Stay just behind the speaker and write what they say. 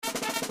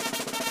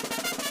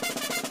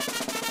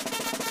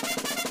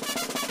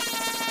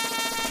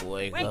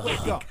Wake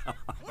Wake up. up.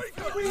 Wake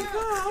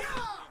up.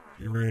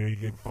 You ready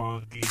to get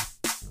funky?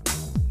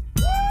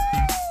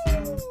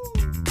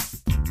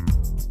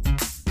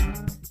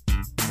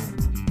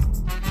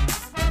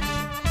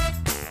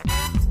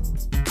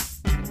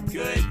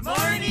 Good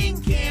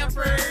morning,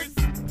 campers.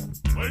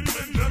 Ladies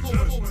and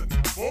gentlemen,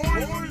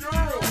 boys and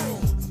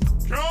girls,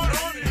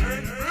 Connie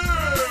and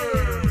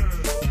Fish!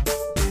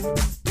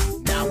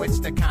 Now it's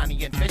the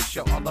Connie and Fish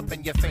show, all up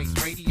in your face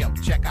radio.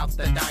 Check out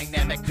the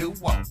dynamic duo.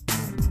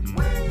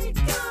 Wake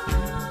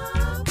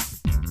up.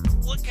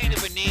 What kind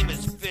of a name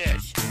is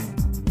Fish?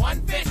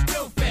 One fish,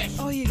 two fish.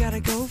 Oh, you gotta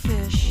go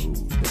fish.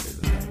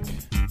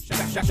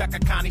 Shaka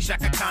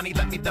Connie,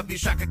 let me W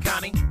Shaka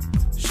Connie.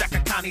 Shaka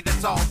Connie,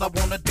 that's all I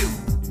wanna do.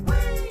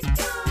 Wake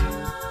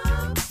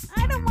up.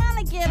 I don't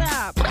wanna get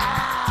up.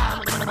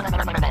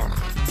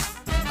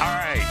 All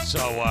right, so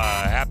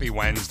happy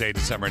Wednesday,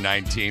 December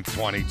 19th,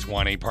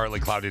 2020. Partly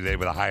cloudy today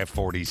with a high of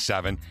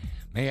 47.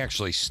 May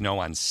actually snow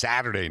on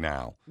Saturday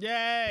now.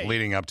 Yay.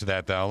 Leading up to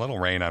that, though, a little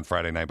rain on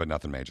Friday night, but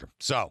nothing major.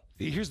 So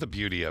here's the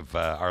beauty of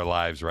our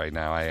lives right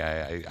now.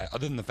 I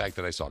other than the fact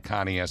that I saw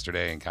Connie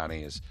yesterday, and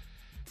Connie is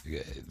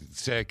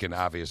sick and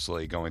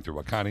obviously going through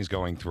what Connie's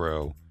going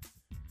through.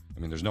 I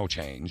mean, there's no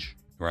change,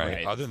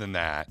 right? Other than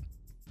that,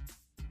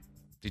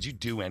 did you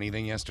do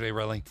anything yesterday,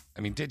 really?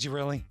 I mean, did you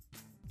really?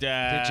 Did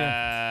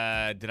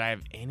I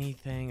have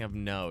anything of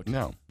note?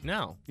 No,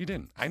 No. you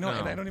didn't. I know, No.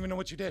 and I don't even know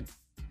what you did.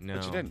 No.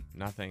 But you didn't.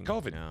 Nothing.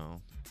 COVID.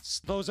 No.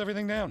 Slows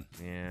everything down,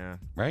 Yeah.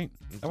 right?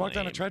 It's I walked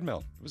on a lame.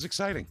 treadmill. It was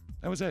exciting.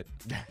 That was it.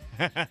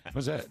 That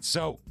was it.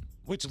 So,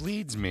 which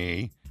leads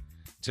me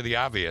to the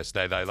obvious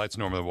that's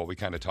normally what we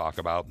kind of talk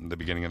about in the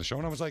beginning of the show.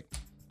 And I was like, I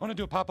want to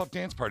do a pop-up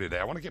dance party today.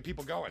 I want to get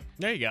people going.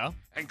 There you go.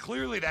 And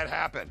clearly that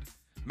happened.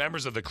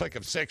 Members of the Click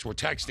of Six were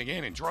texting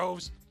in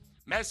droves,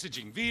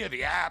 messaging via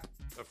the app,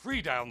 a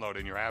free download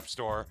in your app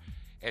store.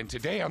 And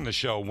today on the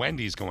show,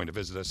 Wendy's going to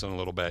visit us in a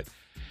little bit.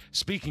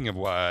 Speaking of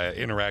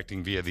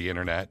interacting via the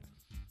internet,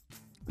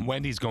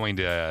 Wendy's going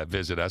to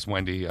visit us.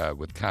 Wendy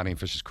with Connie and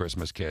Fish's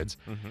Christmas Kids.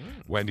 Mm-hmm.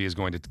 Wendy is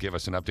going to give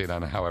us an update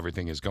on how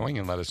everything is going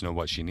and let us know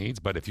what she needs.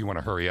 But if you want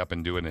to hurry up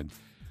and do it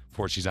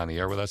before she's on the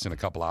air with us in a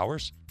couple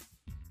hours,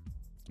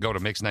 go to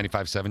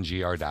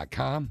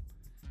mix957gr.com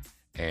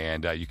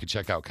and you can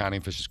check out Connie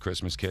and Fish's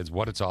Christmas Kids,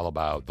 what it's all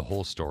about, the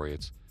whole story.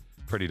 It's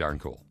pretty darn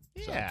cool.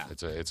 Yeah.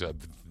 So it's a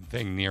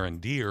thing near and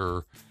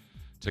dear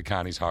to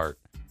Connie's heart.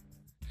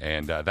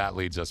 And that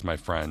leads us, my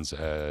friends,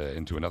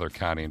 into another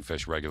Connie and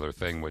Fish regular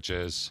thing, which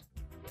is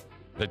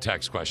the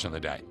text question of the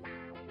day.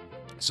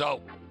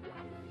 So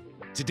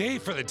today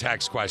for the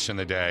text question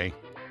of the day,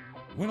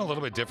 went a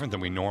little bit different than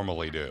we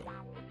normally do.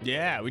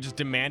 Yeah, we just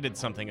demanded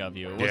something of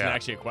you. It wasn't Yeah.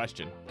 actually a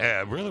question.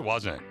 It really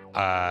wasn't.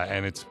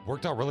 And it's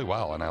worked out really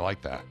well, and I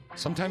like that.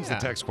 Sometimes Yeah.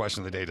 the text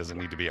question of the day doesn't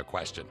need to be a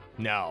question.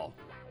 No.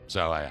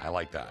 So I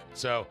like that.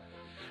 So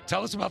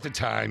tell us about the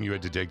time you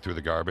had to dig through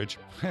the garbage.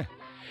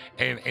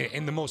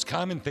 And the most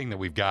common thing that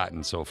we've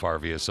gotten so far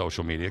via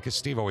social media, because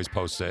Steve always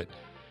posts it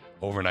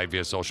overnight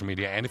via social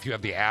media, and if you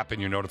have the app and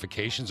your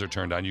notifications are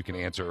turned on, you can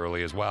answer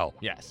early as well.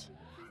 Yes.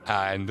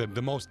 And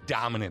the most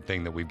dominant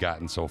thing that we've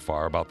gotten so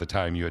far about the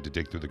time you had to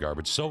dig through the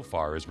garbage so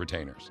far is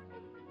retainers.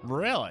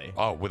 Really?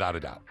 Oh, without a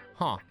doubt.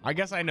 Huh. I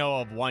guess I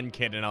know of one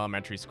kid in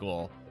elementary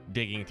school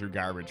digging through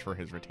garbage for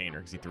his retainer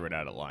because he threw it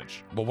out at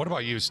lunch. But what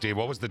about you, Steve?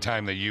 What was the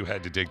time that you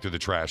had to dig through the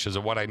trash? Is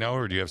it what I know,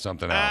 or do you have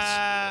something else?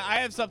 I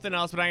have something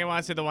else, but I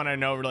want to say the one I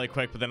know really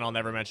quick, but then I'll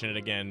never mention it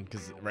again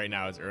because right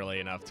now it's early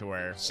enough to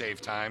where.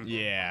 Save time?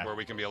 Yeah. Where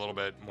we can be a little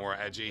bit more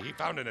edgy. He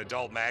found an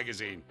adult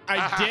magazine.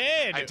 I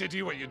did. I did to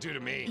you what you do to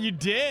me. You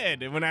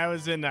did. When I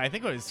was in, I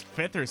think it was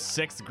 5th or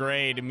 6th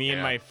grade, me and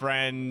Yeah. my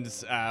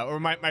friends,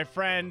 my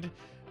friend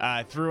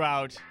threw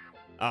out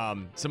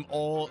some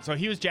old, so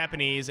he was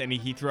Japanese and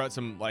he threw out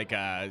some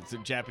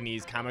some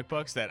Japanese comic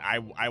books that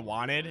I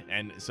wanted,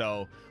 and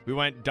so we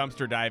went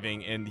dumpster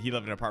diving, and he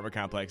lived in an apartment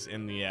complex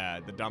in the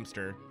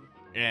dumpster,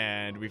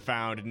 and we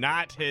found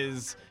not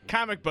his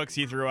comic books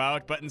he threw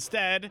out, but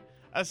instead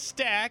a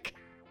stack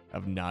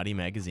of naughty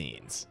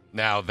magazines.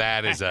 Now,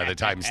 that is the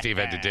time Steve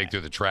had to dig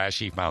through the trash.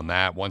 He found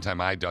that. One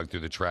time I dug through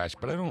the trash,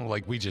 but I don't know,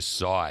 we just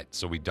saw it,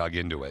 so we dug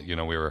into it. You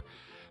know,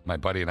 my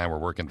buddy and I were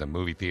working at the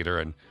movie theater,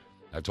 and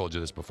I've told you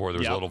this before. There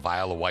was a little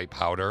vial of white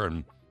powder,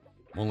 and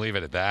we'll leave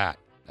it at that.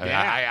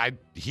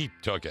 He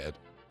took it.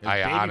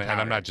 And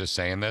I'm not just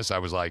saying this. I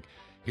was like,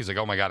 he's like,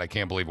 oh my God, I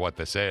can't believe what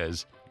this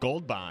is.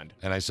 Gold Bond.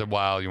 And I said,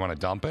 well, you want to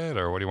dump it,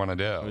 or what do you want to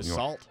do? It was You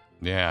want- salt.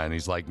 Yeah, and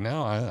he's like,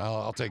 no,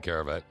 I'll take care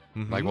of it.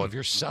 I'm like, well, if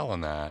you're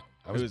selling that,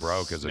 I was was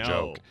broke as a snow.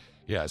 joke.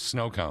 Yeah,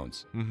 snow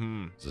cones.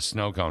 Mm-hmm. It's a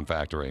snow cone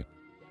factory.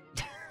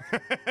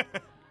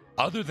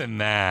 Other than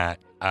that,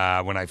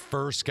 when I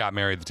first got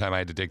married, the time I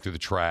had to dig through the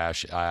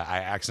trash,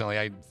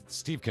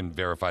 Steve can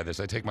verify this,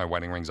 I take my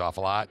wedding rings off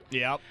a lot.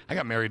 Yep. I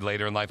got married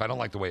later in life. I don't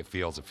like the way it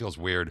feels. It feels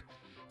weird.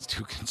 It's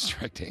too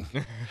constricting.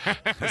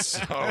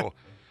 So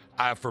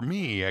for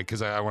me,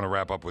 because I want to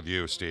wrap up with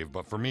you, Steve,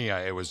 but for me,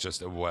 it was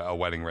just a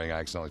wedding ring. I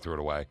accidentally threw it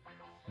away.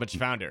 But you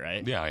found it,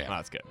 right? Yeah. Oh,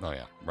 that's good. Oh,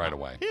 yeah, right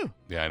away. Phew.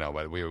 Yeah, I know,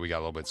 but we got a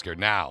little bit scared.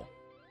 Now,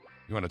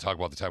 You want to talk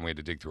about the time we had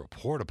to dig through a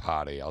porta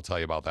potty? I'll tell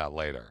you about that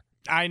later.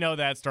 I know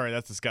that story.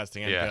 That's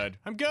disgusting.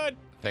 I'm good.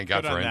 Thank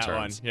God Good for on that one.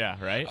 interns. Yeah,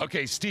 right?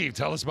 Okay, Steve,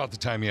 tell us about the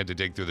time you had to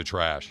dig through the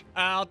trash.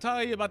 I'll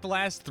tell you about the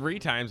last 3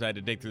 times I had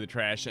to dig through the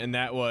trash, and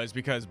that was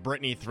because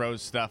Brittany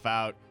throws stuff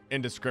out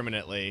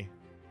indiscriminately,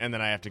 and then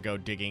I have to go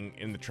digging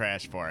in the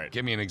trash for it.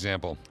 Give me an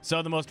example.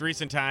 So the most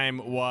recent time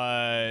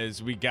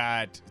was we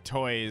got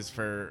toys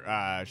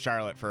for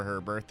Charlotte for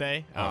her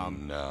birthday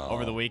no.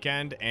 over the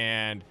weekend,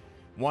 and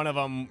one of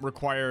them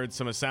required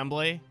some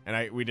assembly,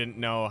 and we didn't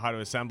know how to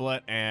assemble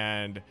it,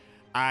 and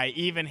I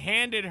even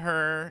handed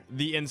her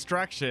the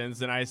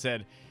instructions, and I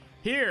said,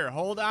 here,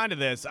 hold on to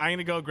this. I'm going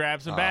to go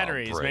grab some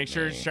batteries. Make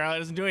sure Brittany. Charlotte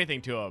doesn't do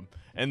anything to them.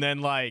 And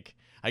then, I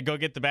go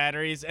get the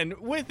batteries, and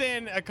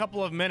within a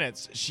couple of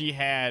minutes, she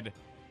had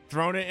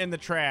thrown it in the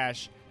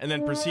trash and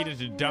then proceeded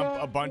to dump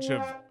a bunch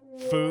of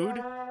food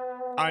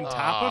on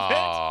top of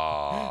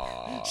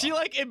it. She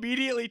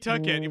immediately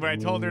took it when I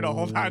told her to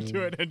hold on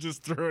to it and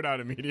just threw it out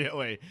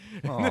immediately.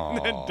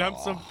 And then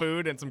dumped some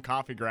food and some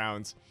coffee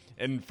grounds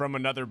and from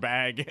another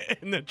bag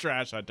in the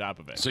trash on top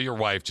of it. So your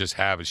wife just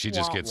Wah, gets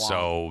wah.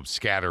 so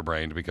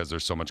scatterbrained because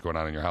there's so much going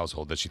on in your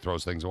household that she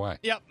throws things away.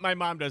 Yep, my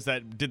mom does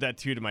that. Did that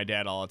too to my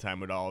dad all the time.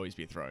 Would always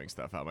be throwing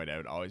stuff out. My dad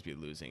would always be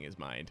losing his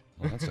mind.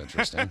 Well, that's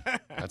interesting.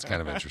 That's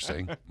kind of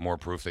interesting. More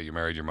proof that you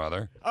married your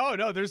mother. Oh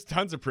no, there's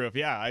tons of proof.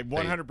 Yeah, I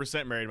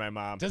 100% married my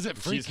mom. Does it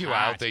freak She's you hot.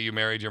 out that you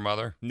married your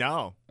mother?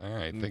 No. All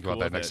right, I'm think cool about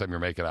that with next it. time you're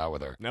making out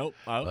with her. Nope.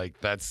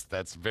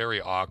 That's very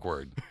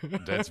awkward.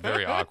 That's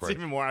very awkward. It's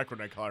even more awkward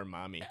when I call her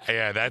mommy.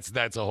 Yeah, that's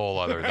a whole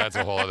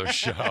other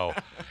show.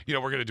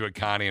 We're gonna do a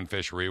Connie and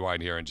Fish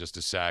rewind here in just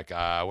a sec. What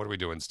are we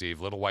doing, Steve?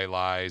 Little White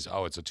Lies.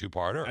 Oh, it's a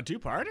 2-parter. A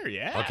 2-parter,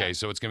 yeah. Okay,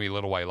 so it's gonna be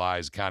Little White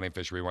Lies, Connie and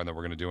Fish rewind that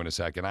we're gonna do in a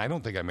second. I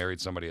don't think I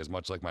married somebody as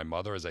much like my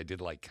mother as I did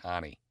like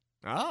Connie,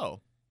 Oh,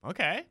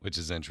 okay. which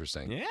is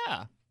interesting.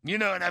 Yeah.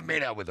 And I've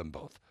made out with them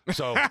both.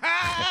 So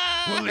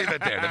we'll leave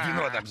it there, if you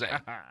know what I'm saying.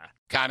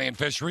 Connie and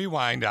Fish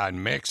rewind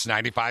on Mix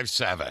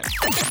 95.7.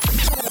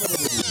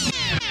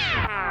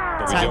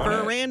 Time for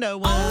a rando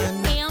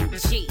one.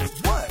 OMG.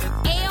 What?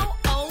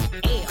 LOL.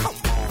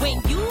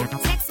 When you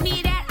text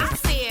me that, I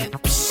said,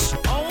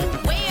 psh,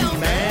 oh well.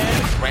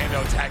 Man.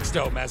 Rando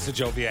texto message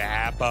via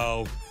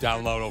Appo.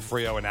 Download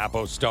Ofrio and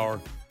Appo Store.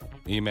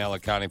 Email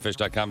at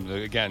conniefish.com.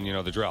 Again, you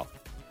know the drill.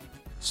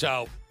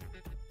 So,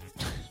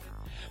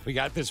 we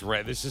got this.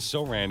 This is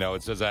so rando.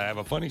 It says, I have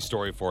a funny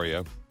story for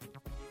you.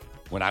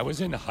 When I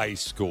was in high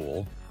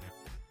school,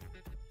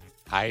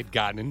 I had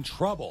gotten in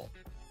trouble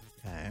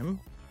Okay.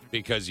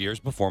 because years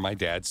before my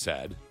dad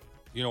said,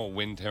 you know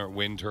what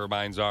wind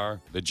turbines are?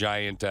 The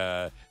giant,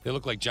 they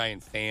look like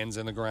giant fans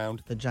in the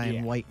ground. The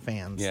giant white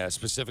fans. Yeah,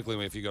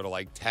 specifically if you go to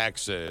like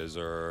Texas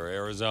or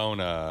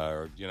Arizona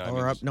or,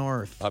 Or up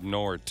north. Up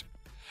north.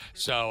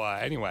 So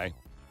anyway,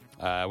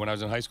 when I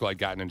was in high school, I'd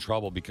gotten in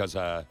trouble because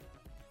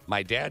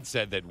my dad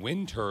said that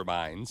wind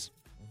turbines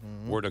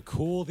were to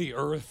cool the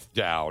earth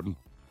down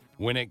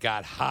when it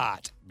got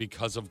hot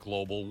because of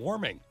global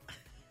warming.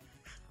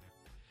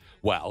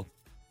 Well,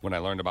 when I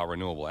learned about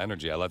renewable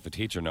energy, I let the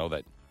teacher know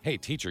that, hey,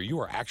 teacher, you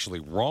are actually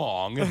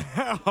wrong.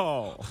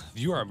 Oh.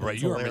 You are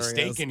That's you are hilarious.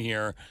 mistaken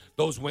here.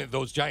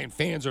 Those giant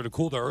fans are to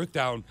cool the earth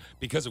down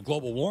because of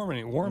global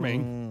warming.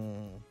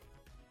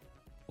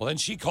 Well, then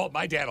she called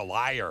my dad a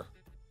liar.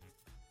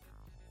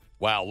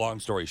 Wow, long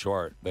story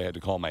short, they had to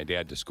call my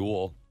dad to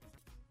school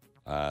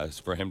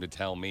for him to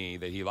tell me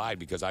that he lied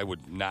because I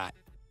would not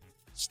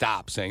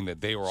stop saying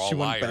that they were all She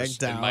went liars.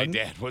 back And my down.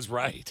 dad was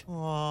right.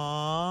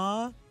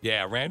 Aww.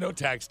 Yeah, rando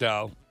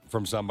texto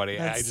from somebody.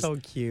 That's so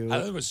cute. I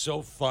thought it was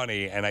so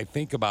funny, and I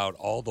think about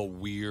all the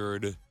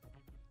weird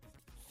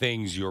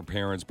things your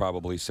parents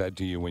probably said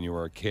to you when you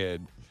were a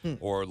kid,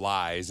 or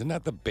lies, and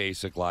not the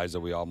basic lies that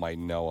we all might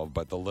know of,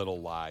 but the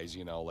little lies,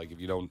 like if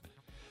you don't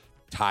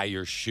tie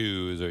your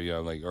shoes, or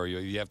or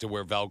you have to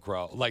wear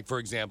Velcro. Like for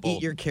example,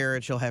 Eat your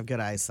carrots, you'll have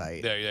good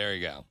eyesight. there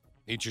you go.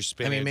 Eat your I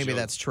spinach. mean, maybe you'll-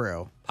 that's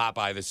true.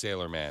 Popeye the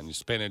Sailor Man. Your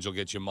spinach will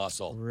get you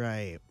muscle,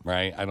 Right.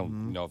 right? I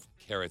don't know if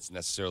carrots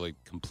necessarily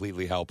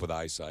completely help with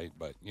eyesight,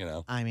 but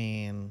I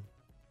mean,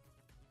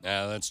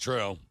 yeah, that's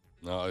true.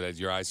 No,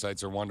 your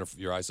eyesight's wonderful.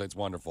 Your eyesight's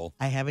wonderful.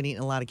 I haven't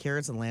eaten a lot of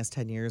carrots in the last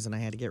 10 years, and I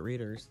had to get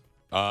readers.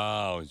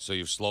 Oh, so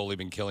you've slowly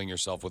been killing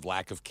yourself with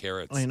lack of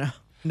carrots. I know.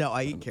 No,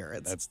 I eat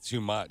carrots. That's too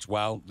much.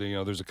 Well,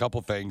 there's a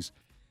couple things.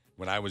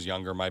 When I was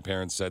younger, my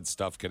parents said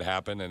stuff could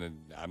happen,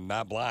 and I'm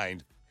not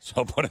blind, so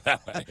I'll put it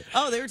that way.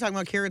 Oh, they were talking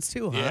about carrots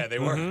too, huh? Yeah, they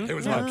were. It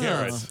was about Oh,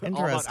 carrots. Interesting.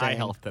 All about eye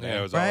health today. Yeah,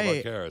 it was all about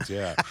Right. carrots.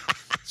 Yeah.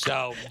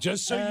 So,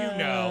 just so you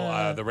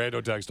know, the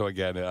rando texto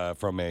again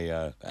from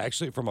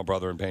a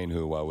brother in pain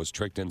who was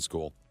tricked in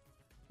school.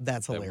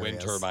 That's That hilarious.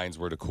 wind turbines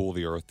were to cool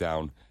the earth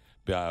down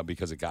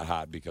because it got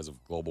hot because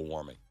of global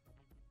warming.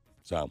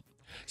 So,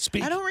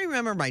 I don't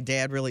remember my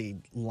dad really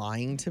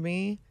lying to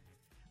me.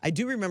 I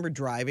do remember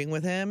driving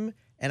with him,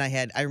 and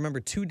I remember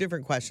 2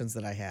 different questions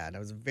that I had. I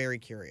was very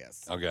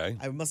curious. Okay.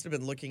 I must have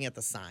been looking at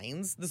the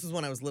signs. This is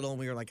when I was little and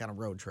we were like on a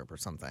road trip or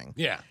something.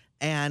 Yeah.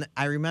 And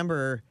I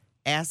remember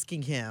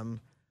asking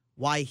him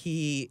why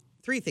he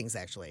 3 things,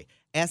 actually.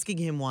 Asking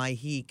him why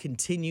he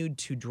continued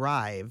to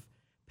drive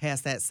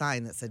past that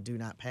sign that said, do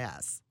not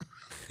pass.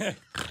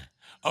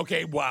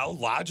 Okay, well,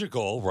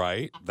 logical,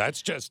 right?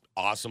 That's just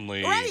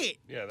awesomely. Right.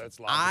 Yeah,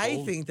 that's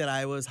logical. I think that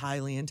I was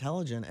highly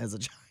intelligent as a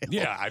child.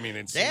 Yeah, I mean,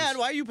 it's. Dad,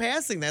 why are you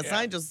passing? That Yeah.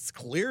 sign just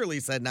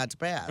clearly said not to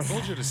I pass.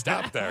 told you to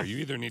stop there. You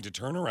either need to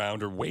turn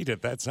around or wait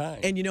at that sign.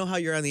 And you know how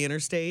you're on the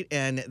interstate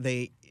and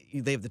they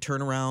have the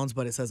turnarounds,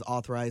 but it says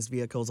authorized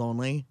vehicles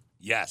only?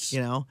 Yes.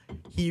 You know,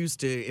 he used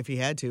to, if he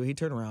had to, he'd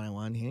turn around on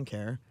one. He didn't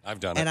care. I've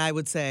done And it. I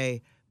would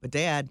say, but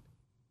Dad,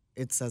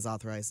 it says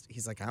authorized.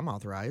 He's like, I'm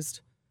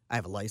authorized. I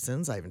have a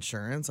license. I have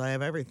insurance. I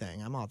have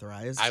everything. I'm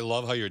authorized. I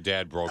love how your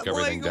dad broke I'm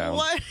everything like, down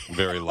what?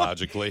 very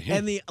logically.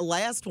 And the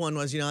last one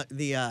was,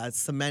 the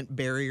cement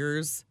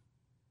barriers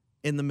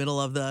in the middle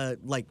of the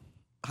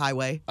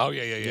highway. oh,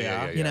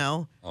 yeah. You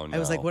know, Oh, I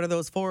was like, no. "What are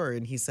those for?"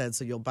 And he said,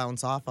 "So you'll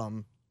bounce off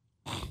them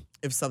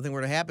if something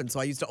were to happen." So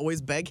I used to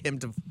always beg him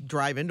to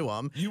drive into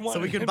them You so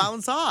wanted we could him-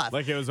 bounce off.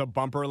 Like it was a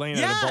bumper lane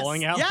yes, at a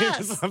bowling alley or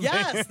yes, something.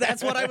 yes.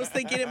 That's what I was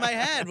thinking in my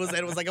head. Was that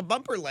it was like a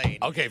bumper lane?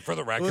 Okay, for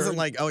the It record. wasn't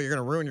like, "Oh, you're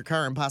gonna ruin your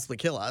car and possibly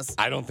kill us."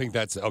 I don't think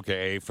that's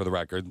okay. For the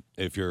record,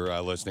 if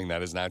you're listening,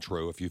 that is not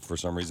true. If you, for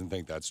some reason,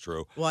 think that's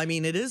true. Well, I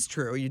mean, it is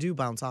true. You do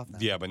bounce off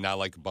them. Yeah, but not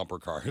like bumper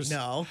cars.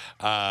 No.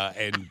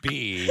 And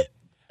B,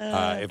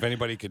 if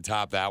anybody could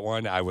top that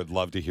one, I would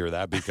love to hear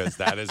that because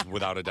that is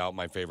without a doubt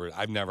my favorite.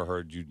 I've never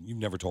heard you. You've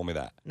never told me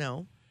that.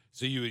 No.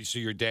 So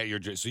your dad,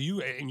 so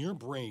you in your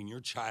brain, your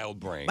child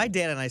brain, My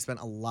dad and I spent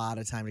a lot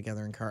of time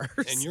together in cars.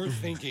 and you're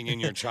thinking in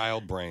your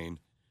child brain,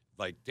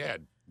 like,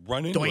 Dad,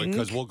 run into it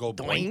because we'll go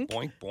boink,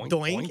 boink, boink,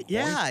 boink,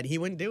 Yeah, and he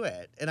wouldn't do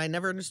it. And I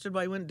never understood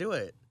why he wouldn't do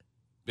it.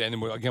 And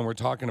then again, we're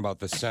talking about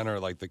the center,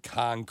 like the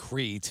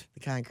concrete. The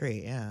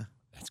concrete, yeah.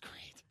 That's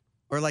great.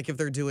 Or like if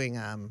they're doing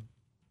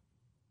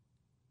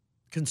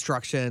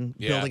construction,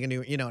 Yeah. building a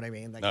new, you know what I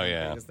mean? That Oh, concrete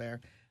yeah. is there.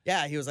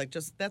 Yeah, he was like,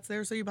 just that's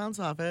there so you bounce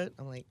off it.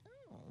 I'm like,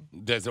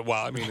 Does it?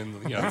 Well, I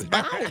mean, let's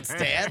bounce,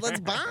 Dad. Let's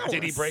bounce.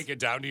 Did he break it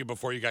down to you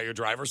before you got your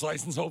driver's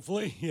license?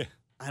 Hopefully, yeah.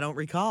 I don't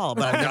recall,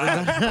 but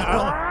I've never done it.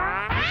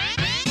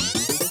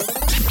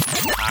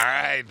 All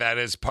right, that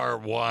is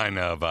part 1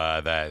 of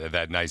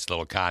that nice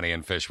little Connie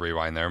and Fish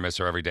rewind there. Miss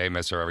her every day,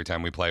 miss her every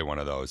time we play one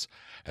of those.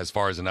 As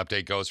far as an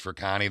update goes for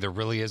Connie, there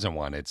really isn't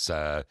one. It's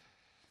the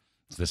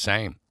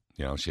same.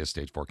 You know, she has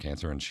stage 4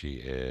 cancer, and she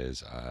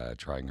is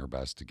trying her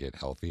best to get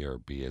healthy or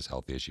be as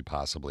healthy as she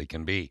possibly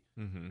can be.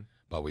 Mm-hmm.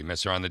 But we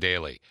miss her on the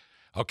daily.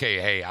 Okay,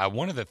 hey,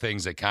 one of the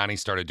things that Connie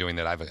started doing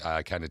that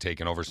I've kind of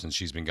taken over since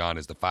she's been gone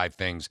is the 5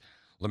 things.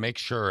 Make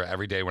sure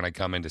every day when I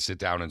come in to sit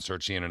down and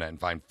search the internet and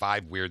find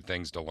 5 weird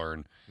things to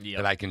learn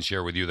that I can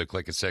share with you, the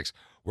click of 6.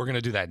 We're going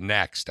to do that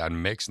next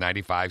on Mix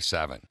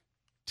 95.7.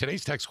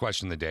 Today's text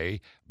question of the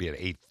day, be at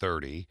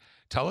 8:30.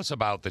 Tell us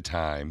about the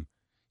time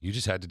you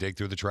just had to dig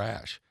through the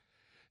trash.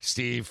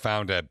 Steve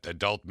found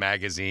adult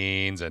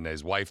magazines, and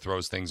his wife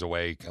throws things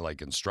away,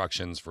 like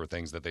instructions for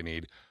things that they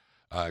need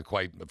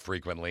quite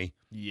frequently.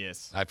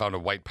 Yes. I found a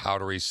white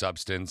powdery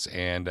substance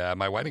and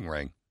my wedding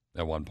ring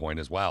at one point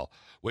as well,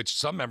 which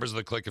some members of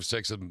the Click of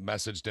 6 have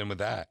messaged in with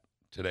that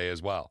today as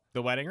well.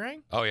 The wedding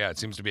ring? Oh, yeah, it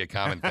seems to be a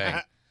common thing.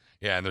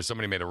 Yeah, and there's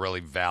somebody made a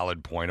really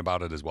valid point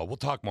about it as well. We'll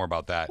talk more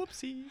about that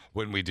Whoopsie.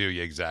 when we do.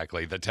 Yeah,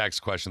 exactly. The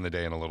text question of the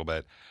day in a little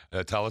bit.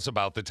 Tell us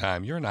about the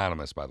time. You're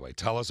anonymous, by the way.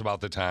 Tell us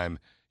about the time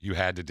you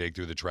had to dig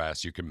through the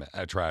trash. You can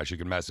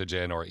message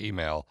in or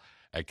email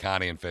at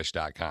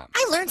ConnieandFish.com.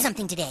 I learned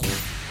something today.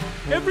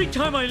 Every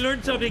time I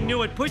learn something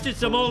new, it pushes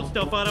some old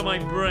stuff out of my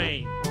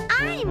brain.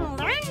 I'm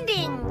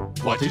learning.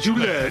 What did you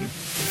learn?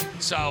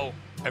 So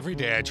every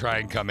day I try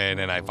and come in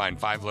and I find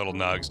 5 little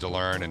nugs to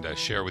learn and to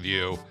share with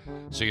you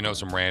so you know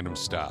some random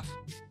stuff.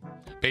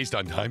 Based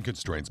on time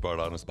constraints brought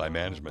on us by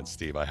management,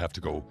 Steve, I have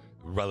to go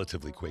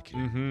relatively quick here.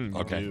 Mm-hmm.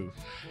 Okay.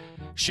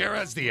 Cher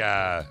has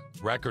the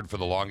record for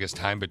the longest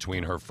time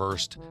between her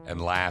first and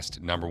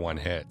last number 1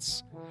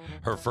 hits.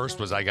 Her first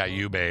was I Got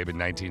You, Babe in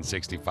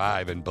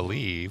 1965, and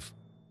Believe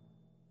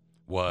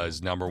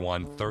was number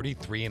 1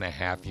 33 and a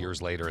half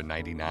years later in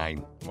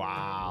 99.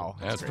 Wow.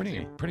 That's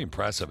crazy. pretty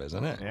impressive,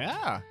 isn't it?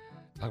 Yeah.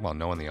 Talk about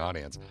knowing the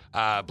audience.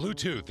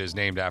 Bluetooth is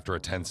named after a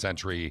 10th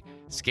century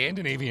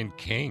Scandinavian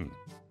king.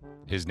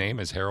 His name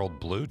is Harold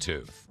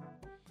Bluetooth.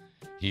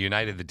 He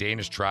united the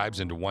Danish tribes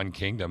into one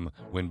kingdom.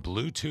 When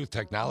Bluetooth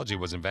technology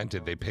was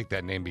invented, they picked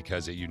that name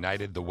because it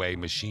united the way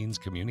machines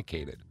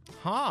communicated.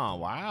 Huh,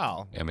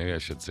 wow. Yeah, maybe I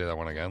should say that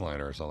one again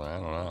later or something. I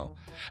don't know.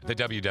 The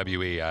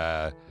WWE,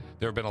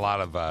 there have been a lot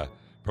of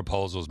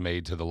proposals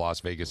made to the Las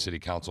Vegas City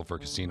Council for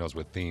casinos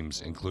with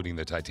themes, including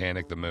the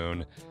Titanic, the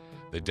Moon,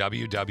 the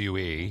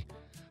WWE,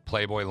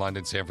 Playboy,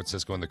 London, San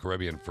Francisco, and the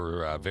Caribbean.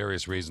 For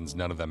various reasons,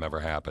 none of them ever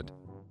happened.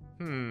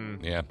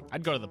 Yeah.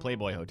 I'd go to the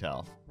Playboy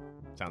Hotel.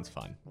 Sounds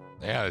fun.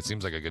 Yeah, it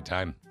seems like a good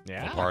time.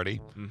 Yeah. A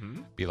party.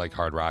 Mm-hmm. Be like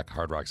Hard Rock.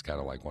 Hard Rock's kind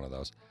of like one of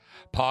those.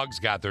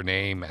 Pogs got their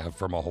name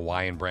from a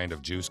Hawaiian brand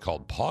of juice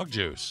called Pog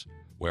Juice,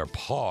 where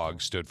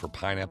Pog stood for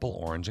pineapple,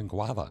 orange, and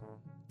guava.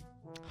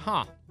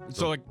 Huh.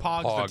 So like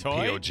Pog's Pog, the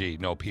toy? P-O-G.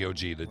 No,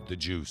 P-O-G, the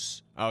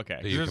juice. Okay.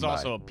 that you There's can buy.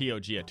 also a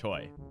POG, a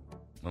toy.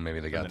 Well, maybe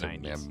they From got the the.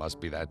 90s. Yeah, must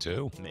be that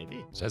too. Maybe.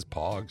 It says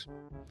Pogs.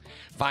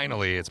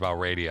 Finally, it's about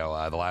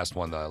radio. The last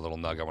one, the little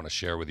nug I want to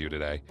share with you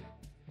today.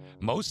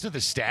 Most of the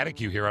static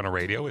you hear on a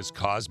radio is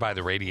caused by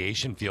the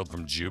radiation field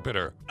from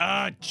Jupiter.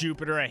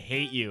 Jupiter, I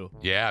hate you.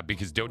 Yeah,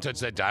 because don't touch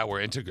that dial.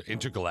 We're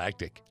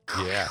intergalactic.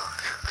 Yeah.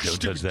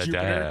 Don't touch that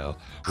Jupiter. dial.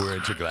 We're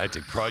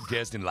intergalactic.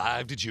 Broadcasting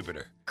live to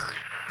Jupiter.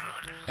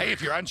 Hey,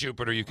 if you're on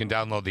Jupiter, you can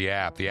download the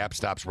app. The app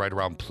stops right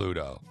around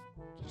Pluto.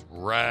 Just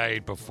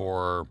right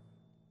before...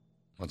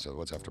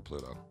 What's after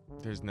Pluto?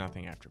 There's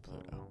nothing after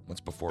Pluto.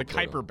 What's before The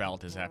Pluto? Kuiper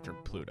Belt is after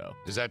Pluto.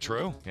 Is that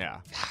true? Yeah.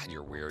 God,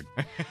 you're weird.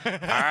 All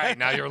right,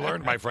 now you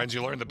learned, my friends.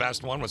 You learned the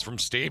best one was from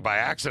Steve by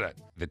accident.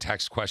 The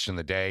text question of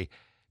the day.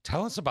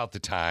 Tell us about the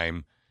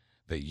time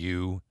that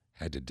you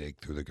had to dig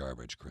through the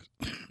garbage, Chris.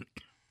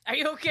 Are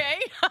you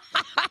okay?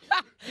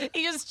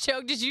 You just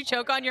choked. Did you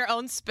choke on your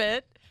own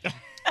spit?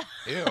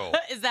 Ew.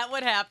 Is that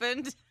what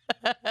happened?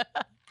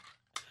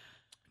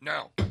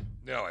 No,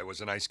 it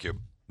was an ice cube.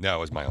 No, it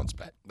was my own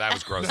spit. That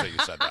was gross that you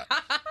said that.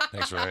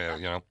 Thanks for,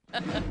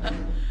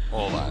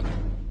 Hold on.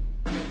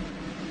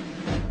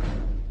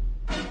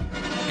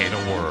 In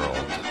a world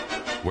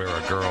where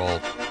a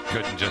girl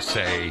couldn't just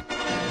say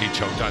he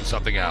choked on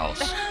something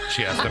else,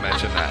 she has to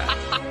mention that.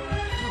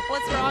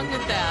 What's wrong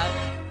with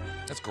that?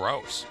 That's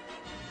gross.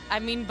 I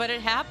mean, but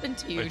it happened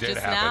to you It did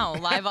just happen. now,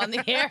 live on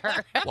the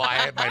air. Well, I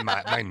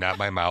had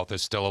my mouth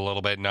is still a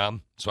little bit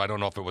numb, so I don't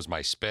know if it was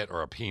my spit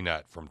or a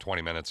peanut from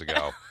 20 minutes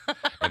ago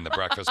in the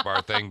breakfast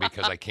bar thing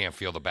because I can't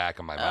feel the back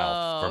of my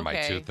mouth from my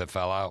okay. tooth that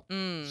fell out.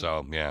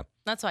 So, yeah.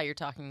 That's why you're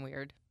talking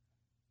weird.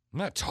 I'm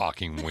not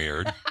talking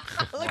weird.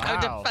 Look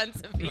how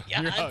defensive he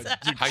got.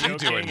 How you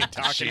doing? and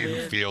talking She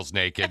weird. feels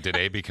naked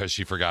today because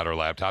she forgot her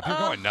laptop. You're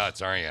going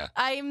nuts, aren't you?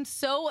 I'm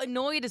so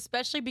annoyed,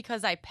 especially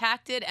because I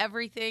packed it,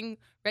 everything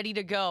ready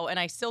to go, and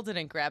I still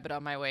didn't grab it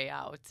on my way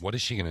out. What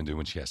is she going to do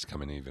when she has to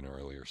come in even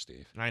earlier,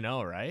 Steve? I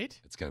know, right?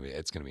 It's gonna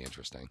be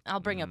interesting. I'll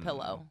bring a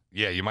pillow.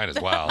 Yeah, you might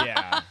as well.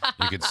 Yeah.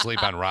 You could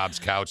sleep on Rob's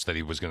couch that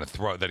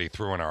he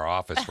threw in our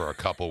office for a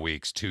couple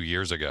weeks 2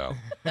 years ago.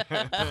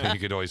 You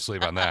could always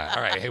sleep on that.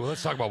 All right, hey, well,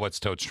 let's talk about what's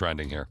totes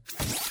trending here.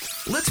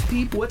 Let's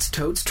peep what's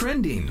totes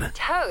trending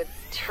Toads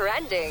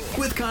trending.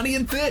 with Connie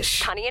and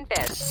Fish. Connie and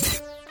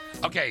Fish.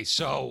 Okay,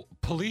 so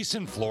police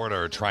in Florida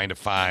are trying to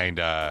find,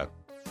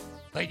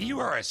 you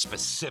are a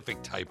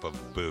specific type of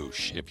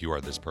boosh if you are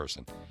this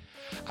person.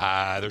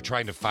 They're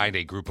trying to find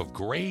a group of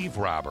grave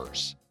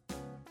robbers.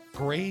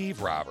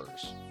 Grave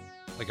robbers.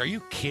 Are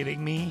you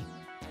kidding me?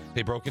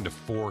 They broke into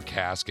 4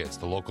 caskets.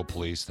 The local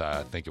police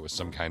think it was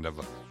some kind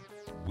of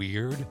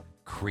weird,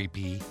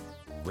 creepy,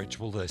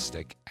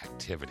 ritualistic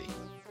activity.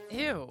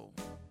 Ew.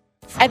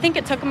 I think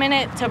it took a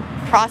minute to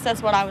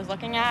process what I was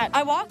looking at.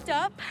 I walked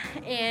up,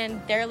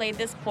 and there lay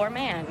this poor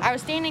man. I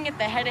was standing at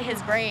the head of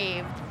his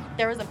grave.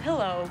 There was a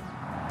pillow,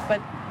 but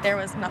there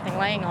was nothing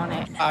laying on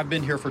it. I've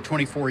been here for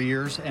 24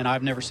 years, and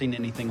I've never seen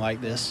anything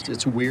like this.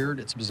 It's weird.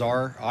 It's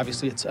bizarre.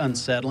 Obviously, it's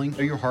unsettling.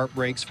 Your heart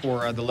breaks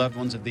for the loved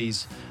ones of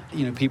these,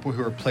 people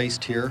who are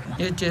placed here.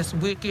 It's just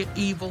wicked,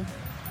 evil.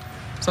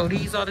 So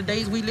these are the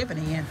days we living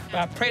in.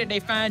 I pray that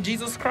they find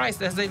Jesus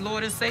Christ as their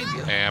Lord and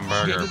Savior. And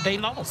murder. Get what they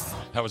lost.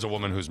 That was a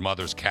woman whose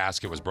mother's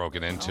casket was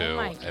broken into. Oh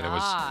my and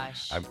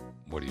gosh.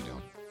 What are you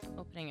doing?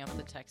 Opening up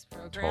the text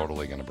program.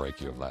 Totally going to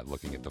break you of that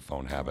looking at the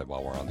phone habit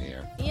while we're on the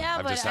air. Yeah,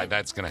 I've but decided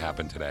that's going to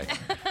happen today.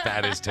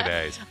 That is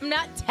today's. I'm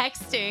not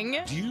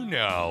texting. Do you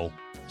know?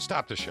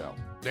 Stop the show.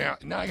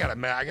 Now I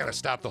gotta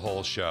stop the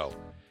whole show.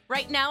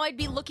 Right now, I'd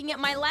be looking at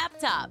my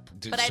laptop,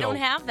 but I don't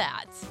have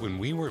that.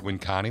 When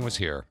Connie was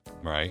here,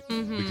 right?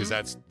 Mhm. Because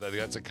that's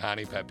a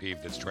Connie pet peeve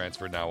that's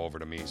transferred now over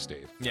to me,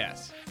 Steve.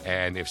 Yes.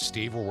 And if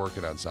Steve were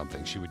working on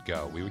something,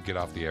 we would get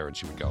off the air and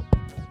she would go,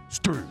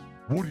 Steve,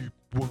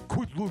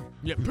 quit look.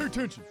 Yeah, pay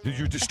attention.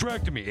 You're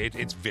distracting me.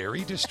 It's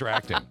very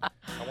distracting.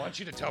 I want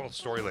you to tell the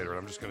story later, and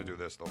I'm just going to do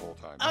this the whole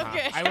time.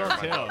 Okay. I will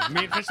too.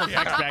 Me and Fish will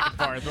text back and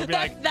forth. We'll be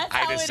like, That's I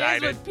how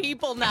decided- it is with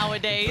people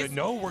nowadays. But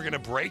no, we're going to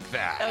break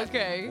that.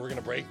 Okay.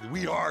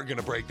 We are going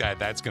to break that.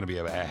 That's going to be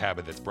a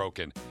habit that's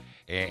broken.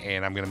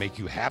 And I'm going to make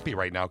you happy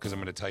right now because I'm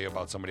going to tell you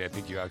about somebody I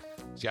think you have.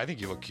 See, I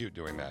think you look cute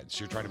doing that.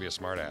 You're trying to be a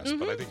smart ass,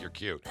 but I think you're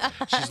cute.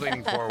 She's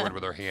leaning forward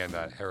with her head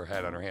on her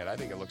hand. I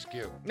think it looks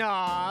cute.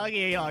 "Aw, look at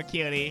you, little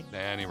cutie."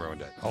 And he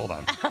ruined it. Hold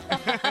on.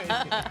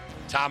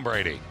 Tom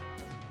Brady.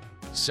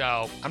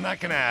 So I'm not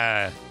going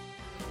to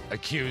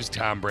accuse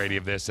Tom Brady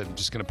of this. I'm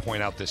just going to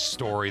point out this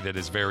story that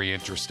is very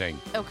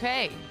interesting.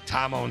 Okay.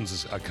 Tom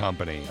owns a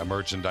company,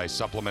 a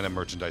supplement and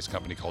merchandise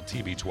company called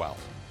TB12.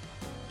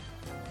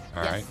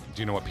 All right.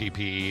 Do you know what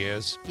PPE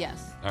is?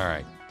 Yes. All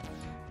right.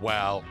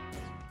 Well,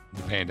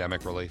 the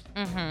pandemic relief.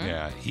 Mhm.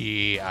 Yeah.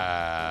 He,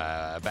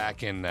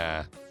 back in,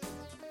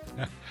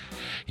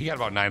 he got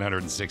about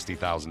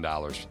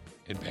 $960,000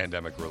 in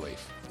pandemic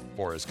relief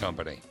for his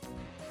company.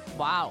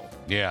 Wow.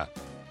 Yeah.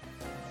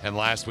 And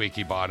last week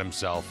he bought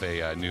himself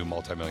a new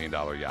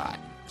multi-million-dollar yacht.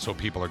 So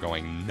people are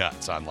going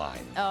nuts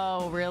online.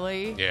 Oh,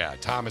 really? Yeah.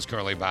 Tom is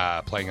currently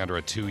playing under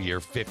a 2-year,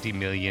 $50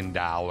 million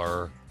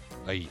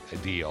a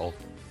deal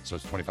So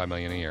it's $25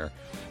 million a year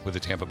with the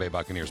Tampa Bay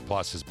Buccaneers.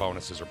 Plus, his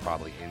bonuses are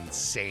probably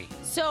insane.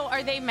 So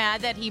are they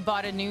mad that he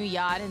bought a new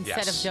yacht instead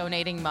Yes. of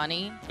donating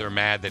money? They're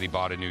mad that he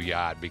bought a new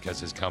yacht because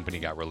his company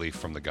got relief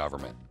from the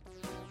government.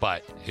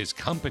 But his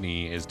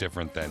company is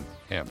different than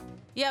him.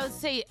 Yeah, I would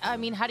say, I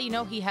mean, how do you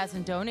know he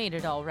hasn't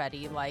donated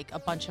already, like a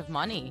bunch of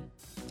money?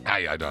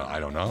 I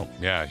don't know.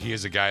 Yeah, he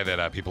is a guy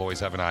that people always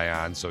have an eye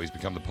on, so he's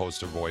become the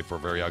poster boy for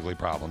very ugly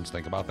problems.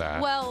 Think about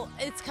that. Well,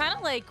 it's kind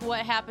of like what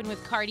happened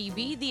with Cardi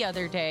B the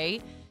other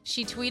day.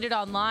 She tweeted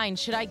online,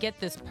 should I get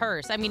this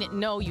purse? I mean,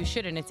 no, you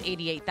shouldn't. It's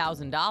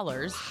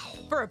 $88,000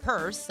 for a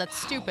purse. That's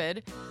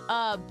stupid.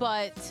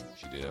 But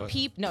She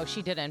did. No,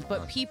 she didn't.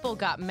 But people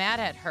got mad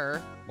at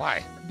her.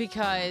 Why?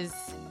 Because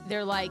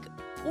they're like,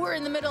 we're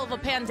in the middle of a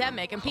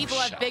pandemic and people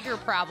have bigger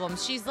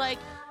problems. She's like,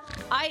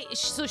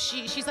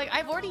 she's like,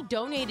 I've already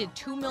donated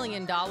 $2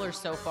 million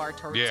so far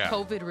towards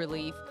COVID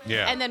relief.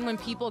 Yeah. And then when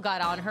people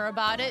got on her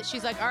about it,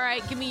 she's like, all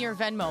right, give me your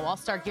Venmo. I'll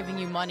start giving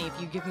you money if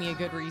you give me a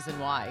good reason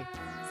why.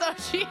 So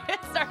she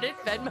started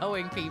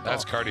Venmoing people.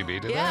 That's Cardi B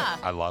did that?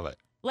 I love it.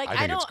 Like, I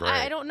think it's great.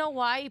 I don't know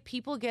why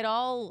people get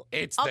all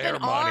up their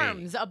in money.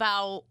 arms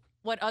about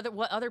what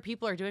other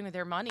people are doing with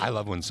their money. I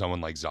love when someone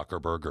like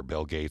Zuckerberg or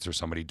Bill Gates or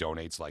somebody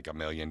donates like $1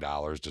 million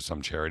to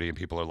some charity and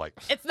people are like,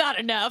 it's not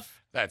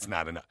enough. That's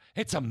not enough.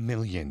 It's $1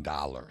 million.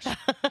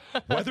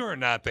 Whether or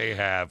not they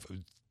have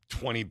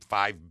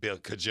 25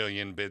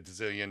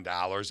 bazillion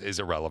dollars is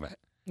irrelevant.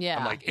 Yeah.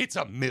 I'm like, it's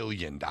 $1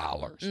 million.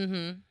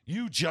 Mm-hmm.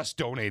 You just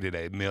donated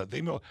 $1 million.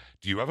 They know.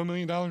 Do you have $1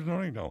 million?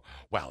 No.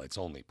 Well, it's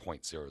only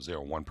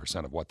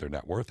 0.001% of what their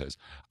net worth is.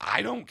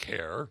 I don't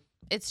care.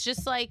 It's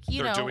just like,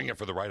 They're doing it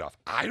for the write-off.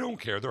 I don't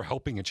care. They're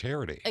helping a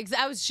charity.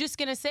 I was just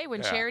going to say,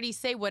 when Yeah. charities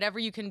say whatever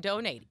you can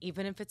donate,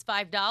 even if it's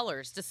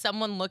 $5, does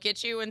someone look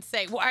at you and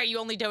say, why are you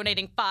only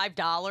donating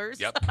 $5?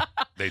 Yep.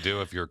 They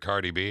do if you're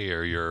Cardi B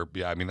or you're,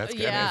 I mean, that's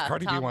good. Yeah, if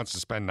Cardi B Tom. wants to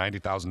spend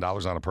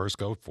 $90,000 on a purse,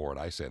 go for it.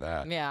 I say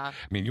that. Yeah. I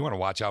mean, you want to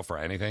watch out for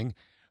anything.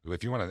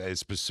 If you want to,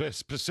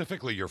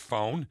 specifically your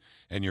phone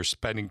and your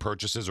spending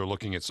purchases or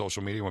looking at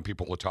social media when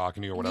people are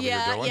talking to you or whatever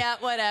you're doing. Yeah,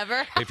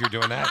 whatever. If you're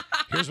doing that,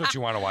 here's what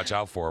you want to watch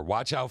out for.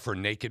 Watch out for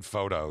naked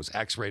photos,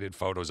 X-rated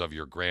photos of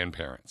your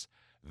grandparents.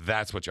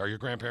 That's what are your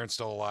grandparents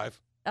still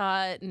alive?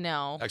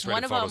 No.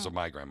 X-rated photos of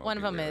my grandma. One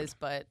of would be them weird. is,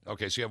 but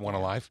Okay, so you have one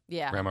alive?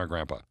 Yeah. Grandma or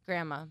grandpa?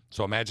 grandma.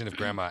 So imagine if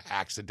grandma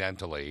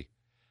accidentally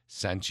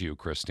sent you,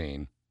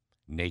 Christine,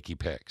 naked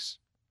pics.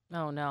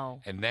 Oh,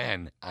 no. And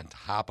then on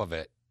top of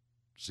it,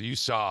 so you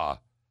saw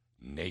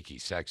naked,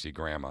 sexy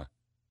grandma.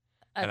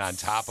 And on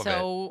top of it,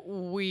 so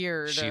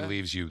weird. she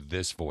leaves you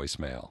this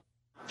voicemail.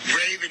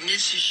 Raven,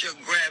 this is your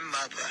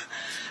grandmother.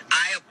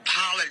 I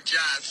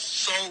apologize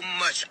so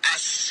much. I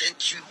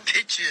sent you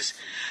pictures.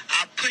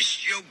 I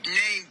pushed your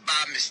name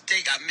by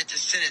mistake. I meant to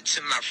send it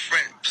to my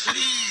friend.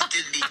 Please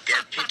delete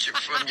that picture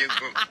from your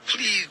group.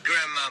 Please,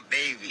 grandma,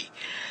 baby.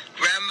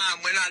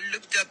 Grandma, when I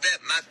looked up at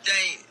my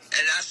thing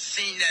and I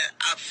seen that,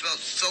 I felt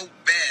so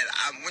bad.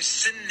 I was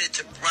sending it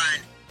to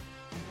Brian.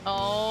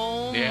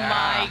 Oh Yeah.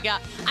 my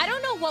God. I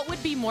don't know what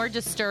would be more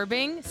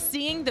disturbing,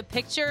 seeing the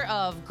picture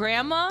of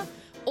grandma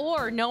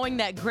or knowing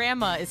that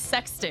grandma is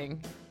sexting.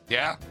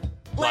 Yeah.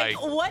 Like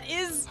what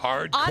is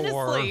hardcore.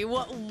 Honestly,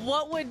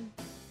 what would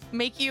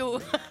make you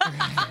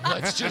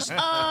Let's just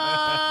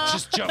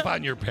jump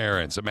on your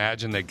parents.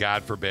 Imagine that,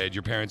 God forbid,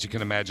 your parents, you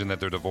can imagine that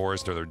they're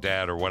divorced or they're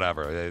dead or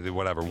whatever.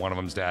 Whatever. One of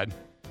them's dead.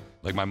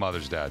 Like my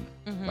mother's dead.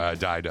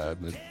 Died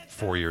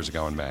 4 years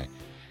ago in May.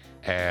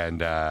 And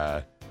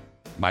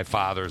my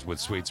father's with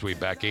sweet, sweet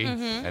Becky.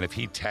 And if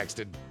he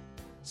texted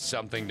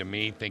something to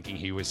me thinking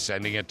he was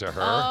sending it to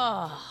her.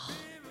 Oh.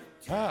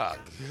 Oh,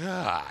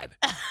 God.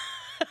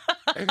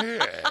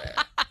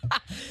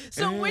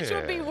 So which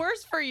would be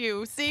worse for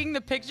you, seeing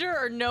the picture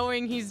or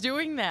knowing he's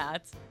doing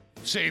that?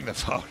 Seeing the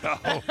photo.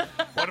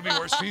 What would be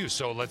worse for you?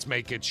 So let's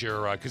make it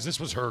your, because this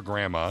was her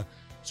grandma.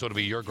 So it'll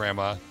be your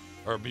grandma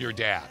or your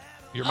dad,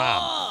 your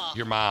mom,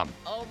 your mom.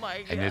 Oh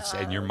my God.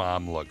 And your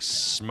mom looks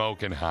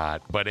smoking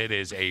hot, but it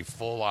is a For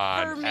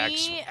full-on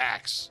me-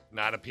 X,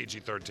 not a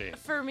PG-13.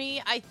 For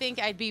me, I think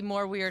I'd be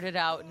more weirded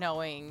out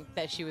knowing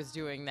that she was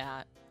doing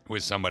that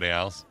With somebody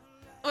else?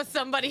 with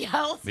somebody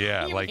else.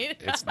 Yeah, You like mean?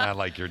 it's not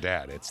like your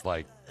dad. It's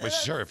like, well,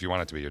 sure, if you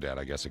want it to be your dad,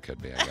 I guess it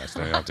could be. I guess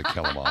you don't have to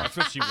kill them all. That's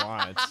what she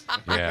wants.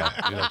 Yeah,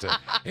 you don't have to.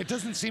 It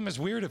doesn't seem as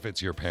weird if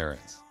it's your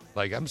parents.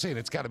 Like I'm saying,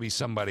 it's got to be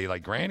somebody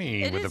like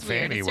Granny It with is the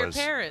weird. fanny It's was.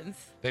 your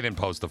parents. They didn't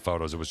post the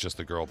photos. It was just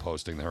the girl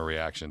posting her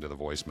reaction to the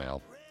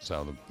voicemail.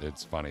 So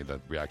it's funny, the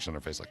reaction on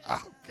her face, like,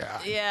 oh God.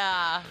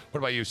 Yeah. What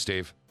about you,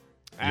 Steve?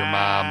 Your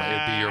mom.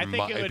 I It'd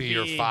think be it would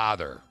your be-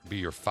 father. Be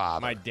your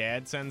father. My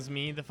dad sends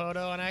me the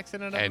photo on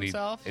accident of and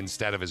himself.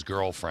 instead of his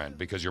girlfriend,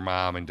 because your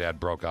mom and dad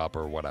broke up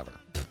or whatever.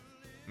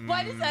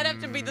 Why does that have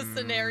to be the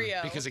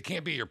scenario? Because it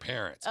can't be your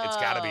parents. It's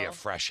got to be a Oh.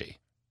 freshie.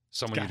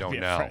 Someone Gotta you don't be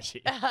a know.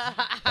 freshie.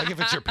 Like if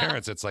it's your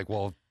parents, it's like,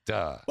 well,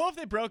 duh. Well, if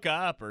they broke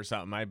up or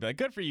something, I'd be like,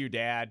 good for you,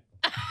 Dad.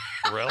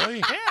 Really?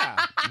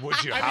 Yeah.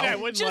 Would you? I mean, I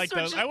wouldn't Just like for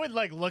those. I wouldn't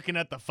like looking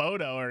at the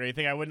photo or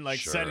anything. I wouldn't like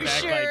send back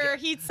Sure, like.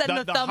 he'd send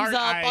the thumbs heart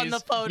up on eyes, the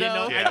photo. You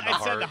know, Yeah, the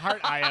I'd send the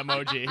heart eye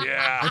emoji.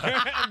 Yeah.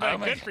 Like, Oh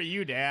my good for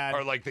you, Dad.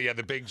 Or like the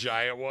big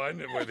giant one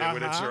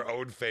when it's your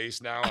own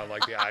face now on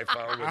like the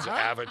iPhone with the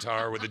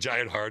avatar with the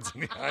giant hearts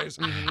in the eyes.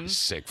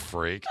 Sick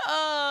freak.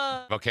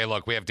 Okay,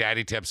 look, we have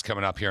daddy tips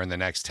coming up here in the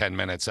next 10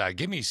 minutes.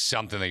 Give me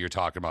something that you're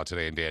talking about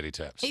today in daddy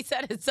tips. He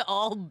said it's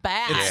all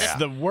bad. It's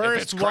the If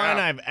worst it's one crap-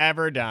 I've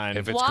ever done.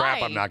 If it's crap,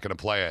 Why? I'm not going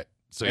to play it.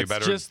 So you It's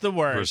better just the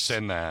worst.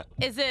 rescind that.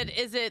 Is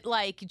it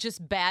like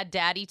just bad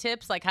daddy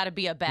tips, like how to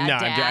be a bad no,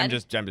 dad? I'm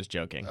just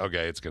joking.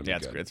 Okay, it's going to be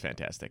It's good.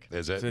 fantastic.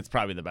 Is it? It's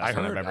probably the best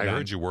one I've ever I done.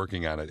 heard you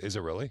working on it. Is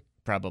it really?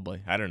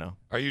 Probably. I don't know.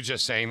 Are you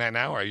just saying that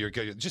now? Or are you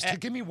just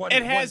give me one?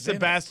 It has what's the in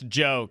best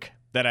joke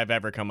that I've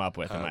ever come up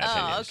with, in my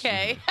opinion. Oh,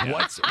 okay.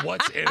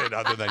 What's in it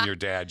other than your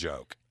dad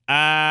joke?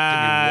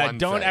 one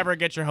Don't thing. ever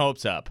get your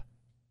hopes up.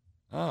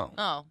 Oh.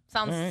 Oh,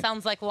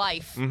 sounds like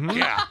life.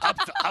 Yeah,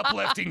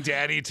 uplifting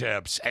daddy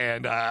tips.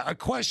 And a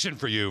question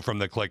for you from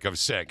the Click of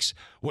Six.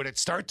 Would it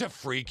start to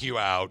freak you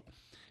out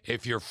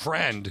if your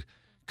friend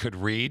could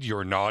read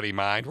your naughty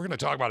mind? We're going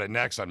to talk about it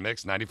next on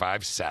Mix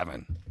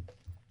 95.7.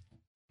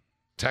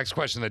 Text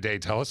question of the day.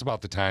 Tell us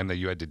about the time that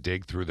you had to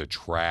dig through the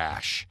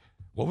trash.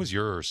 What was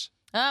yours?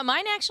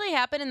 Mine actually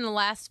happened in the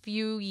last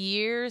few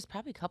years,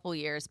 probably a couple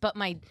years. But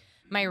my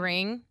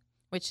ring,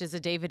 which is a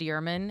David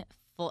Yurman,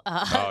 slid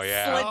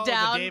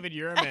down. The David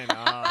Yurman.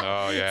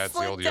 Oh, yeah, it's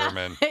the old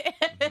Yurman.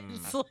 It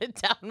slid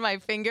down my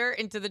finger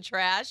into the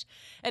trash,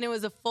 and it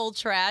was a full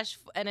trash,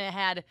 and it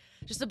had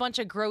just a bunch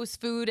of gross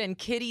food and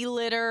kitty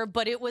litter,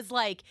 but it was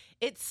like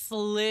it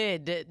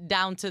slid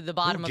down to the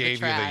bottom Who of the gave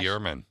trash. you the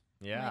Yurman?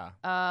 Yeah.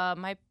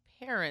 My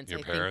parents, Your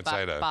I think, parents?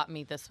 bought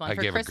me this one I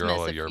for gave Christmas. a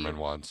girl a a few- Yurman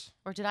once.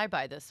 Or did I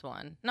buy this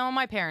one? No,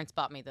 my parents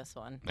bought me this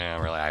one.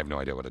 Yeah, really, I have no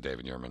idea what a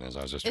David Yurman is.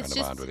 I was just trying to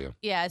bond with you.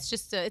 Yeah, it's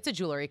just it's a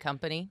jewelry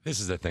company. This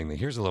is the thing.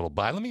 Here's a little.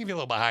 Let me give you a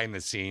little behind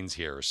the scenes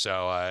here.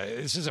 So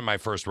this isn't my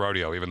first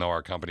rodeo, even though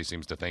our company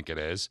seems to think it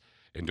is,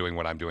 in doing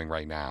what I'm doing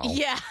right now.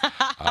 Yeah.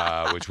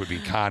 Which would be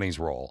Connie's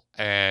role.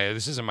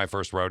 This isn't my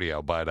first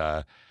rodeo,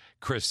 but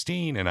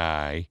Christine and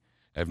I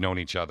have known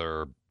each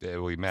other.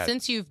 We met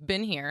Since you've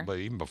been here. but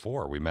even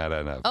before we met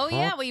in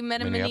We met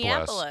in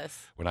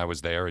Minneapolis. when I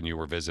was there and you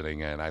were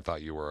visiting, and I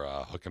thought you were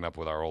hooking up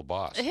with our old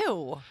boss.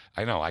 Ew.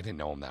 I know. I didn't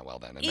know him that well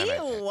then. And Ew.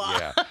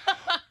 yeah.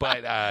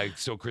 But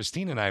so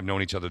Christine and I have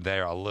known each other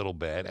there a little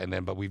bit,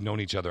 but we've known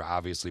each other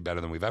obviously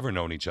better than we've ever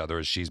known each other,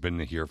 as she's been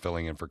here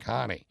filling in for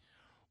Connie.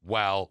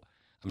 Well,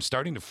 I'm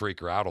starting to freak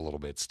her out a little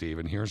bit, Steve,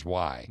 and here's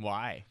why.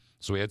 Why?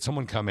 So we had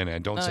someone come in,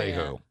 and don't say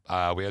who.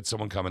 We had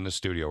someone come in the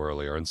studio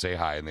earlier and say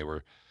hi, and they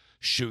were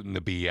shooting the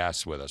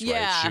BS with us,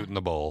 right? Shooting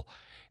the bull.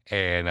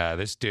 And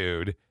this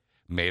dude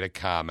made a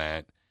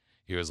comment.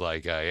 He was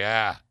like,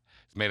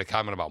 made a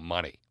comment about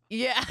money.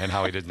 Yeah. And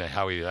how he didn't,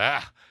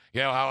 you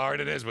know, how hard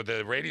it is with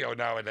the radio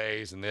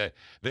nowadays and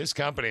this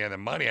company and the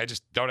money. I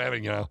just don't have,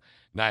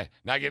 not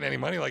getting any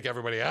money like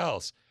everybody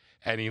else.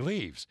 And he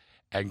leaves.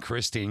 And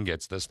Christine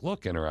gets this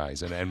look in her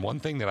eyes. And one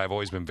thing that I've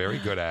always been very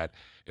good at,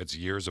 it's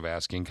years of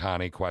asking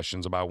Connie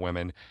questions about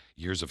women,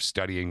 years of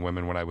studying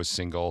women when I was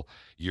single,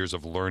 years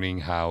of learning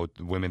how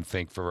women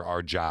think for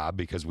our job,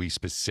 because we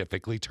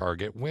specifically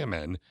target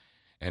women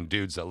and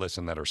dudes that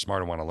listen that are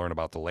smart and want to learn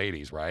about the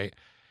ladies, right?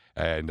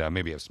 And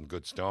maybe have some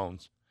good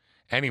stones.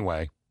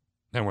 Anyway,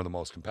 then we're the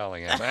most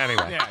compelling. But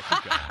anyway.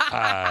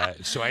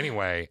 So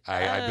anyway,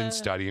 I've been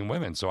studying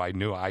women. So I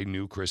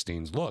knew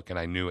Christine's look, and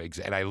I knew,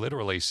 and I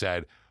literally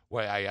said,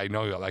 well, I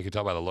know, I could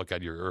tell by the look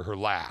at her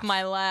laugh.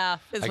 My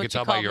laugh is I what could you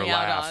tell by called your me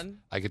laugh. out on.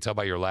 I could tell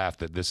by your laugh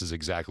that this is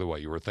exactly what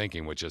you were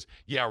thinking, which is,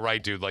 yeah,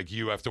 right, dude. Like,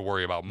 you have to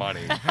worry about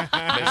money,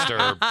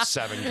 Mr.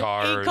 7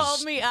 cars, He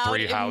called me out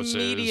 3 houses.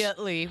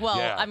 immediately. Well,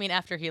 Yeah. I mean,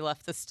 after he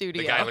left the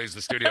studio. The guy leaves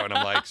the studio, and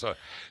I'm like, so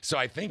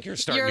I think you're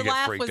starting Your to get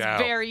laugh freaked was out.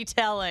 very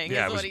telling,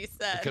 Yeah, is it what was he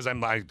said. Because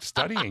I'm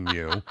studying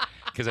you,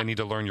 because I need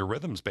to learn your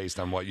rhythms based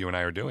on what you and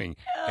I are doing,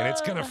 and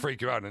it's gonna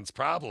freak you out, and it's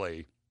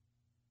probably.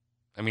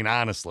 I mean,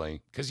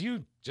 honestly, because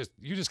you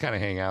just kind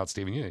of hang out,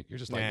 Steven. You're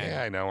just like,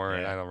 yeah, I know her,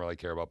 and I don't really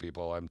care about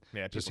people. I'm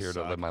just people here to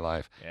suck. live my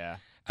life.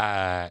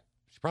 Yeah.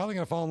 She's probably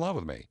gonna fall in love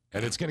with me,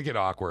 and it's gonna get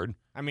awkward.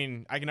 I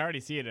mean, I can already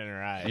see it in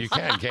her eyes. You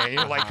can't you?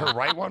 Like her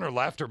right one or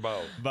left or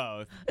both?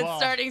 Both. It's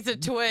starting to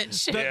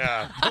twitch.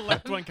 The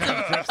left one kind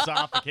of drifts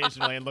off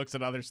occasionally and looks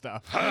at other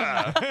stuff.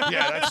 Yeah,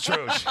 that's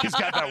true. She's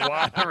got that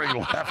wandering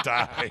left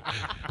eye.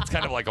 It's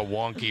kind of like a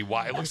wonky.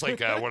 It looks like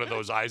one of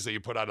those eyes that you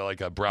put on like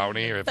a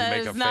brownie, or if That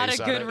you make is a not face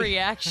a on good it.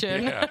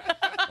 reaction. Yeah.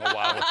 Oh,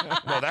 wow.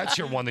 Well, that's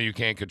your one that you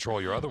can't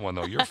control. Your other one,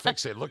 though, you're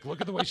fixated. Look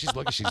at the way she's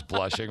looking. She's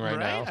blushing right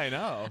now. I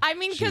know. I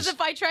mean, because if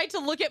I tried to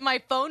look at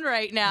my phone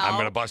right now, I'm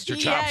going to bust your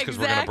chops because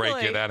we're going to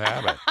break you that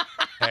habit.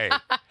 Hey,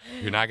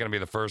 you're not going to be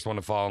the first one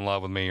to fall in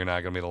love with me. You're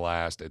not going to be the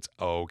last. It's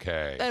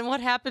okay. And what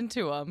happened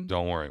to him?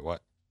 Don't worry.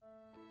 What?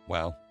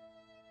 Well,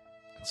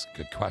 that's a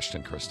good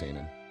question, Christine.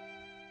 And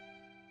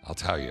I'll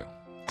tell you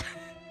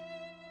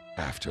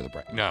after the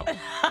break. No.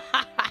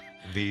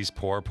 These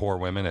poor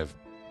women have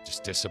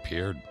just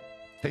disappeared.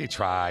 They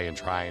try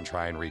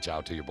and reach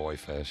out to your boy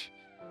Fish.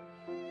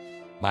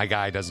 My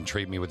guy doesn't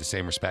treat me with the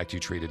same respect you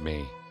treated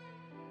me.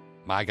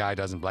 My guy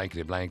doesn't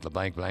blankety blank,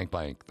 blank, blank,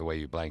 blank, the way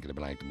you blankety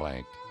blank,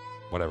 blank,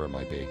 whatever it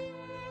might be.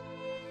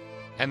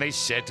 And they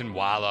sit and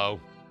wallow.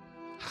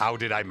 How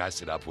did I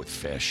mess it up with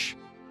Fish?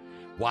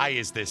 Why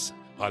is this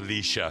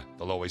Alicia?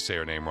 They'll always say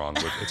her name wrong.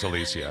 It's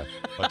Alicia,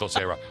 but they'll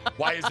say it wrong.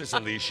 Why is this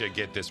Alicia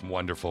get this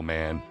wonderful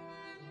man?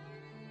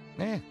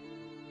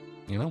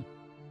 You know,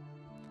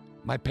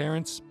 my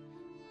parents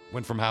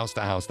went from house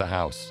to house to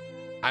house.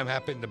 I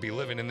happen to be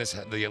living in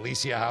the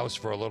Alicia house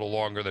for a little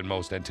longer than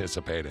most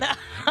anticipated.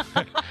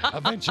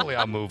 Eventually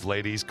I'll move,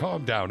 ladies.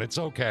 Calm down. It's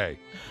okay.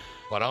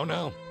 But oh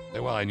no.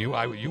 Well, and you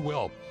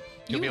will.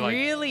 You'll be like,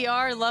 really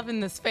are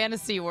loving this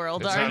fantasy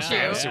world, it's aren't not you?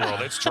 fantasy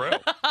world. It's true.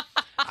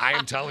 I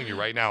am telling you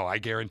right now, I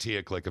guarantee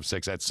a click of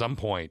 6 at some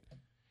point,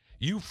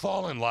 you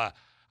fall in love.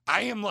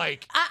 I am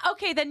like...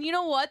 okay, then you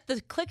know what?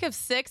 The click of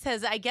 6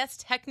 has, I guess,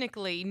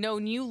 technically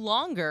known you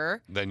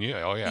longer. Than you.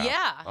 Oh, yeah.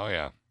 Yeah. Oh,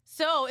 yeah.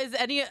 So is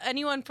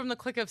anyone from the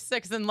click of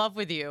 6 in love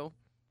with you?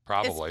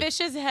 Probably. Is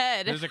Fish's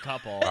head? There's a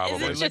couple. Probably.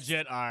 They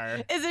legit are.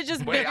 Is it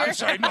just Wait, bigger? I'm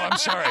sorry. No, I'm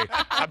sorry.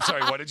 I'm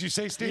sorry. What did you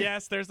say, Steve?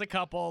 Yes, there's a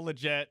couple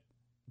legit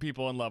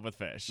people in love with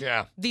Fish.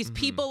 Yeah. These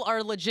people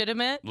are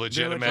legitimate?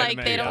 Legitimate. Like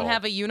they don't people.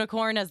 have a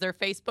unicorn as their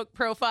Facebook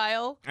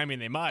profile? I mean,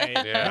 they might.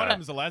 Yeah. One of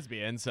them's a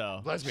lesbian,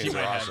 so Lesbians she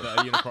are might awesome. have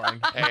the unicorn.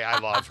 Hey, I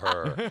love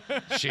her.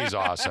 She's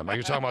awesome. Are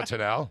you talking about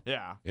Tanel?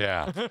 Yeah.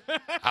 Yeah.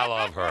 I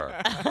love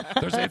her.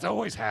 It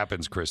always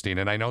happens, Christine,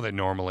 and I know that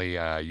normally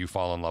you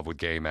fall in love with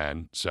gay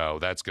men, so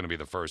that's going to be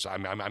the first.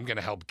 I'm going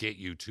to help get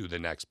you to the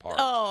next part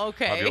Oh,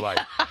 okay. of your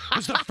life. It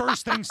was the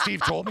first thing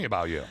Steve told me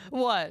about you.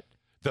 What?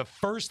 The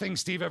first thing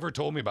Steve ever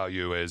told me about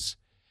you is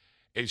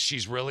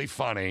she's really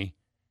funny.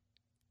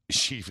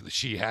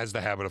 She has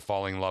the habit of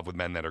falling in love with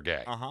men that are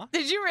gay. Uh-huh.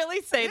 Did you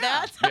really say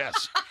that?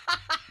 Yes.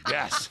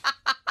 Yes.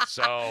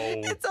 So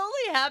It's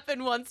only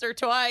happened once or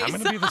twice. I'm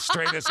going to be the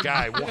straightest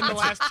guy. In the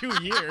last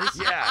 2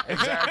 years. Yeah,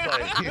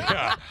 exactly.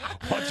 Yeah.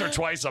 Once or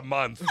twice a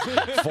month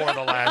for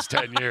the last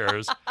 10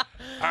 years. All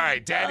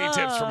right, daddy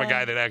tips from a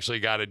guy that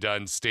actually got it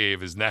done.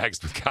 Steve is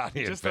next with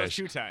Connie and Just those Fish.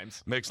 2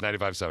 times. Mix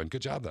 95.7.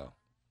 Good job, though.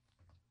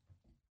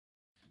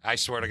 I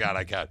swear to God,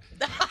 I can't.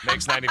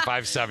 Mix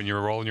 95.7. You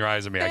were rolling your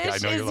eyes at me. Fish I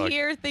know is you're like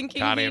here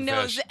thinking Connie he and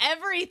knows Fish.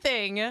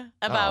 everything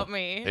about Oh,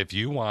 me. If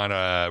you want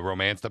to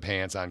romance the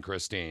pants on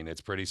Christine, it's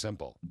pretty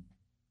simple.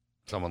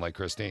 Someone like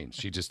Christine,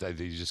 you just got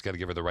to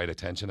give her the right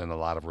attention and a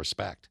lot of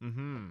respect,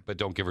 but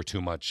don't give her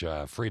too much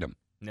freedom.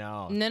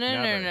 No.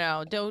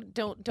 No.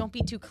 Don't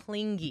be too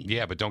clingy.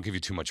 Yeah, but don't give you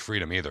too much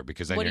freedom either,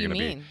 because then What you're do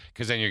you gonna mean?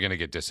 because then you're gonna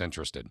get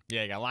disinterested.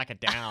 Yeah, you got to lock it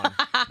down.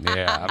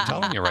 Yeah, I'm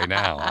telling you right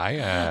now.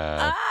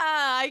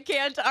 I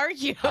can't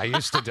argue. I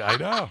used to. I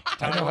know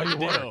how you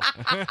do. work.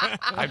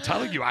 I'm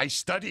telling you, I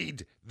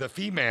studied the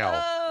female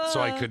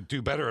so I could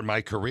do better in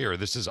my career.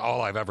 This is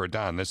all I've ever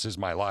done. This is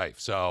my life.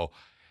 So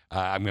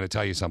I'm going to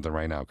tell you something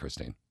right now,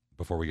 Christine,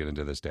 before we get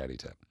into this daddy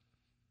tip.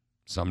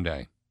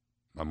 Someday,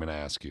 I'm going to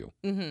ask you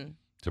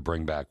to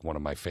bring back one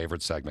of my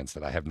favorite segments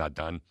that I have not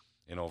done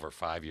in over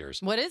 5 years.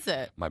 What is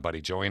it? My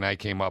buddy Joey and I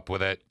came up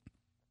with it.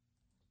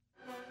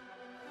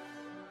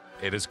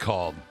 It is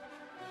called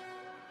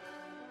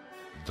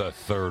The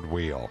Third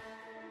Wheel.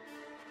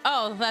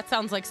 Oh, that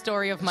sounds like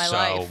story of my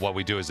life. So what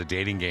we do is a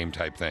dating game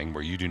type thing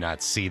where you do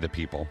not see the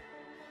people.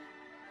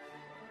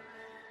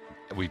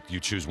 You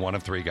choose one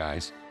of 3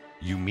 guys.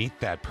 You meet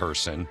that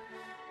person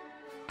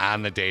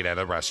on the date at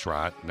a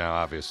restaurant. Now,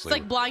 obviously. It's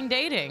like blind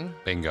dating.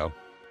 Bingo.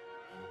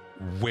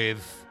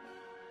 With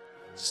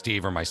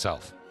Steve or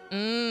myself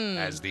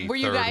as the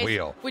third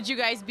wheel. Would you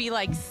guys be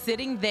like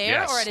sitting there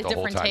Yes, or at a the whole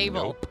different time.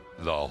 table? Nope,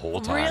 the whole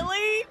time.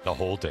 Really? The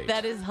whole date.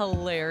 That is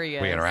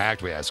hilarious. We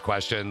interact. We ask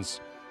questions.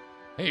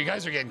 Hey, you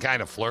guys are getting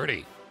kind of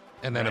flirty.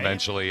 And then Right.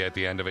 eventually at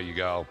the end of it, you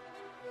go,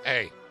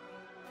 hey,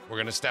 we're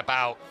going to step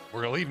out.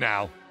 We're going to leave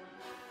now.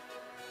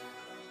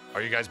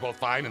 Are you guys both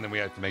fine? And then we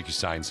have to make you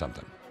sign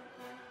something.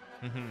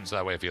 So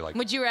that way if you like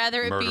Would you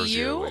rather it be murders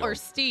you you, or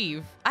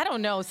Steve? I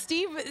don't know.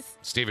 Steve,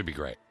 Steve would be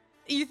great.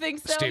 you think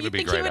so? Steve You would be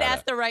think great he would at ask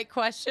it. the right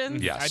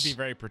questions? Yes. I'd be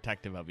very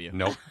protective of you.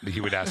 Nope.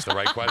 He would ask the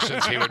right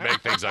questions. He would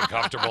make things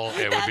uncomfortable.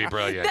 It would be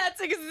brilliant.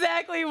 That's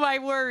exactly my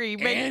worry.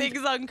 Make And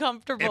things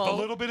uncomfortable. If a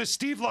little bit of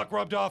Steve luck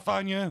rubbed off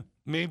on you,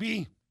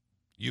 maybe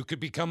you could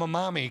become a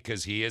mommy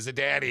because he is a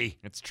daddy.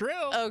 It's true.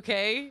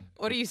 Okay.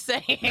 What are you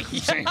saying? I'm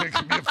saying it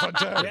could be a fun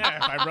time. Yeah,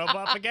 if I rub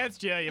up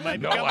against you, you might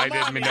No, become a I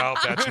didn't mommy. mean, no,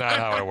 that's not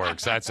how it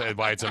works. That's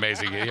why it's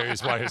amazing.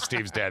 Here's one of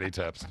Steve's daddy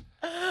tips.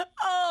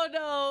 Oh,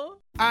 no.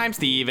 I'm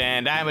Steve,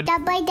 and I'm a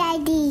Double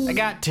daddy. I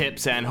got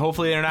tips, and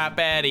hopefully they're not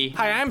baddie.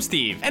 Hi, I'm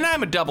Steve, and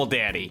I'm a double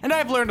daddy. And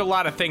I've learned a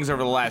lot of things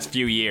over the last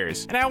few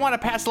years. And I want to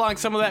pass along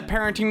some of that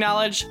parenting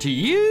knowledge to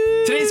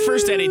you. Today's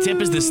first daddy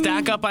tip is to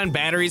stock up on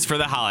batteries for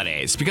the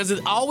holidays, because it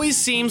always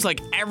seems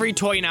like every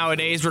toy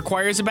nowadays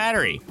requires a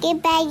battery.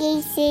 Get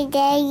batteries to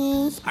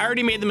daddy. I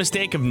already made the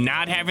mistake of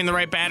not having the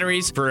right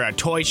batteries for a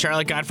toy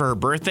Charlotte got for her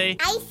birthday.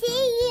 I see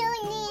you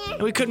in there.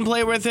 and we couldn't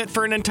play with it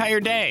for an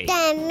entire day.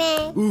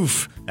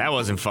 Oof, that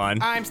wasn't fun.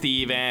 I'm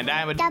Steve, and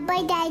I'm a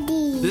Double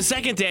Daddy. The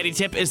second daddy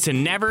tip is to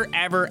never,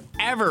 ever,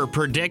 ever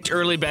predict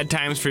early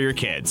bedtimes for your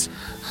kids.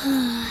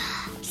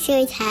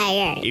 So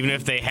tired. Even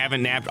if they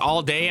haven't napped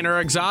all day and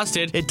are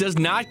exhausted, it does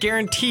not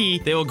guarantee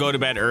they will go to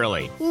bed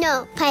early.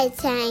 No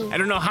playtime. I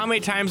don't know how many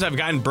times I've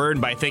gotten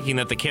burned by thinking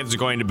that the kids are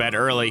going to bed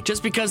early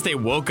just because they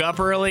woke up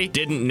early,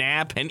 didn't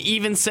nap, and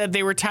even said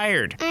they were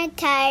tired. I'm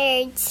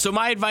tired. So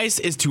my advice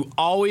is to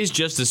always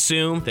just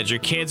assume that your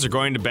kids are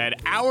going to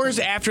bed hours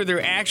after their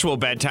actual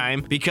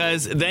bedtime,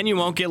 because then you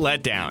won't get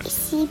let down.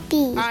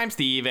 Sleepy. I'm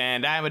Steve,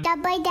 and I'm a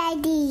Double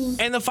Daddy.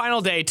 And the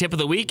final day tip of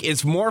the week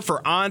is more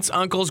for aunts,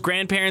 uncles,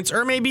 grandparents,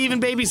 or maybe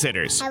even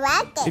babysitters. I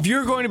like it. If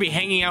you're going to be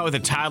hanging out with a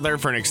toddler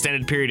for an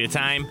extended period of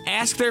time,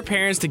 ask their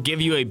parents to give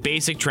you a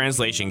basic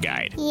translation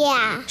guide.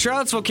 Yeah.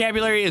 Charlotte's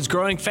vocabulary is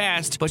growing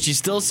fast, but she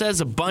still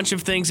says a bunch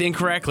of things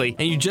incorrectly,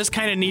 and you just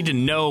kind of need to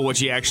know what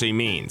she actually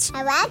means.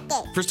 I like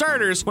it. For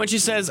starters, when she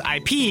says, I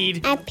peed,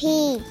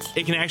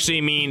 it can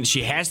actually mean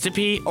she has to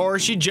pee or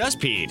she just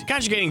peed.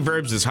 Conjugating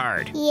verbs is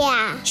hard.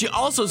 Yeah. She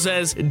also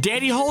says,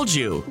 Daddy holds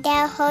you,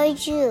 They'll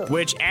hold you.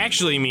 which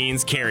actually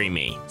means carry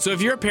me. So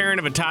if you're a parent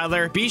of a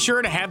toddler, be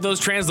sure to have those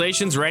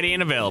translations ready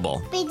and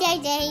available. Big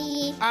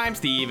Daddy. I'm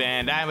Steve,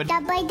 and I'm a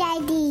Double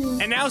Daddy.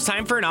 And now it's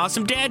time for an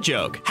awesome dad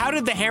joke. How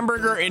did the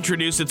hamburger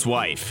introduce its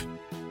wife?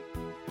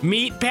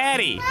 Meat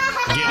Patty.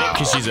 Get it?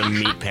 Because she's a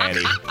meat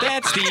patty.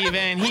 That's Steve,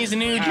 and he's a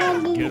new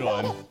Good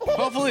one.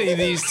 Hopefully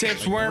these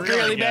tips weren't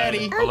really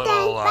batty. A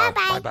little,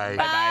 bye-bye. bye-bye.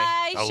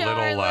 Bye, A little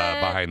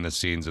Charlotte. behind the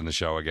scenes in the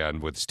show again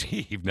with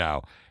Steve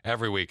now.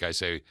 Every week I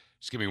say,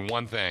 just give me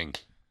one thing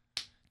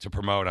to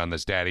promote on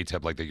this daddy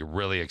tip like that you're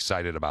really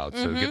excited about.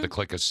 So get the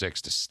click of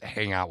 6 to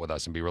hang out with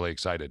us and be really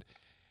excited.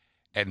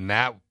 And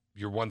that,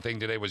 your one thing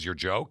today was your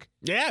joke?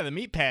 Yeah, the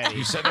meat patty.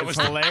 You said that was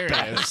hilarious. the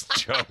best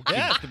joke.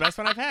 Yeah, it's the best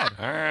one I've had.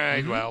 All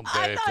right, well.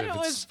 I thought it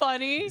was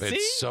funny. If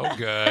it's so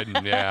good.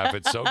 Yeah, if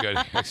it's so good.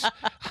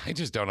 I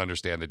just don't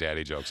understand the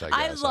daddy jokes, I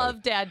I guess.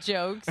 love dad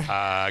jokes. Go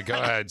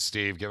ahead,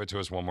 Steve. Give it to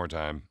us one more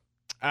time.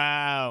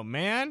 Oh,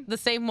 man. The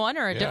same one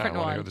or a different I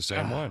want to one? hear the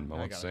same one. I I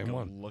want the gotta same go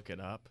one. look it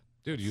up.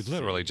 Dude, you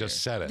literally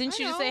just said it. Didn't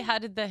you just say, how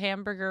did the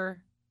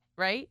hamburger,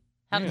 right?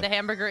 How did the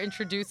hamburger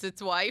introduce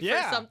its wife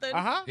or something?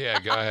 Uh-huh. Yeah,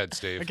 go ahead,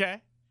 Steve.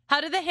 Okay. How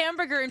did the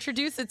hamburger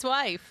introduce its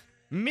wife?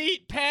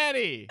 Meat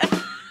patty.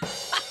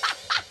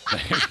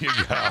 There you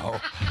go.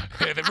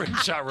 Yeah, the rim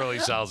shot really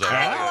sells it.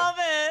 I love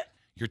it.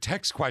 Your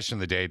text question of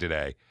the day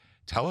today.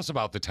 Tell us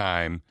about the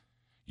time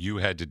you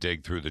had to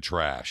dig through the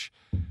trash.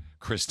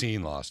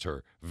 Christine lost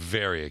her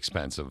very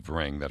expensive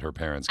ring that her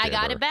parents gave I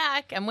got her. it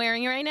back. I'm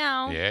wearing it right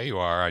now. Yeah, you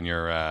are on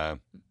your,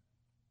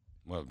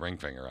 ring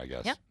finger, I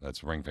guess. Yep.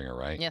 That's ring finger,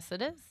 right? Yes,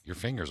 it is. Your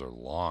fingers are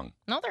long.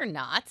 No, they're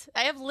not.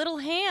 I have little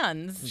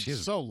hands.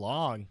 She's so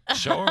long.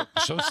 Show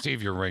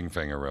Steve your ring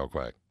finger real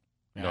quick.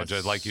 Yeah, no,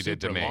 just like you did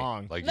to super me.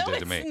 long. Like No, you did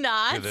to me. it's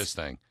not. Do this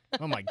thing.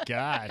 Oh, my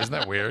God. Isn't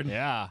that weird?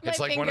 Yeah. It's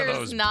My like one of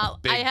finger's those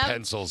not- big I have-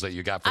 pencils that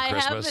you got for I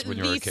Christmas have when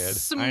you were a the kid.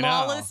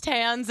 smallest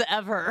hands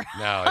ever.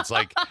 No, it's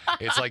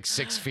like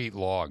 6 feet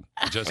long.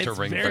 Just her It's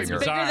ring very finger. Bigger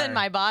bizarre. than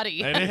my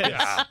body. It is.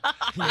 Yeah.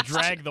 You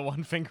drag the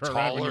one finger around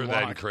when Taller you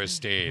than walk.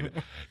 Christine.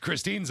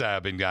 Christine's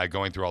been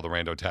going through all the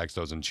rando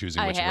textos and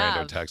choosing I which have.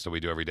 rando texto we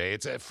do every day.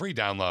 It's a free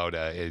download.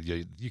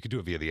 You can do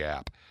it via the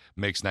app.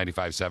 Mix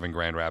 95.7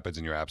 Grand Rapids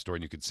in your app store,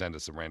 and you could send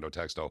us a rando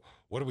texto.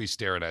 What are we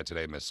staring at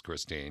today, Miss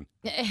Christine?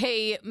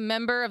 A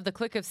member of the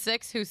Click of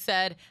Six who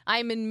said,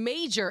 I'm in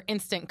major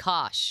instant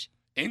kosh.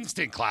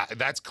 Instant class.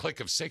 That's Click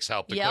of 6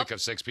 help. The Yep. Click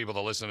of 6 people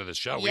that listen to the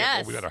show.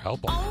 Yes. We better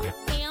help them.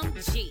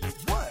 OMG.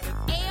 What?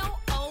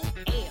 LOL.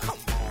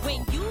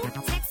 When you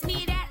text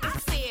me that, I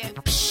said,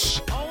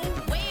 psh,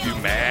 oh well.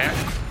 You mad?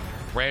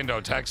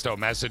 Rando texto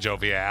message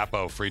via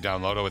Appo. Free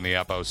download in the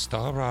Appo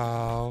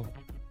store.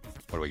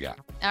 What do we got?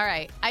 All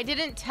right. I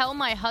didn't tell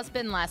my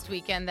husband last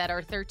weekend that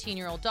our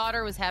 13-year-old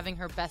daughter was having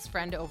her best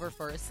friend over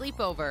for a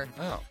sleepover.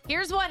 Oh.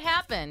 Here's what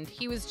happened.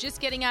 He was just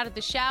getting out of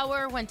the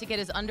shower, went to get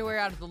his underwear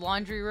out of the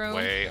laundry room.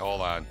 Wait,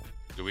 hold on.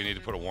 Do we need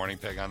to put a warning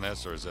pig on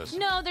this, or is this?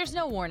 No, there's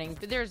no warning.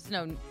 There's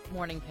no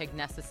warning pig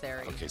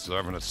necessary. Okay, so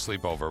they're having a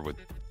sleepover with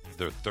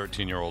their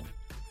 13-year-old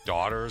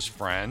daughter's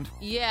friend.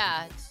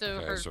 Yeah, so,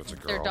 Okay, so it's a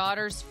their girl.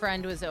 daughter's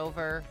friend was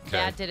over. Okay.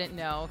 Dad didn't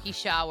know. He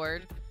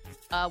showered,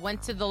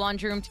 went to the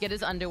laundry room to get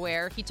his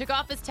underwear. He took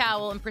off his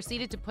towel and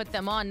proceeded to put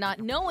them on, not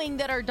knowing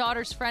that our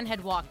daughter's friend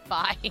had walked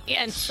by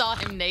and saw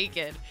him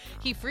naked.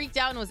 He freaked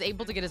out and was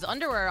able to get his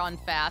underwear on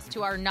fast.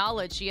 To our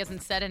knowledge, she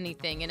hasn't said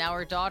anything, and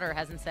our daughter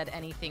hasn't said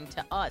anything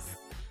to us.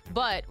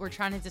 But we're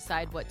trying to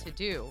decide what to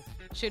do.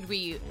 Should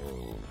we,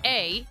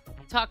 A,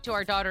 talk to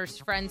our daughter's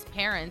friend's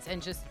parents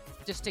and just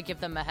to give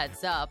them a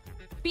heads up?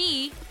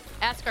 B,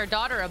 ask our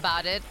daughter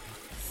about it?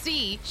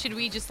 C, should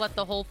we just let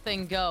the whole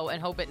thing go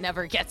and hope it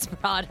never gets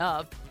brought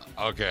up?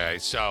 Okay,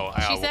 so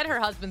She said her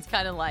husband's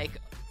kind of like,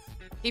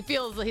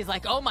 he's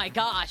like, oh my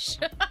gosh.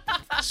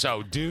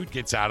 so dude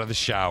gets out of the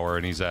shower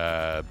and he's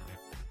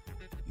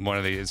one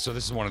of these. So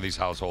this is one of these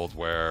households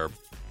where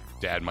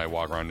Dad might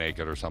walk around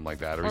naked or something like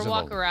that. Or he's in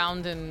walk the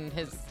around in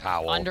his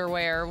towel.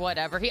 underwear,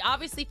 whatever. He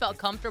obviously felt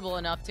comfortable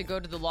enough to go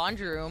to the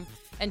laundry room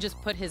and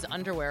just put his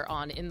underwear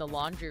on in the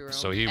laundry room.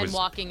 So he and was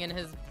walking in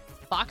his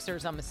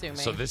boxers, I'm assuming.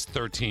 So this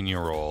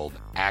 13-year-old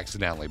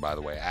accidentally,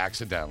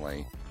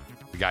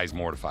 the guy's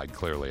mortified,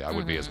 clearly. I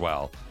would be as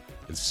well.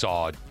 And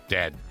saw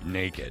Dad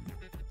naked.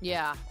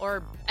 Yeah,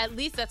 or at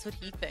least that's what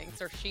he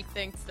thinks or she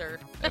thinks. Or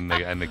And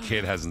the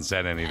kid hasn't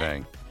said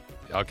anything.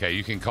 Okay,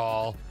 you can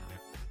call.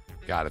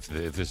 God, if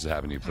this is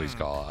happening to you, please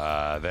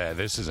call.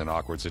 This is an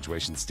awkward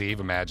situation. Steve,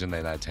 imagine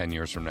that 10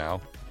 years from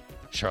now,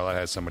 Charlotte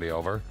has somebody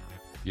over.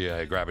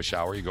 You grab a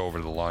shower. You go over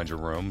to the laundry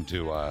room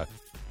to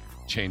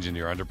change into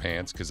your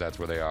underpants because that's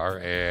where they are.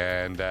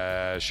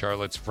 And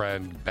Charlotte's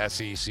friend,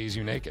 Bessie, sees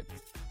you naked.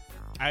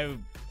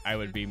 I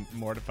would be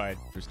mortified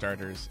for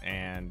starters,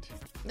 and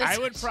I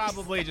would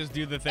probably just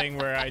do the thing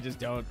where I just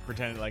don't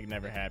pretend it like it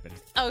never happened.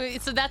 Oh,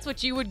 so that's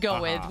what you would go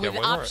with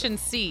option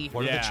C.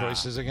 What are the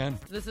choices again?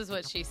 This is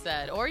what she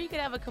said. Or you could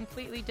have a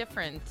completely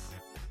different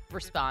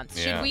response.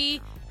 Yeah. Should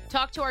we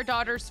talk to our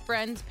daughter's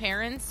friends'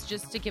 parents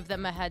just to give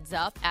them a heads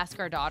up, ask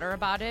our daughter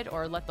about it,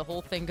 or let the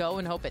whole thing go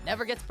and hope it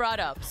never gets brought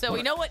up? So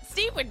we know what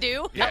Steve would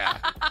do. Yeah.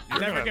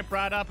 Never get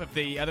brought up. If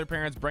the other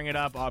parents bring it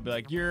up, I'll be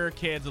like, your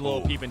kid's a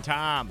little peeping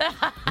Tom.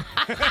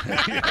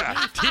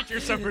 Teach her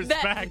some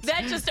respect.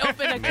 That just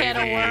opened a can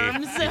of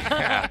worms.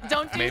 Yeah.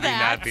 Don't do Maybe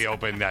that. not the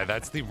open.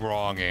 That's the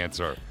wrong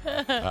answer.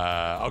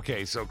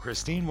 Okay, so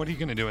Christine, what are you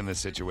going to do in this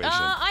situation?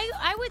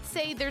 I would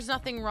say there's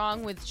nothing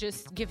wrong with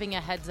just giving a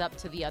heads up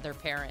to the other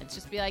parents.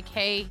 Just be like,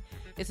 hey,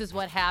 this is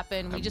what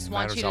happened. We just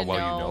want you to know.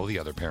 Matters how well know. you know the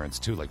other parents,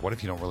 too. Like, what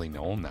if you don't really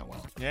know them that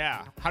well?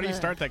 Yeah. How do you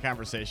start that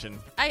conversation?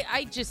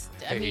 I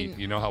Hey, mean,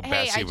 you know how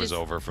Bessie was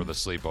over for the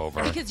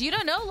sleepover? Because you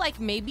don't know, like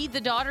maybe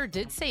the daughter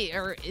did say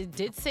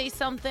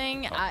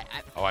something.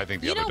 I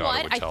think the you other know daughter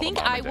what? would I tell think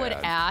the mom I and would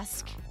dad.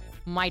 ask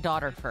my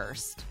daughter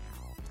first,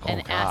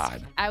 and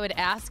God. I would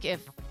ask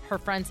if her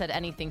friend said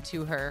anything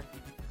to her.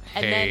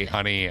 And Hey, then,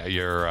 honey,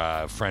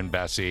 your friend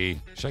Bessie.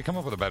 Should I come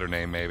up with a better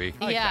name, maybe?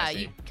 yeah,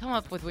 you come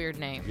up with weird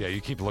names. Yeah, you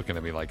keep looking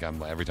at me like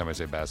I'm every time I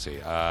say Bessie.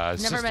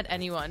 Never met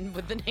anyone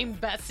with the name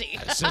Bessie.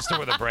 Sister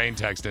with a brain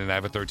text, and I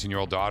have a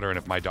 13-year-old daughter, and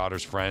if my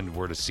daughter's friend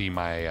were to see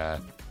my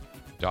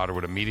daughter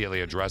would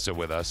immediately address it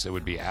with us, it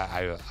would be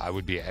I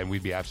would be, and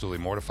we'd be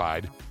absolutely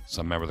mortified.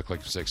 Some member of the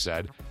Click of Six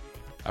said,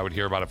 I would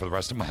hear about it for the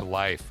rest of my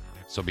life.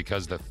 So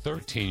because the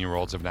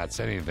 13-year-olds have not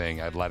said anything,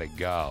 I'd let it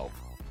go.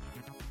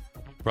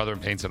 Brother in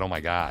Pain said, oh my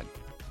God,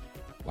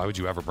 why would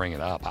you ever bring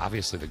it up?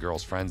 Obviously, the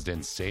girl's friends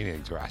didn't say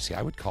anything to her.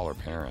 I would call her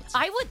parents.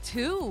 I would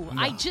too.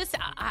 No.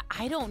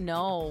 I don't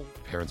know.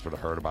 Parents would have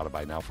heard about it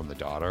by now from the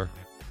daughter.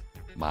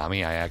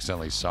 Mommy, I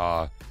accidentally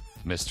saw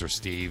Mr.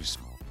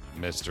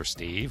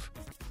 Steve.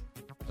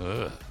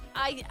 Ugh.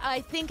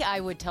 I think I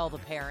would tell the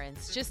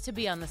parents just to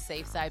be on the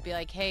safe side. Be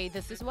like, hey,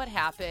 this is what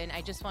happened.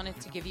 I just wanted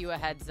to give you a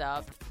heads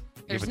up.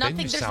 There's but then you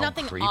nothing. There's sound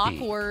nothing creepy.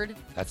 awkward.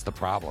 That's the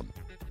problem.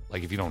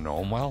 Like, if you don't know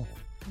them well.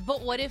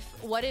 But what if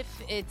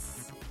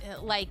it's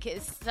like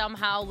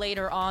somehow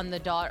later on the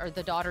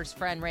daughter's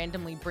friend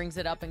randomly brings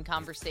it up in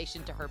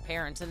conversation to her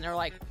parents and they're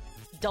like,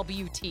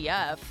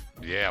 WTF?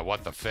 Yeah,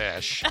 what the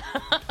fish?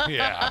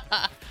 Yeah.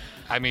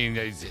 I mean,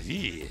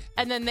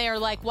 and then they're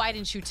like, why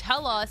didn't you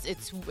tell us?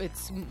 It's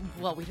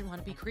well, we didn't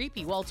want to be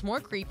creepy. Well, it's more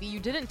creepy. You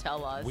didn't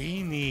tell us.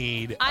 we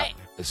need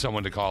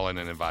someone to call in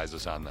and advise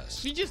us on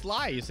this. You just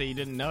lie. You say you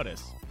didn't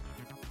notice.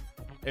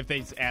 If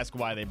they ask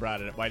why they brought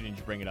it up, why didn't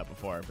you bring it up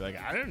before? Be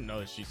like, I didn't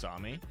know she saw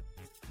me.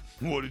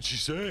 What did she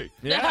say?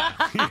 Yeah.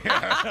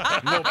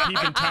 Little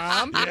peeping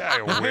Tom. Yeah,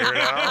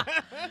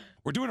 weirdo.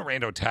 We're doing a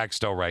rando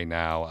texto right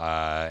now,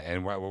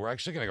 and we're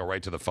actually going to go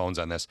right to the phones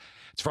on this.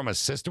 It's from a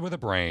sister with a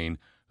brain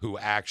who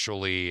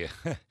actually,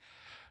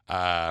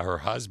 her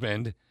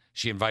husband,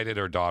 she invited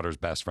her daughter's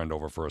best friend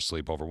over for a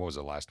sleepover. What was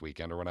it, last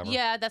weekend or whatever?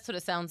 Yeah, that's what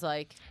it sounds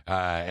like.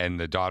 And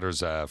the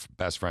daughter's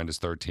best friend is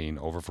 13,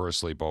 over for a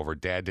sleepover.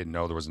 Dad didn't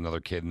know there was another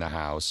kid in the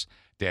house.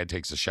 Dad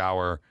takes a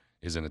shower,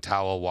 is in a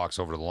towel, walks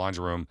over to the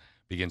laundry room,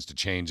 begins to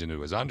change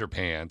into his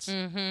underpants,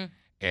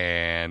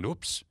 and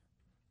oops,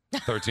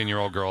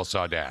 13-year-old girl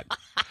saw Dad.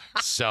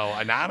 So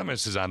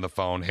Anonymous is on the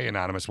phone. Hey,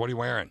 Anonymous, what are you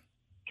wearing?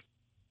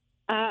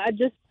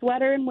 Just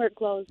sweater and work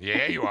clothes.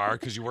 Yeah, you are,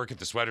 because you work at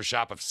the sweater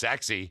shop of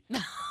Sexy.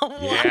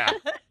 Yeah.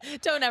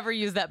 Don't ever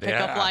use that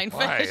pickup line, Fish.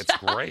 Why? It's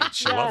great.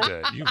 She loved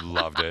it. You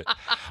loved it.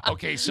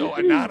 Okay, so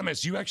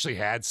Anonymous, you actually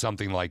had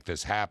something like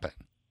this happen.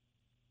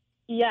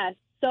 Yes.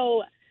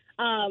 So,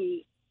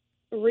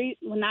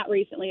 not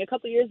recently. A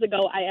couple years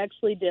ago, I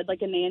actually did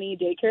like a nanny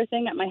daycare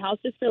thing at my house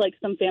just for like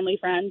some family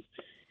friends.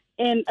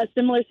 And a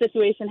similar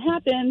situation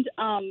happened.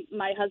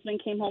 My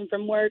husband came home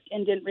from work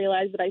and didn't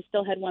realize that I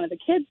still had one of the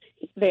kids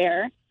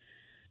there.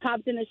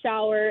 Hopped in the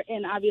shower,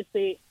 and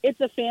obviously it's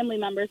a family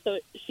member, so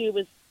she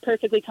was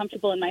perfectly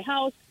comfortable in my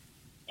house.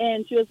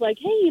 And she was like,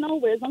 hey,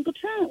 where's Uncle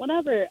Trent?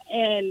 Whatever.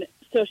 And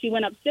so she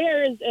went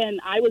upstairs,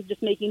 and I was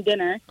just making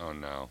dinner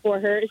for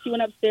her. She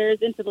went upstairs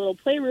into the little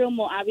playroom.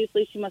 Well,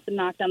 obviously she must have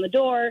knocked on the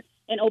door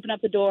and opened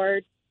up the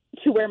door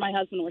to where my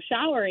husband was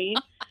showering.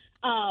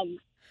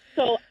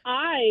 So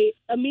I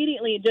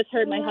immediately just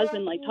heard my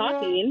husband like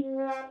talking.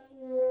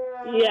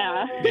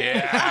 Yeah.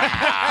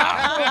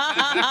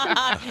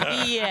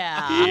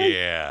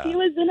 Yeah. He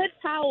was in a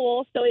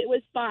towel, so it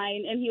was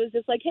fine. And he was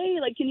just like, hey,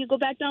 like, can you go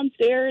back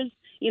downstairs?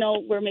 You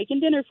know, we're making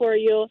dinner for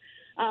you.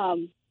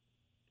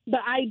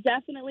 But I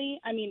definitely,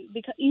 I mean,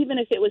 because even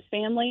if it was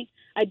family,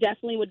 I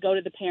definitely would go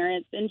to the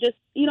parents and just,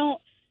 you know,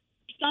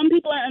 some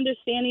people are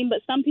understanding, but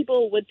some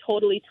people would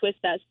totally twist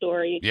that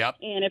story. Yep.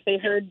 And if they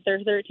heard their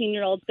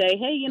 13-year-old say,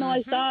 hey, you know,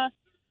 I saw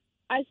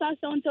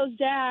so-and-so's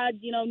dad,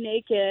 you know,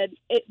 naked,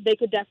 they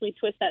could definitely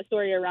twist that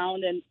story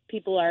around, and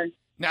people are...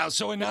 Now,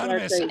 so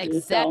Anonymous...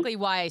 Exactly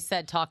why I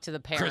said talk to the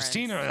parents.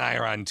 Christina and I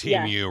are on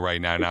Team U right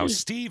now. Now,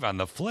 Steve, on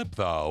the flip,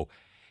 though,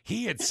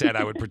 he had said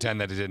I would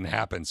pretend that it didn't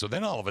happen. So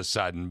then all of a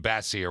sudden,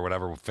 Bessie, or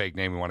whatever fake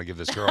name we want to give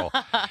this girl,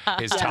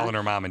 is telling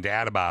her mom and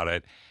dad about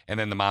it. And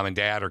then the mom and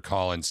dad are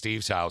calling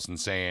Steve's house and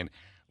saying,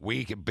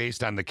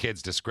 based on the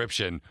kid's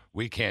description,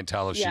 we can't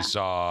tell if she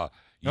saw...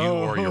 you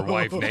or your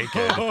wife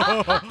naked.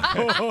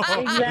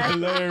 Exactly.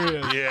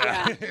 Hilarious.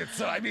 Yeah.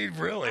 So, I mean,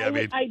 really,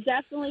 I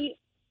definitely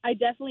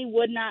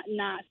would not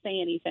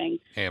say anything.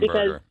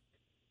 Hamburger.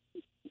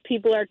 Because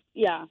people are,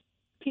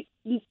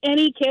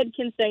 any kid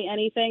can say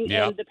anything,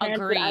 and the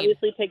parents would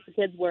obviously take the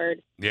kid's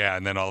word. Yeah,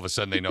 and then all of a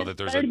sudden they know that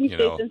there's Better to be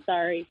safe than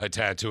sorry. a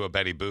tattoo of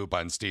Betty Boop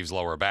on Steve's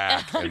lower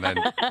back, and then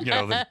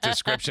the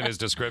description is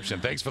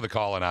description. Thanks for the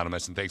call,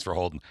 Anonymous, and thanks for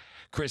holding.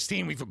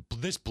 Christine,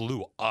 this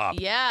blew up.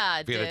 Yeah,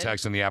 it via the did.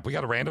 text in the app. We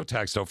got a rando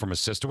text though from a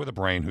sister with a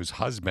brain whose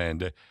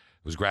husband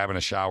was grabbing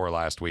a shower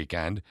last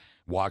weekend.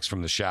 Walks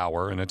from the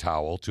shower in a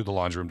towel to the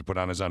laundry room to put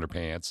on his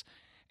underpants,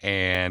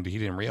 and he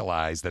didn't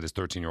realize that his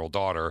 13-year-old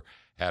daughter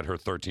had her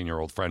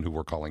 13-year-old friend, who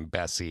we're calling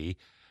Bessie,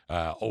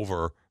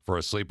 over for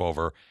a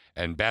sleepover,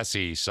 and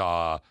Bessie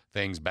saw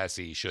things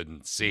Bessie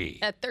shouldn't see.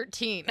 At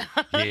 13.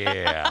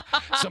 Yeah.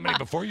 Somebody,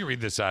 before you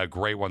read this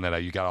great one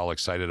that you got all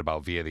excited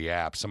about via the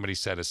app, somebody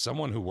said, as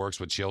someone who works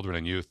with children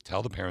and youth,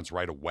 tell the parents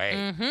right away.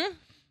 Mm-hmm.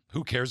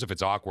 Who cares if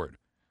it's awkward?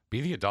 Be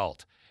the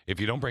adult. If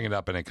you don't bring it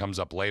up and it comes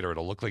up later,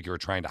 it'll look like you were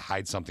trying to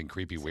hide something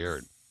creepy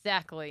weird.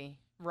 Exactly.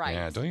 Right.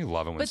 Yeah, don't you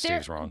love it when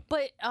Steve's wrong?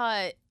 But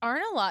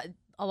aren't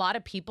a lot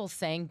of people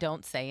saying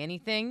don't say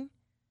anything?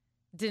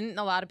 Didn't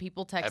a lot of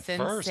people text At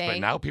in first, saying... but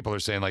now people are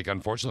saying, like,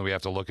 unfortunately, we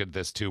have to look at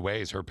this two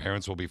ways. Her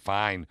parents will be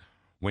fine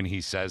when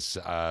he says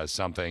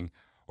something,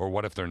 or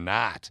what if they're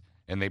not,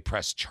 and they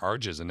press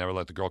charges and never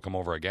let the girl come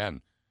over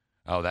again?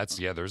 Oh, there's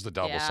the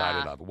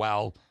double-sided of it.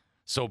 Well,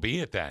 so be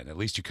it then. At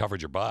least you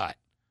covered your butt.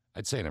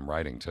 I'd say it in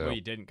writing, too. Well,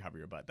 you didn't cover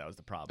your butt. That was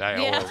the problem.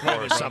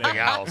 Or something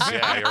else.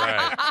 Yeah, you're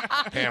right.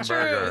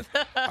 Hamburger.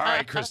 All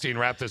right, Christine,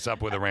 wrap this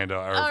up with a rando.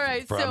 All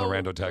right, on the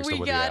rando text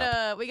with the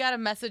app. We got a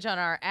message on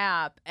our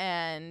app,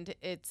 and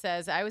it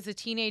says, I was a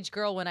teenage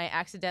girl when I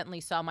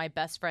accidentally saw my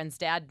best friend's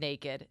dad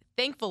naked.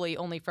 Thankfully,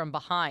 only from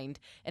behind,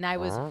 and I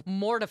was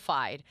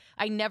mortified.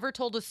 I never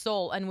told a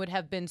soul and would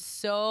have been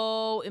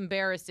so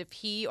embarrassed if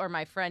he or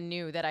my friend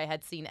knew that I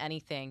had seen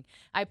anything.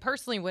 I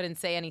personally wouldn't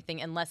say anything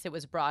unless it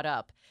was brought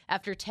up.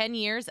 After 10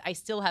 years, I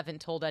still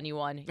haven't told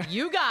anyone.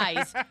 You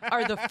guys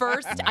are the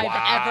first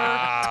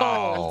I've ever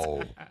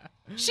told.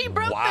 She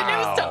broke the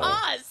news to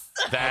us.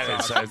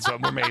 That is so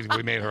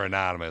we made her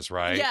anonymous,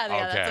 right? Yeah,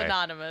 okay. That's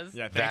anonymous.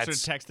 Yeah, thanks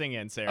for texting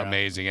in, Sarah.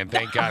 Amazing, and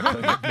thank God.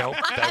 Nope,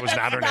 that was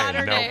not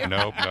her name.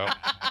 Nope.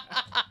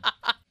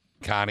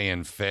 Connie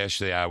and Fish.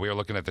 We were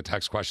looking at the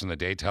text question of the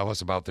day. Tell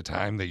us about the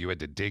time that you had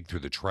to dig through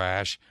the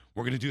trash.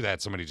 We're going to do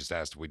that. Somebody just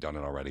asked if we've done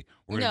it already.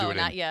 We're going to do it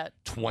not in yet.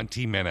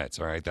 20 minutes,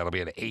 all right? That'll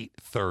be at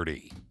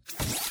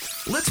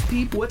 8:30. Let's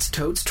peep what's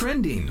totes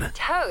trending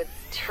Toads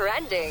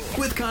trending.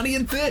 with Connie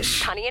and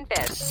Fish. Connie and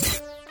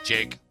Fish.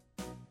 Jake,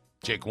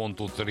 1,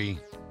 2, 3.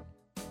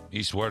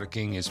 It's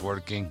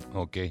working.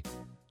 Okay.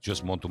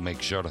 Just want to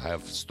make sure I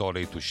have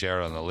story to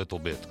share on a little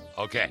bit.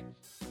 Okay.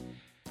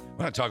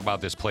 I want to talk about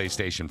this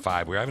PlayStation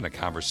 5. We were having a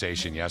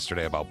conversation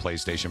yesterday about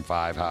PlayStation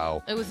 5,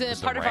 how... It was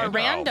part of our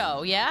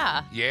rando,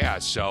 yeah. Yeah,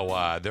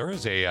 so there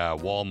is a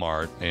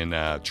Walmart in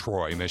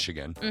Troy,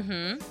 Michigan.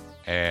 Mm-hmm.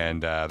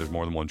 And there's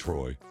more than one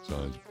Troy, so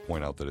I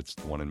point out that it's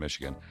the one in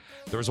Michigan.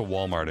 There's a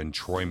Walmart in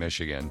Troy,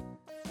 Michigan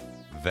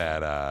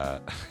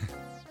that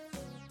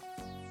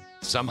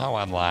somehow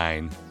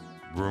online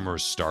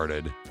rumors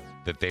started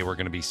that they were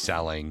going to be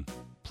selling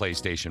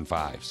PlayStation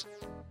 5s.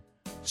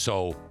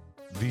 So...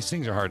 these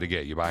things are hard to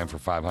get. You buy them for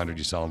 $500,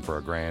 you sell them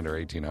for $1,000 or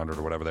 $1,800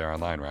 or whatever they are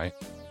online, right?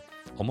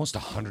 Almost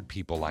 100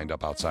 people lined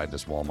up outside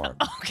this Walmart.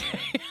 Okay.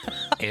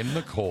 In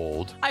the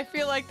cold. I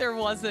feel like there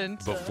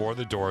wasn't. Before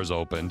the doors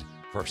opened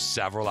for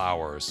several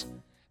hours.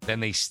 Then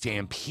they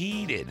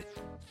stampeded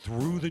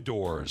through the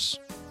doors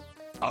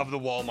of the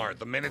Walmart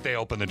the minute they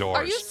opened the doors.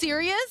 Are you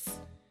serious?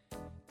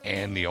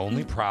 And the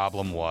only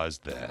problem was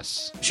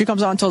this. She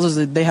comes out and tells us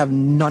that they have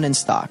none in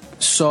stock.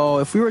 So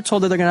if we were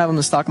told that they're going to have them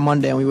in stock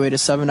Monday and we waited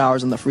 7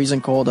 hours in the freezing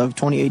cold of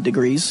 28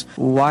 degrees,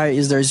 why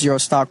is there zero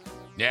stock?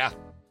 Yeah.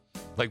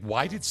 Like,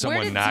 why did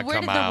someone not come out? Where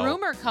did the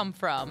rumor come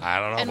from? I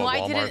don't know, and but why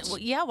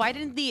Walmart's... why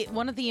didn't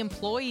one of the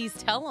employees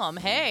tell them,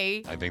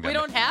 hey, we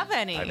don't have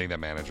any? I think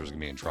that manager's going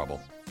to be in trouble.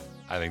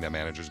 I think that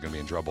manager's going to be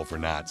in trouble for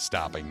not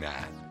stopping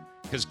that.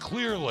 Because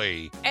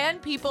clearly...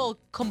 And people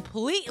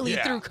completely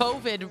threw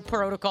COVID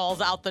protocols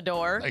out the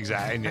door.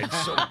 Exactly. And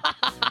it's so,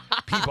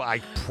 people, I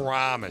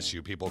promise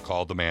you, people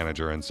called the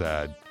manager and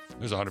said,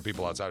 there's 100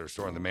 people outside our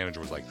store. And the manager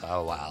was like,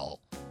 oh,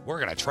 well, we're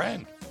going to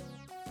trend.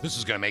 This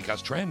is going to make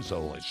us trend. So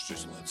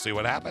let's see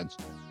what happens.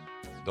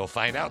 They'll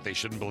find out. They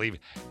shouldn't believe.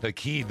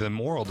 The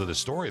moral to the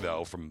story,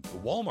 though, from the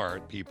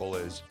Walmart people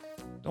is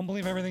don't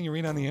believe everything you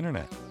read on the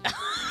internet.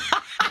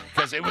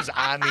 Because it was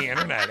on the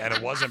internet and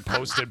it wasn't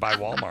posted by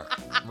Walmart.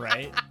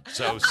 Right.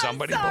 So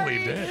somebody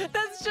believed it.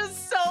 That's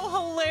just so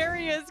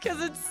hilarious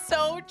because it's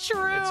so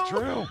true. It's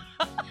true.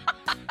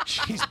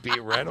 She's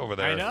beat red over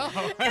there. I know.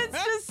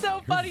 It's just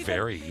so funny. You're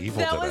very evil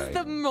that today. was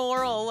the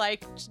moral.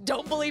 Like,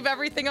 don't believe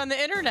everything on the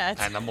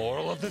internet. And the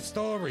moral of the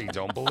story,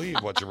 don't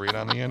believe what you read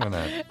on the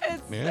internet.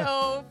 It's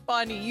so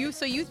funny.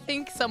 So you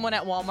think someone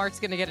at Walmart's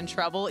going to get in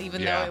trouble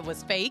even though it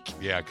was fake?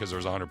 Yeah, because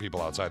there's 100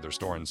 people outside their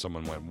store and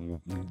someone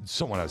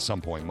at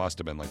some point must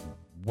have been like,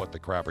 what the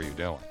crap are you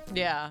doing?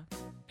 Yeah.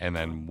 And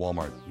then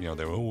Walmart,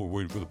 they were, we're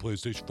waiting for the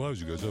PlayStation 5s.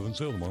 You guys have on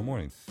sale tomorrow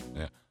morning.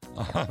 Yeah.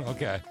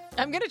 Okay.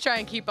 I'm going to try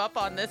and keep up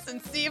on this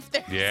and see if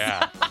there's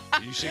Yeah.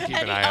 You should keep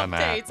an any eye on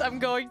that. updates. I'm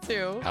going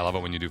to. I love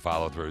it when you do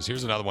follow-throughs.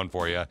 Here's another one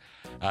for you.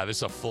 This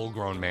is a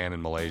full-grown man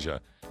in Malaysia.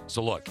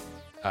 So look,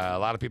 a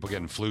lot of people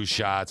getting flu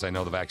shots. I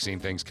know the vaccine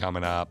thing's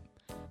coming up.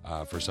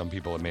 For some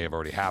people, it may have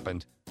already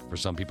happened. For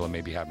some people, it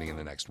may be happening in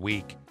the next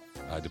week,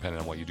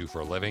 depending on what you do for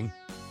a living.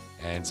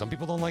 And some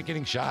people don't like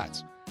getting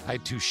shots. I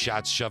had 2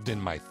 shots shoved in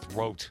my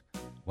throat.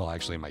 Well,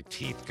 actually, in my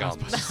teeth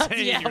gums.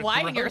 Yeah,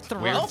 why in your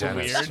throat? Weird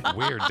dentist.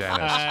 Weird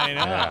dentist. I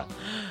know.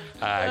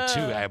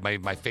 Yeah.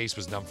 My face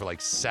was numb for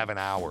like 7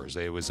 hours.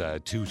 It was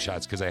 2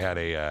 shots because I had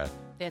a...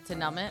 They had to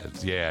numb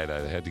it? Yeah,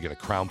 I had to get a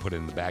crown put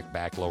in the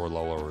back, lower,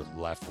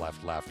 left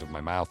of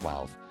my mouth.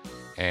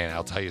 And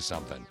I'll tell you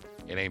something.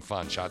 It ain't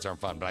fun. Shots aren't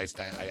fun. But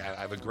I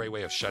have a great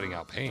way of shutting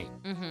out pain.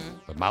 Mm-hmm.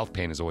 But mouth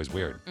pain is always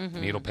weird.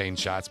 Mm-hmm. Needle pain,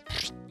 shots,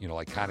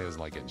 like Connie doesn't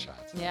like getting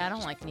shots. Yeah, I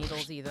don't like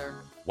needles either.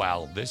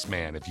 Well, this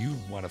man, if you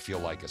want to feel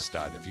like a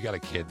stud, if you got a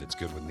kid that's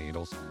good with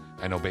needles,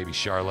 I know baby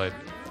Charlotte,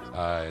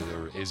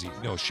 or Izzy,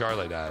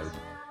 Charlotte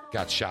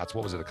got shots.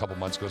 What was it, a couple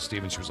months ago,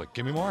 Steven? She was like,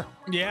 give me more.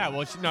 Yeah,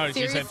 well,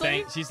 she said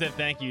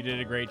thank you. You did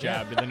a great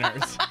job to the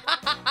nurse.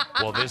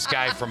 Well, this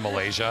guy from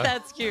Malaysia.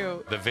 That's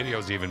cute. The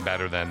video's even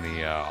better than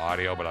the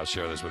audio, but I'll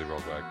share this with you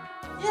real quick.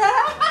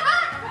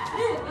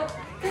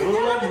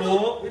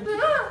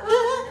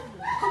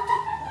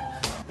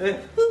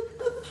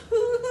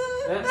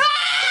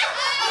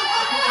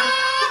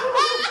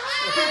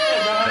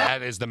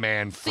 That is the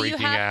man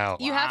freaking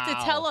out. You have to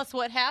tell us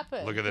what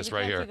happened. Look at this We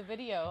right can't here. see the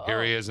video.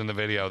 Here he is in the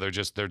video. They're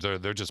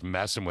just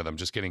messing with him,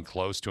 just getting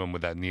close to him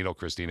with that needle,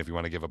 Christine. If you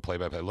want to give a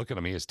play-by-play, look at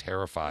him. He is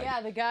terrified.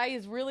 Yeah, the guy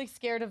is really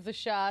scared of the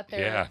shot.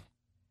 Yeah.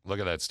 Look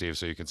at that, Steve,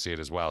 so you can see it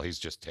as well. He's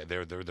just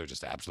they're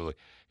just absolutely.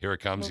 Here it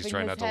comes. He's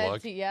trying not to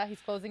look. Yeah, he's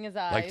closing his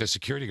eyes. Like the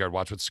security guard.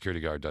 Watch what the security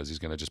guard does. He's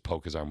gonna just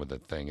poke his arm with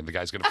that thing, and the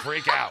guy's gonna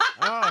freak out.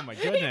 Oh my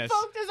goodness!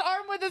 He poked his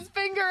arm with his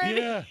finger. And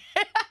Yeah.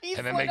 he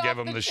And then they slid give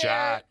off him the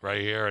chair. shot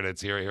right here, and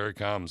it's here. Here it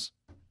comes.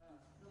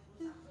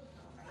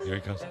 Here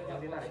he comes.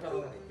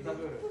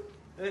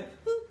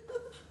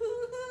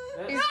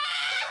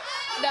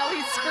 Now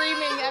he's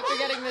screaming after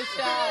getting the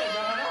shot.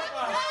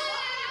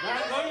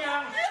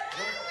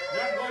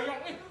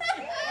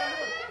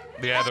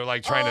 Yeah, they're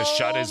like trying to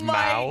shut his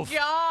mouth. Oh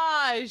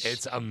my gosh!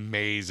 It's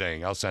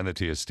amazing. I'll send it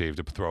to you, Steve,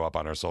 to throw up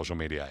on our social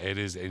media. It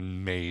is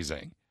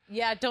amazing.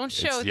 Yeah, don't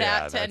show It's-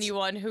 that to that's-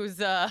 anyone who's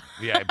Yeah,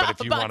 but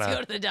if you about want to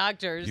go to the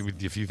doctors.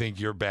 if you think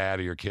you're bad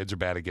or your kids are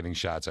bad at getting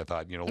shots, I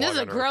thought, This log is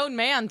a on to- grown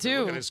man too.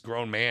 Look at this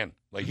grown man.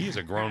 Like, he's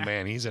a grown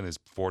man. He's in his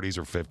 40s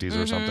or 50s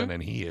or Mhm. something,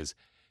 and he is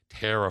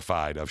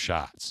terrified of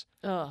shots.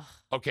 Ugh.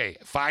 Okay,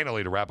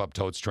 finally, to wrap up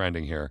Toad's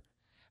Trending here,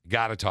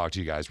 got to talk to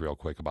you guys real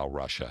quick about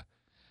Russia.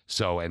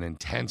 So, an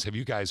intense, have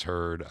you guys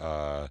heard,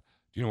 do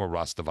you know where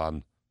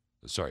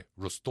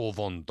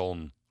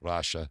Rostov-on-Don,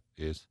 Russia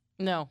is?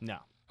 No. No.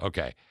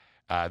 Okay.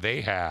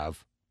 They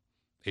have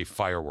a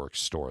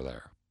fireworks store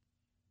there.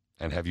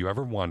 And have you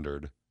ever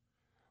wondered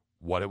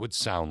what it would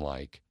sound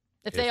like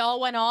If they all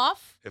went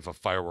off? if a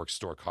fireworks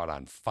store caught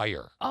on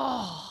fire?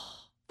 Oh.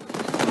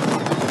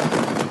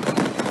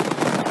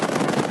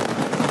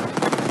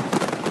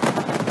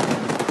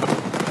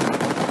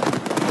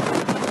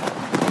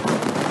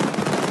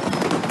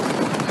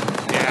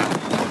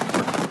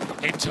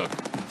 It took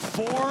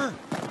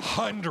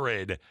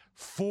 400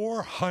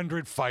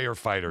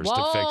 firefighters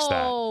to fix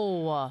that.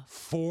 Whoa.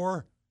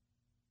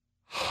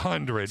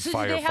 400 So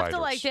firefighters. do they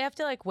have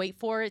to wait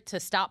for it to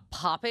stop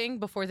popping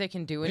before they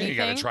can do Yeah, anything? you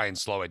got to try and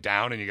slow it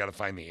down, and you got to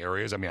find the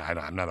areas. I mean,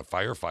 I'm not a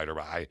firefighter,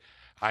 but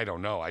I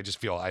don't know. I just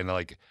feel I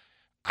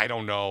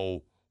don't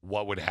know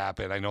what would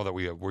happen. I know that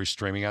we're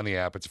streaming on the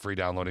app. It's a free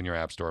download in your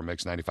app store,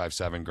 Mix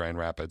 95.7 Grand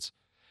Rapids.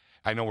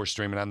 I know we're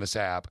streaming on this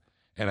app,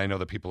 and I know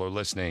that people are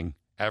listening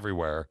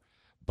everywhere,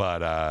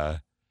 but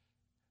I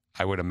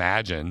would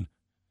imagine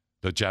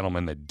the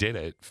gentleman that did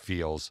it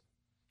feels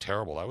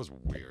terrible. That was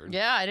weird.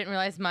 Yeah, I didn't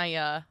realize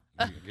my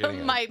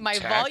Getting a My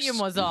text? volume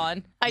was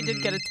on. I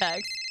did get a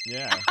text.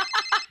 Yeah.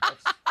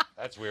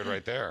 That's weird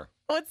right there.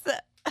 What's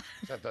that?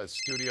 Is that the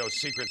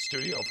secret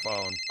studio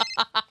phone?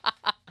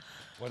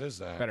 What is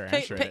that? Better Pick,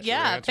 answer pick, it.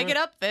 yeah, answer pick it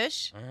up,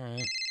 Fish. All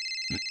right.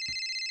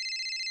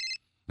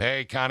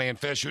 Hey, Connie and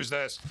Fish, who's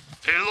this?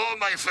 Hello,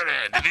 my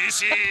friend.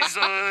 This is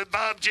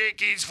Bob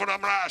Jenkins from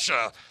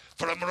Russia,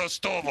 from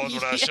Rostov on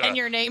Russia. And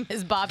your name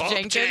is Bob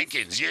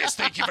Jenkins? Yes,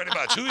 thank you very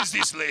much. Who is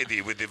this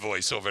lady with the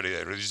voice over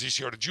there? Is this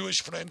your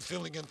Jewish friend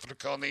filling in for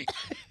Connie?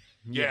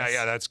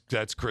 Yeah,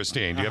 that's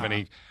Christine. Do you have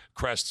any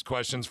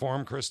questions for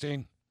him,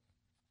 Christine?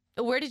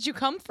 Where did you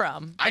come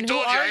from? I And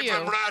told who you are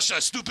I'm from Russia,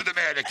 stupid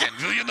American.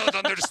 Will you not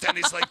understand?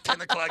 It's like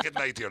 10 o'clock at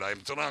night here. I'm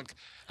drunk.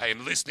 I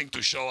am listening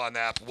to show on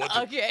app. What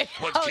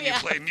can you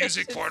play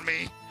music for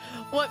me?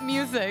 What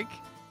music?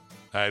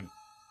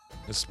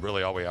 This is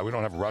really all we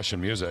don't have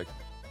Russian music.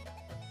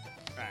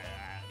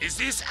 Is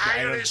this I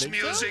don't Irish think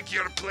so. music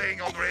you're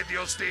playing on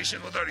radio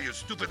station? What are you,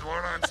 stupid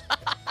morons?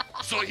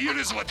 So here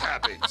is what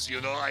happens. You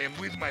know, I am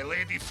with my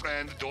lady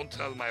friend. Don't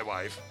tell my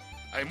wife.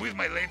 I'm with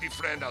my lady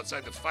friend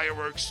outside the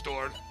fireworks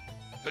store.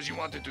 Because you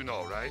wanted to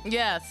know, right?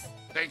 Yes.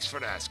 Thanks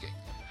for asking.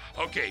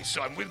 Okay,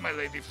 so I'm with my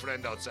lady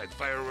friend outside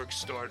fireworks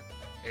store.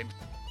 And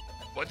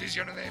what is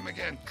your name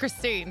again?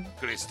 Christine.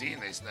 Christine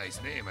is a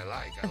nice name. I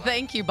like.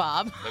 Thank you,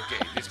 Bob.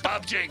 Okay, it's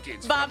Bob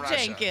Jenkins. Bob from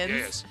Russia. Jenkins.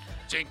 Yes,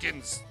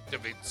 Jenkins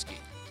Davitsky.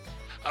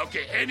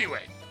 Okay,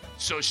 anyway,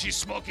 so she's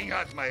smoking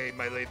hot, my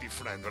lady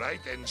friend, right?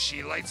 And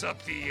she lights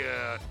up the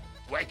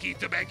wacky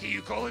tobacco,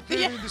 you call it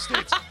there in the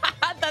States?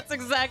 That's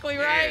exactly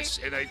right. Yes,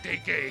 and I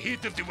take a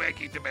hit of the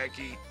wacky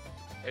tobacco,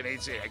 and I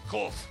say, I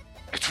cough.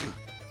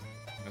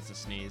 That's a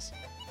sneeze.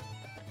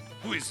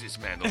 Who is this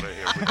man over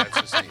here with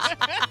that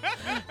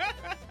sneeze?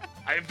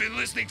 I've been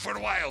listening for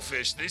a while,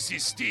 Fish. This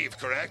is Steve,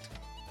 correct?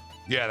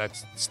 Yeah,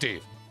 that's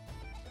Steve.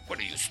 What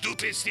are you,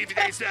 stupid, Steve?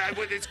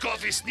 It's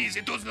coffee, sneeze.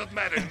 It does not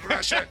matter. In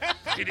Russia,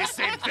 it is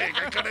same thing.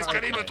 Okay.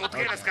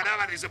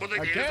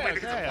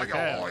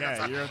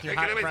 You're with your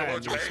hot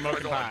friend. You're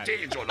smoking pot.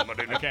 Okay. all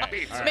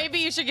right. Maybe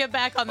you should get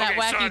back on that Okay,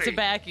 wacky sorry.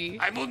 tobacco.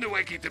 I'm on the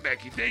wacky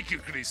tobacco. Thank you,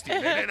 Christine.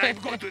 And then I'm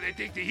going to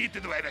take the heat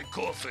of the and I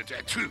cough it.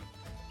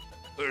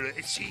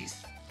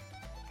 Cheese.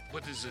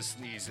 What is a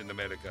sneeze in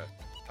America?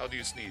 How do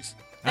you sneeze?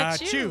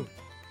 Chew.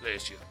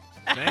 Bless you.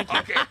 Thank you.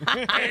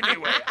 Okay.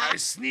 Anyway, I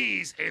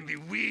sneeze and the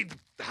weed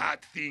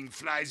hot thing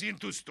flies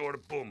into store.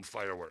 Boom,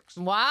 fireworks.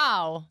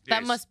 Wow.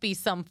 That Yes. must be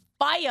some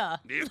fire.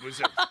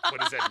 What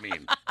does that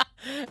mean?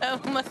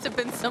 That must have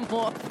been some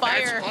more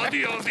fire. That's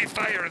audio of the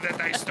fire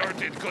that I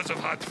started because of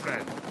hot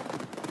friend.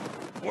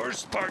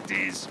 Worst part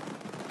is,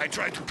 I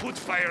try to put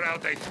fire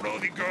out. I throw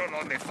the girl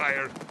on the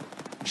fire.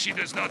 She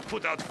does not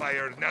put out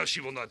fire. Now she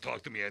will not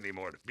talk to me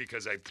anymore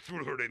because I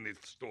threw her in the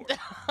store.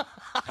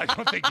 I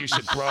don't think you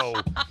should throw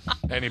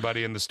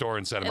anybody in the store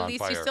and set them At on least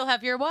fire. you still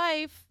have your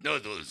wife. No,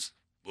 those.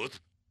 What?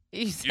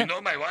 You You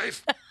know my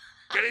wife?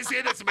 Can I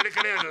say that's Russian?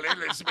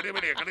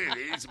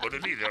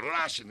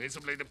 It's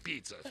like the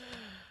pizza.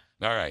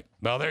 All right.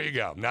 Well, there you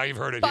go. Now you've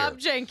heard it Bob here.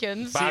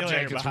 Jenkins. Bob See you later,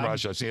 Jenkins from Bob.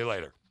 Russia. See you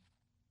later.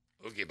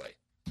 Okay,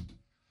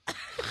 bye.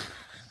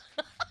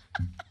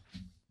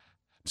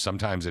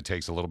 Sometimes it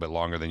takes a little bit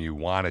longer than you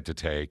want it to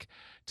take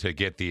to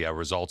get the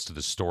results to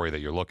the story that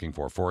you're looking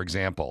for. For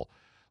example,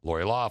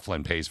 Lori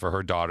Loughlin pays for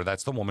her daughter.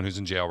 That's the woman who's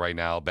in jail right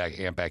now,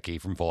 Aunt Becky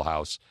from Full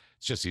House.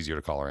 It's just easier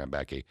to call her Aunt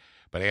Becky.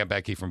 But Aunt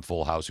Becky from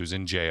Full House, who's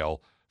in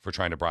jail for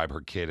trying to bribe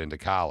her kid into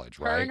college,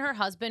 Her right? and her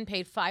husband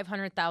paid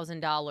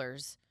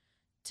 $500,000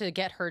 to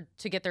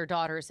get their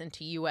daughters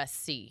into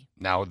USC.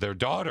 Now, their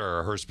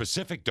daughter, her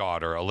specific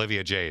daughter,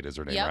 Olivia Jade is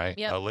her name, Yep, right?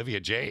 yep. Olivia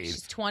Jade.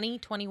 She's 20,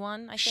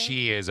 21, I think.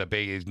 She is a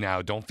big.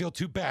 Now, don't feel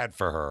too bad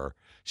for her.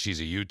 She's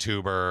a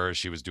YouTuber.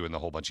 She was doing the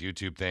whole bunch of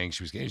YouTube things.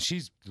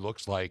 She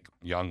looks like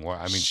young. I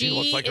mean, she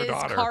looks like her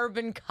daughter. She is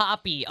carbon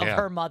copy of Yeah,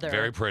 her mother.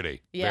 Very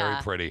pretty. Yeah.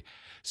 Very pretty.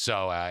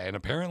 So, and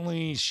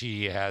apparently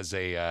she has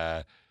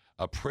a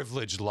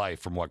privileged life,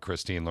 from what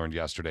Christine learned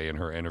yesterday in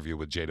her interview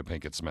with Jada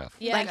Pinkett Smith.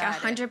 Yeah, like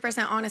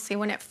 100% honestly,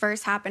 when it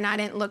first happened, I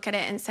didn't look at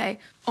it and say,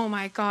 oh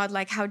my God,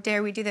 like how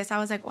dare we do this? I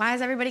was like, why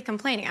is everybody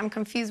complaining? I'm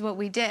confused what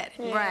we did.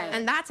 Right.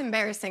 And that's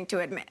embarrassing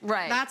to admit.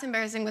 Right. That's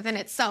embarrassing within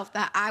itself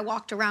that I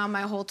walked around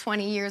my whole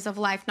 20 years of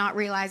life not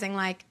realizing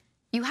like,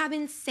 you have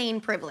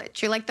insane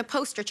privilege. You're like the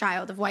poster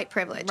child of white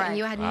privilege, Right. and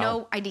you had Wow.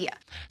 no idea.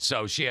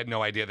 So she had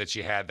no idea that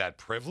she had that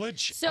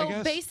privilege. I So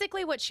guess?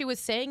 basically, what she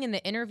was saying in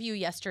the interview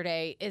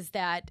yesterday is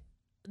that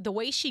the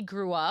way she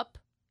grew up,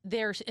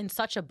 they're in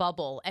such a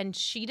bubble, and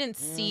she didn't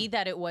see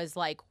that it was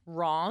like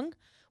wrong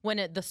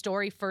when the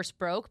story first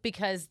broke,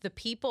 because the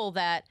people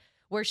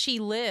where she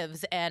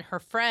lives and her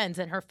friends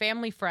and her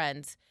family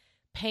friends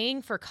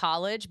paying for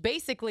college,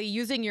 basically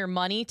using your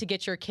money to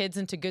get your kids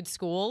into good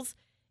schools,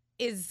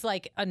 is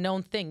like a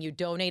known thing. You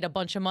donate a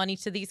bunch of money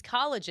to these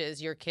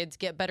colleges, your kids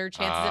get better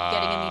chances of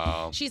getting in.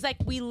 Oh. She's like,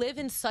 we live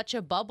in such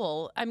a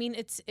bubble. I mean,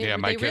 Yeah,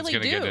 my they kid's really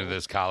going to do. get into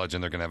this college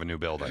and they're going to have a new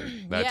building.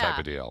 That type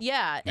of deal.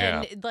 Yeah,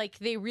 Yeah. and like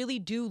they really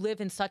do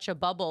live in such a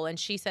bubble. And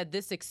she said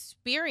this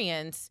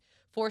experience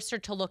forced her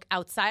to look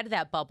outside of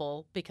that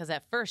bubble, because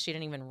at first she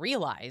didn't even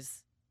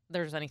realize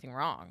there's anything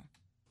wrong.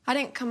 I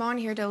didn't come on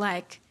here to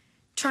like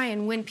try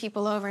and win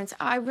people over and say,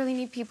 oh, I really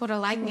need people to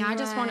like me. I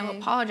just want to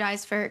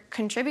apologize for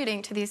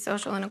contributing to these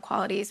social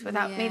inequalities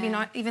without maybe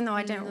not, even though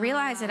I didn't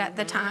realize it at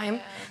the time,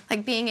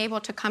 like being able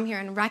to come here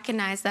and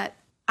recognize that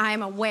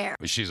I'm aware.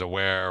 She's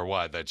aware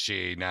that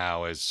she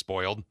now is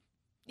spoiled?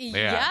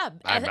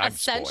 I'm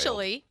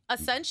essentially,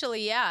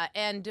 yeah.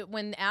 And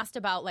when asked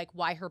about like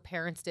why her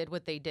parents did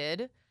what they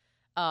did,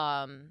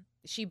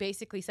 she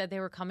basically said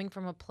they were coming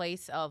from a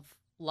place of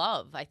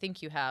love. I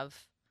think you have.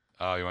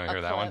 Oh, you want to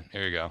hear that one?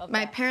 Here you go.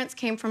 My parents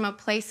came from a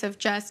place of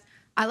just,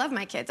 I love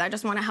my kids. I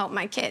just want to help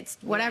my kids.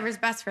 Whatever's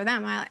best for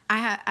them.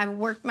 I've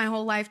worked my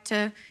whole life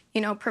to,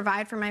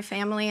 provide for my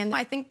family, and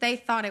I think they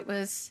thought it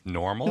was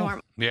normal.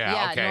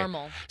 Yeah, okay.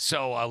 Normal.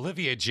 So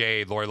Olivia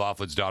Jade, Lori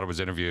Loughlin's daughter, was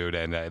interviewed,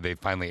 and they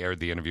finally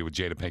aired the interview with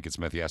Jada Pinkett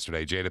Smith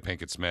yesterday. Jada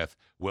Pinkett Smith,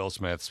 Will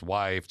Smith's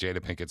wife,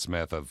 Jada Pinkett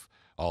Smith of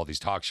all these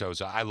talk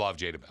shows. I love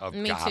Jada of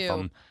Me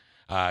Gotham.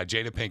 too.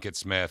 Jada Pinkett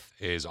Smith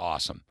is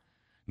awesome.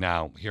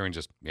 Now, hearing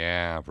just,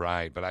 yeah,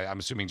 right, but I'm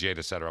assuming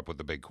Jada set her up with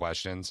the big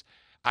questions.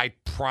 I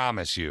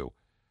promise you,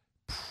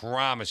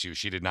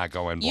 she did not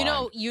go in blind.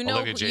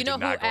 Olivia Jade did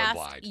not go in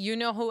blind. You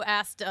know who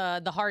asked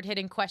the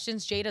hard-hitting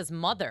questions? Jada's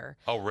mother.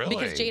 Oh, really?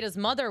 Because Jada's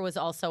mother was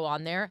also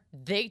on there.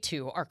 They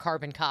two are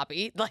carbon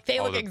copy. Like, they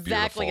look they're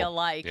exactly beautiful.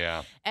 alike.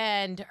 Yeah.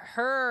 And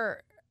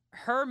her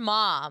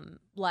mom,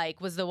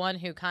 like, was the one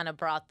who kind of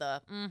brought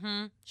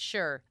the,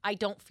 sure, I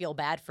don't feel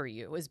bad for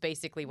you, is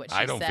basically what she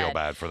said. I don't feel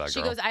bad for that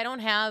girl. She goes, I don't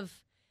have,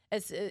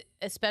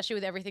 especially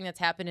with everything that's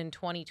happened in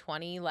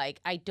 2020,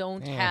 like, I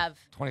don't have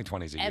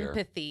 2020's a year.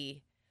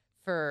 empathy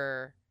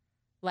for,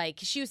 like,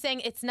 she was saying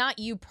it's not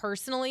you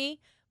personally,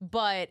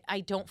 but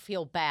I don't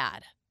feel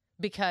bad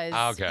because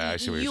I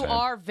see what you're you saying.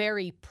 are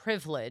very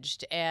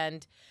privileged.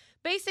 And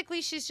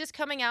basically she's just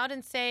coming out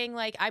and saying,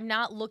 like, I'm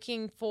not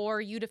looking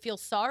for you to feel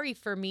sorry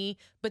for me,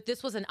 but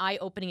this was an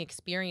eye-opening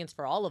experience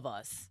for all of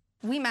us.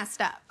 We messed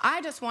up.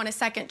 I just want a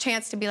second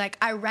chance to be like,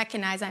 I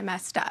recognize I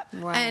messed up.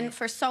 Right. And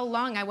for so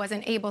long, I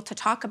wasn't able to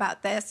talk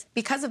about this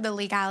because of the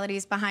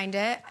legalities behind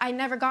it. I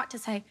never got to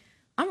say,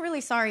 I'm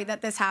really sorry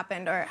that this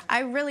happened, or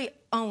I really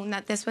own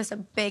that this was a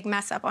big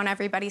mess up on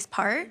everybody's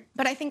part.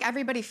 But I think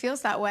everybody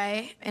feels that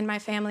way in my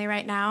family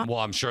right now. Well,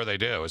 I'm sure they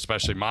do,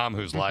 especially Mom,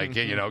 who's like,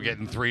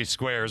 getting 3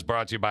 squares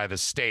brought to you by the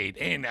state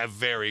in a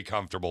very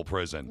comfortable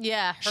prison.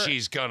 Yeah.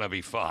 She's going to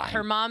be fine.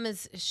 Her mom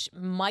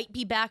might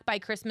be back by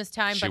Christmas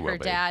time, She but will her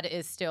be. dad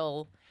is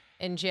still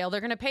in jail.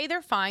 They're going to pay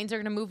their fines. They're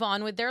going to move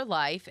on with their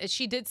life.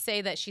 She did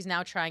say that she's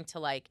now trying to,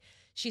 like,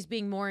 she's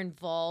being more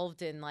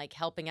involved in, like,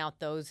 helping out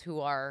those who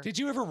are. Did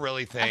you ever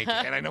really think,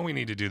 and I know we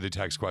need to do the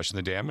text question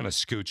of the day. I'm going to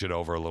scooch it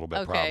over a little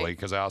bit Okay. probably,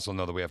 because I also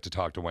know that we have to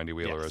talk to Wendy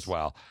Wheeler as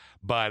well.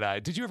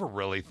 But did you ever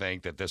really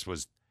think that this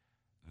was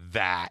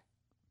that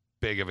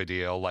big of a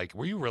deal? Like,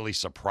 were you really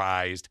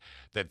surprised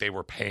that they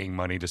were paying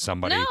money to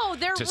somebody No,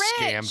 they're to rich.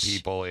 scam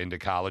people into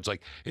college?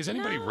 Like, is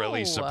anybody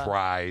really No.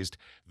 surprised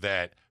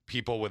that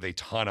people with a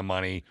ton of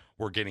money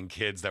were getting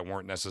kids that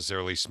weren't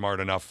necessarily smart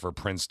enough for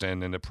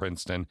Princeton into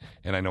Princeton?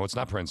 And I know it's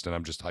not Princeton,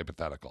 I'm just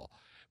hypothetical.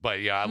 But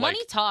yeah,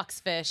 Money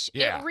talks, Fish.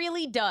 Yeah. It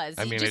really does.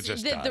 I mean, it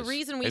just the does.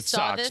 reason we It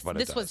saw sucks, this, but it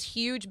this was does.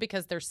 huge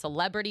because they're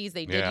celebrities.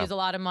 They did Yeah. use a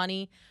lot of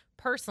money.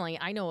 Personally,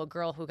 I know a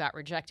girl who got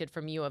rejected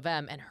from U of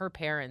M, and her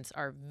parents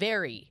are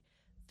very,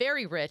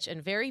 very rich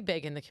and very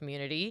big in the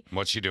community.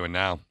 What's she doing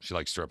now? She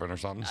like stripping or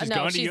something?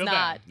 No, she's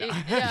not.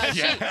 Yeah,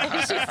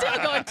 she's still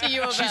going to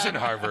U of M. She's in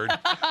Harvard.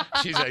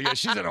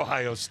 She's in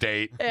Ohio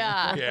State.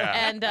 Yeah.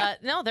 Yeah. And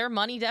no, their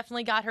money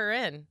definitely got her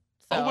in.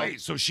 Oh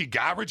wait, so she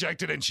got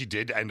rejected and she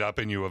did end up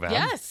in U of M?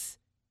 Yes.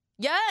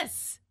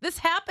 Yes. This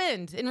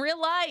happened in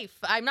real life.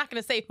 I'm not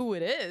going to say who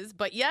it is,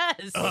 but yes.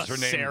 Was her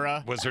name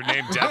Sarah? Was her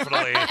name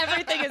definitely?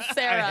 Everything is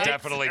Sarah.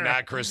 Definitely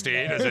not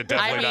Christine. Is it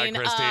definitely I mean,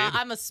 not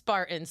Christine? I'm a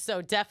Spartan,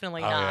 so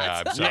definitely Oh, not.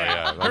 yeah, I'm sorry.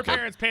 Yeah, Her okay.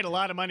 parents paid a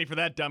lot of money for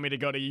that dummy to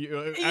go to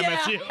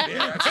MSU.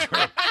 Yeah, that's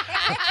true.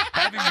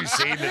 Haven't you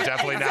seen the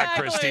Definitely Not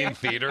Christine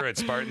theater at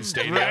Spartan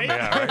Stadium? Right?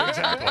 Yeah, right,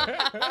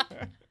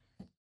 exactly.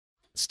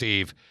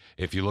 Steve,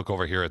 if you look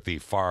over here at the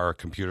far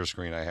computer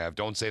screen I have,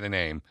 don't say the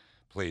name,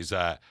 please.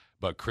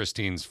 But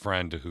Christine's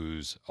friend,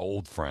 whose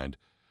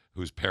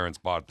parents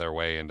bought their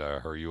way into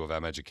her U of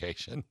M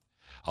education,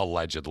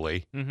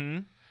 allegedly. Mm-hmm.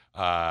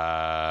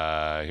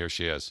 Here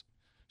she is.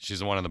 She's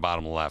the one in the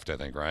bottom left, I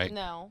think, right?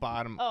 No.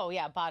 Bottom. Oh,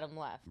 yeah, bottom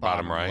left.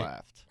 Bottom right?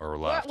 left. Or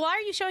left? Why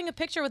are you showing a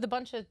picture with a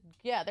bunch of...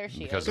 Yeah, there she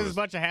Because is. There's a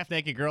bunch of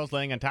half-naked girls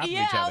laying on top of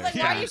Yeah, each I other. was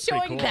like, why are you It's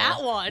pretty showing cool.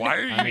 that one? Why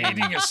are you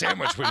eating a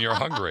sandwich when you're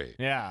hungry?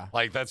 Yeah.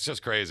 Like, that's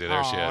just crazy.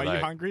 There she is. Are you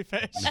Like, hungry,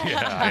 Fish? Yeah,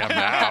 I am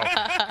now.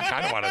 I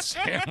kind of want a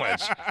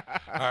sandwich.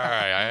 All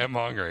right, I am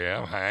hungry.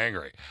 I'm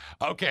hangry.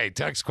 Okay,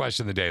 text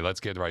question of the day. Let's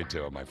get right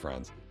to it, my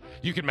friends.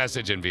 You can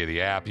message in via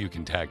the app. You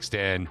can text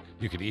in.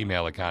 You can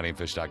email at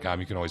ConnieandFish.com.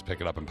 You can always pick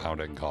it up and pound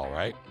it and call,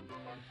 right?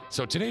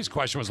 So today's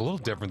question was a little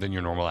different than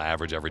your normal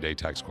average everyday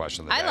text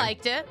question of the day. I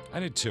liked it. I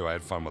did too. I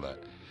had fun with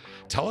it.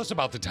 Tell us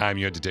about the time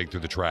you had to dig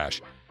through the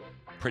trash.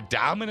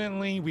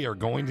 Predominantly, we are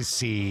going to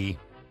see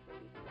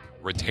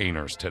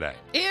retainers today.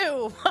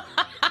 Ew.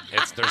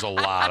 There's a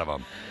lot of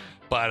them.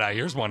 But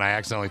here's one. I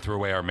accidentally threw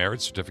away our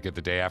marriage certificate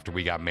the day after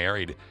we got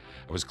married.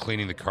 I was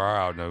cleaning the car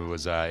out, and it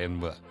was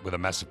in with a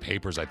mess of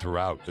papers I threw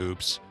out.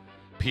 Oops.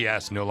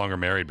 P.S. No longer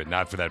married, but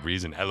not for that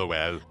reason.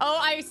 LOL. Oh,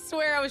 I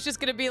swear I was just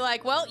going to be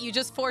like, well, you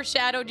just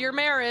foreshadowed your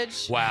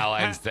marriage. Well,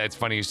 and it's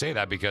funny you say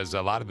that because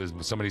a lot of this,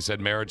 somebody said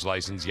marriage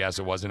license. Yes,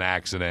 it was an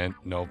accident.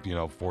 No,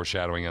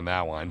 foreshadowing on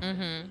that one.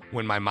 Mm-hmm.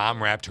 When my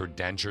mom wrapped her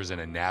dentures in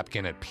a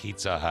napkin at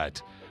Pizza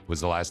Hut was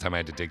the last time I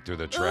had to dig through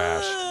the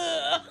trash.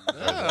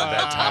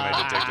 That time I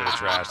had to dig through the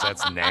trash.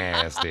 That's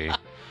nasty.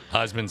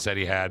 Husband said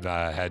he had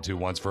to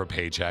once for a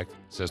paycheck.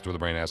 Sister with a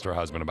brain asked her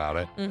husband about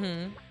it.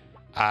 Mm-hmm.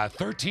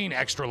 13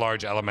 extra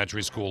large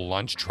elementary school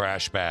lunch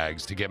trash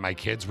bags to get my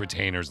kids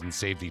retainers and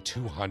save the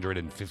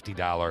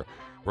 $250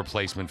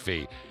 replacement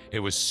fee. It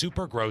was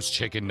super gross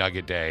chicken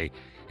nugget day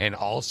and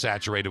all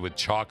saturated with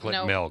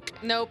chocolate milk.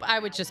 Nope, I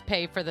would just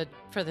pay for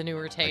the new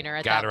retainer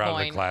at Got that her out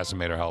point. of the class and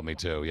made her help me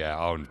too. Yeah.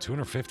 Oh, and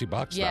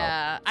 $250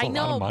 Yeah, though. That's I a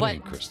know, lot of money,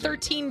 but Christy.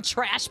 13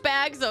 trash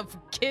bags of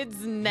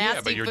kids' nasty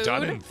Yeah, but you're food.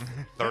 done in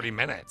 30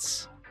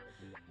 minutes.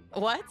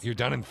 What? You're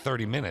done in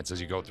 30 minutes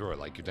as you go through it.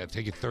 Like, it'd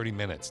take you 30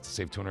 minutes to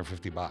save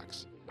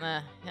 $250.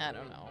 I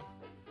don't know.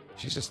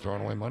 She's just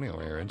throwing away money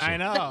over here, isn't she? I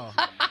know.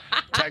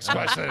 Text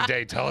question of the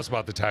day. Tell us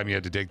about the time you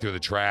had to dig through the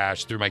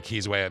trash, threw my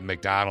keys away at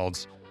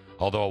McDonald's.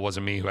 Although it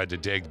wasn't me who had to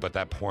dig, but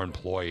that poor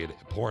employee,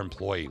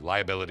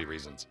 liability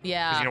reasons.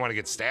 Yeah. Because you don't want to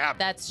get stabbed.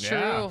 That's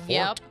true.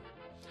 Yep.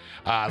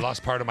 I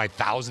lost part of my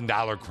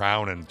 $1,000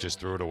 crown and just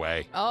threw it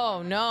away.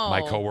 Oh, no.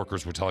 My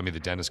coworkers were telling me the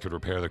dentist could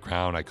repair the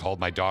crown. I called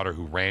my daughter,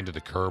 who ran to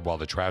the curb while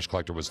the trash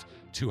collector was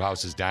 2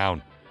 houses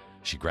down.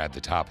 She grabbed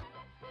the top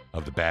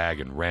of the bag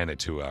and ran it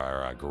to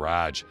our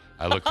garage.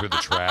 I looked through the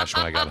trash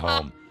when I got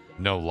home.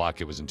 No luck.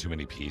 It was in too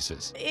many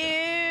pieces. Ew.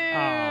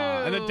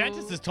 And the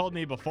dentist has told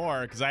me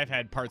before, because I've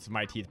had parts of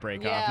my teeth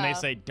break off, and they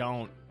say,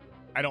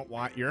 I don't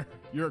want your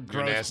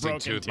gross nasty broken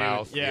tooth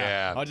mouth.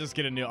 Yeah. I'll just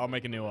I'll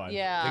make a new one.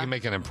 Yeah. They can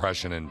make an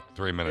impression in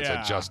 3 minutes.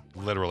 Yeah. I just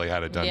literally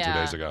had it done 2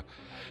 days ago.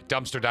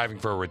 Dumpster diving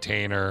for a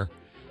retainer.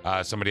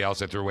 Somebody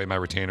else, I threw away my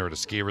retainer at a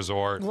ski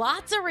resort.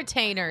 Lots of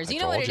retainers. I You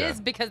know what told it ya. is?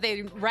 Because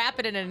they wrap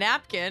it in a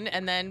napkin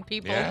and then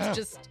people Yeah.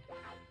 just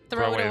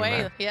throw it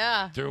away.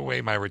 Yeah. Threw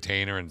away my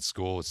retainer in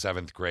school,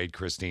 7th grade.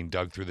 Christine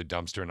dug through the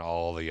dumpster and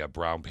all the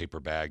brown paper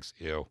bags.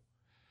 Ew.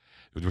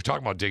 We're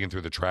talking about digging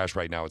through the trash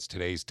right now. It's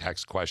today's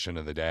text question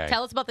of the day.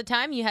 Tell us about the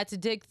time you had to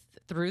dig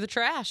through the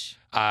trash.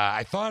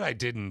 I thought I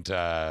didn't.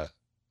 I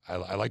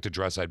liked a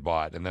dress I'd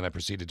bought, and then I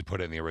proceeded to put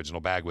it in the original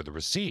bag with a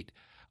receipt.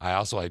 I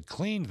also had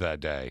cleaned that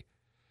day.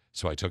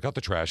 So I took out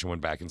the trash and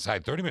went back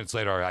inside. 30 minutes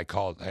later, I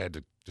had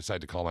to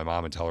decide to call my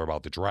mom and tell her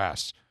about the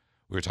dress.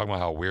 We were talking about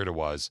how weird it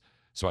was,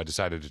 so I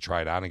decided to try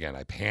it on again.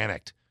 I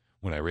panicked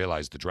when I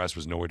realized the dress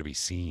was nowhere to be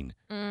seen.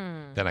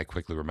 Then I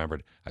quickly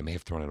remembered I may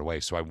have thrown it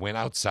away. So I went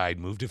outside,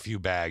 moved a few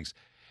bags,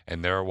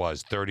 and there it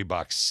was,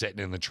 $30 sitting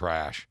in the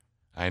trash.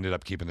 I ended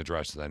up keeping the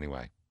dress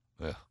anyway.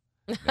 Ugh,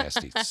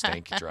 nasty,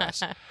 stinky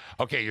dress.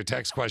 Okay, your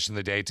text question of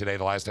the day today,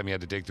 the last time you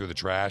had to dig through the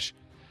trash.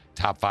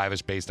 Top 5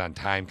 is based on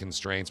time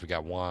constraints. We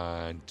got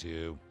 1,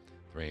 2,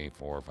 3,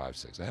 4, 5,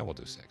 6. We'll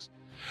do 6.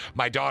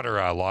 My daughter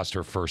lost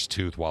her first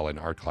tooth while in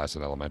art class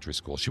in elementary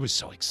school. She was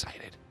so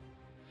excited.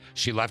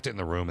 She left it in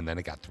the room, and then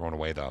it got thrown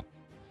away, though.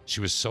 She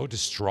was so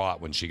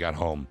distraught when she got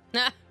home.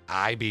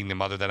 I, being the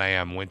mother that I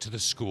am, went to the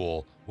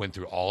school, went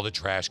through all the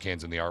trash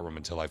cans in the art room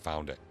until I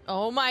found it.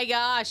 Oh my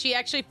gosh, she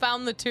actually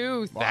found the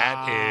tooth.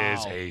 That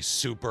is a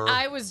super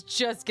I was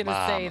just going to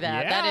mom. say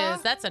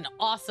that. That's an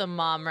awesome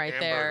mom right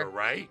there. Hamburger,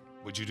 right?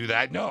 Would you do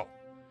that? No.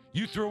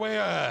 You threw away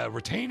a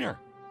retainer.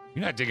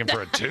 You're not digging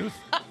for a tooth.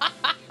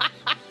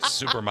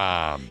 Super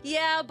mom.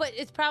 Yeah, but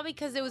it's probably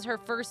because it was her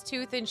first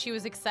tooth and she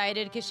was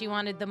excited because she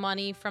wanted the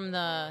money from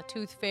the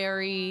tooth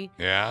fairy.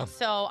 Yeah.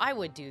 So I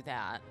would do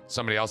that.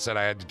 Somebody else said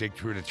I had to dig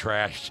through the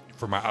trash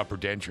for my upper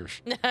dentures.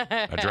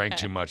 I drank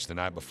too much the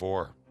night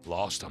before.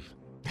 Lost them.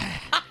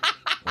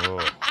 Oh,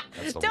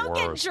 that's the Don't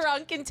worst. get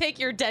drunk and take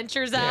your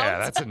dentures out. Yeah,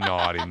 that's a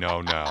naughty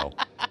no-no.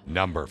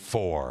 Number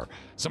 4.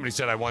 Somebody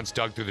said I once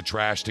dug through the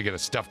trash to get a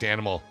stuffed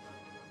animal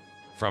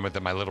from it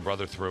that my little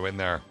brother threw in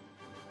there.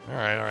 All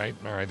right,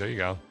 there you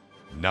go.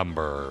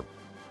 Number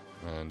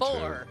 1, 2,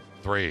 4.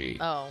 3.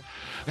 Oh.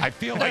 I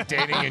feel like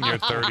dating in your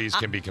 30s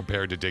can be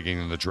compared to digging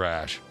in the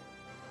trash.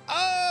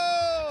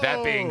 Oh!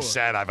 That being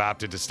said, I've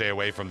opted to stay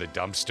away from the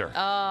dumpster.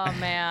 Oh,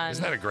 man.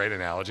 Isn't that a great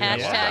analogy? I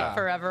love Hashtag that.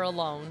 forever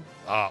alone.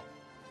 Oh.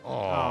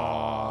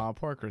 Aw,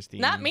 poor Christine.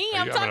 Not me.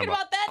 Are I'm you talking having a-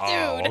 about that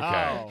Oh, dude.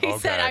 okay. He okay.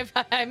 said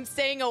I'm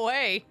staying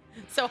away.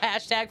 So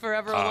hashtag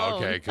forever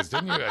alone. Okay, because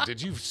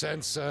did you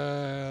sense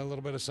a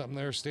little bit of something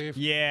there, Steve?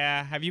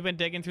 Yeah. Have you been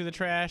digging through the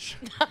trash?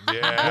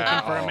 Yeah.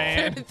 Looking for a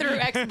man? Through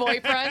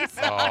ex-boyfriends.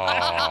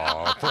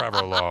 Oh, forever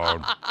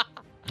alone.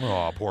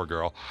 Oh, poor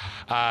girl.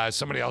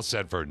 Somebody else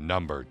said for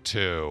number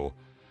 2,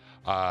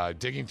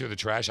 digging through the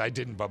trash. I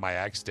didn't, but my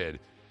ex did.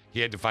 He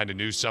had to find a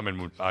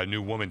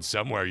new woman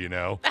somewhere, you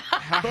know.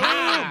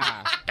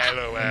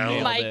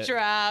 LOL. Mic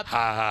drop.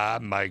 Ha ha,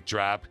 mic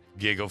drop,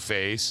 giggle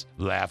face,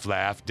 laugh,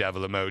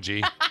 devil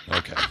emoji.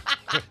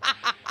 Okay.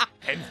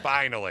 And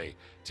finally,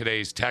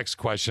 today's text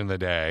question of the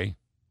day.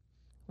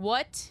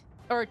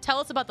 Tell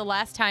us about the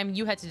last time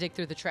you had to dig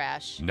through the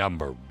trash.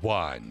 Number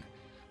 1.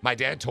 My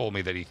dad told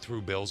me that he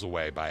threw bills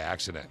away by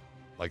accident,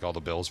 like all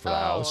the bills for the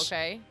house. Oh,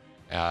 okay.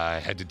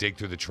 Had to dig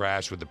through the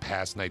trash with the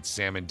past night's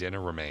salmon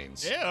dinner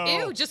remains.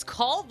 Ew, just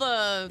call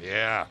the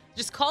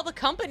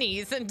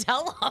companies and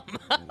tell them.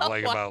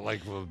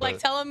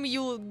 Tell them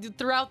you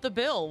threw out the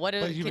bill.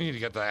 You need to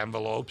get the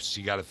envelopes.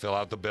 You got to fill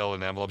out the bill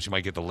in envelopes. You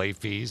might get the late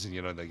fees, and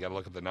they got to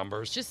look at the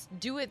numbers. Just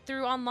do it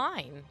through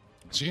online.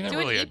 So you're not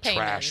really a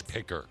trash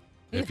picker,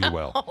 if you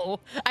will. No,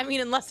 I mean,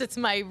 unless it's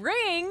my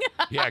ring.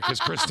 Yeah, because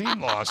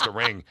Christine lost a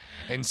ring,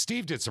 and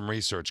Steve did some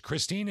research.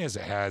 Christine has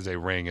a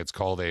ring. It's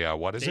called a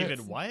what is David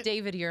it? what?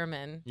 David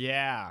Ehrman.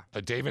 Yeah.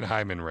 A David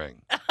Hyman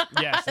ring.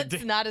 Yes.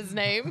 That's not his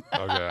name.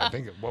 Okay, I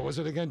think what was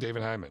it again?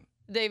 David Hyman.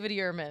 David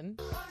Ehrman.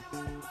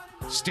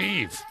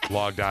 Steve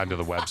logged on to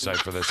the website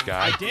for this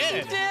guy. I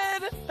did. You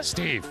did.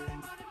 Steve,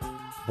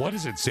 what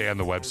does it say on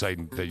the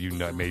website that you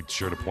made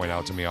sure to point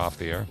out to me off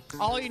the air?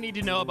 All you need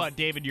to know about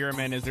David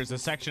Ehrman is there's a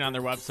section on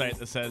their website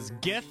that says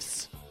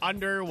gifts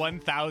under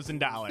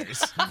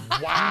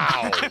 $1,000.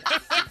 Wow.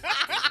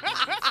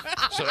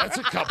 So that's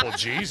a couple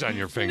G's on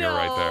your finger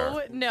right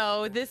there.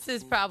 No, this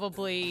is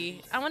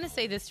probably, I want to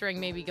say this ring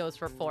maybe goes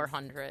for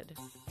 $400.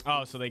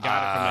 Oh, so they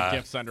got it from the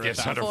gifts under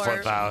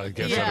 $1,000.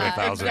 Gifts Yeah,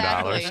 under $1,000.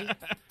 exactly.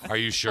 Are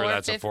you sure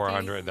that's a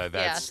 400? Yeah,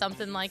 That's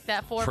something like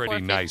that. pretty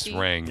nice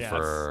ring Yes.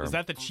 for Is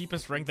that the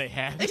cheapest ring they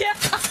had? Yeah.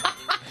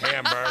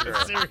 hamburger.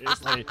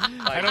 Seriously.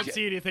 I don't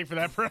see anything for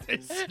that price.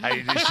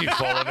 Is she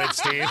full of it,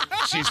 Steve?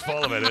 She's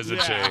full of it,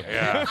 isn't she?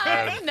 Yeah.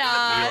 I'm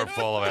not. You were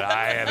full of it.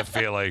 I had a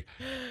feeling,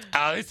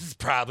 this is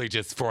probably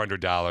just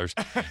 $400.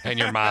 And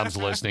your mom's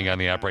listening on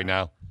the app right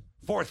now.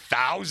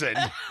 4,000?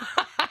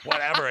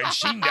 Whatever. And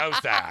she knows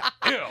that.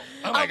 Ew.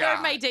 Oh, my I'll God.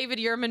 wear my David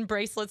Ehrman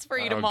bracelets for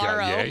you Okay,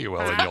 tomorrow. yeah, you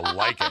will, and you'll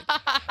like it.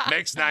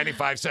 Mix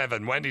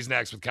 95.7. Wendy's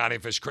next with Connie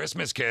and Fish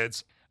Christmas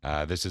Kids.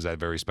 This is that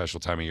very special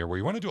time of year where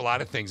you want to do a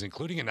lot of things,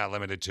 including and not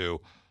limited to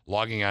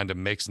logging on to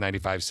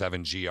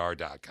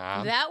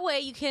mix957gr.com. That way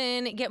you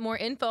can get more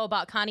info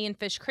about Connie and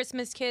Fish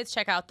Christmas Kids.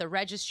 Check out the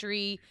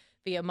registry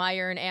via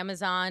Meijer and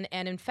Amazon.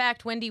 And in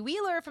fact, Wendy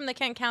Wheeler from the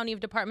Kent County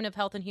Department of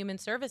Health and Human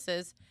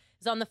Services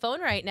is on the phone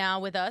right now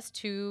with us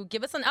to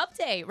give us an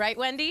update. Right,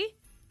 Wendy?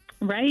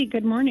 Right.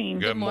 Good morning.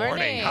 Good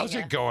morning. How's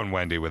it going,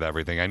 Wendy, with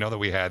everything? I know that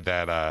we had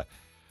that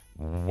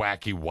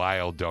wacky,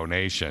 wild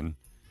donation.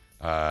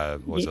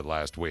 Was it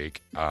last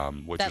week?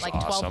 Which that is like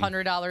awesome.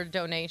 $1,200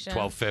 donation.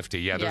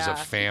 $1,250. Yeah, there's a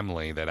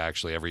family that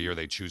actually every year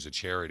they choose a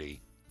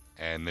charity,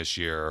 and this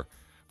year,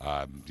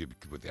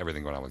 with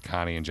everything going on with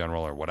Connie in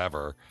general or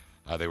whatever,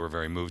 they were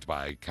very moved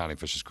by Connie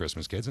Fish's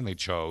Christmas Kids, and they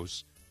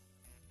chose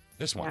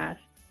this one. Yes.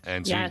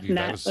 And so yes,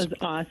 that was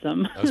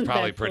awesome. That was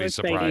probably That's pretty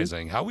so exciting.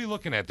 surprising. How are we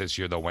looking at this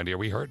year, though, Wendy? Are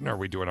we hurting or are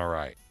we doing all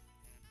right?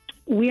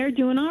 We are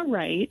doing all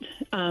right.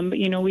 But,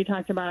 we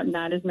talked about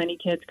not as many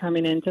kids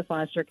coming into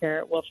foster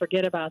care. Well,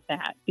 forget about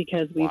that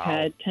because we've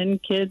had 10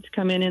 kids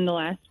come in the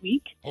last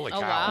week. Holy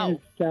cow. Wow. And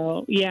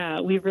so, yeah,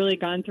 we've really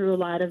gone through a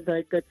lot of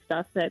the good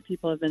stuff that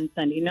people have been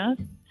sending us.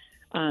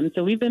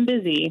 So we've been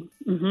busy.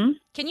 Mm-hmm.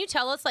 Can you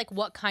tell us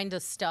what kind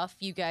of stuff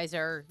you guys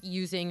are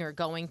using or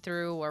going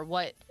through or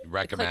what?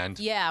 Recommend?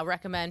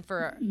 Recommend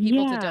for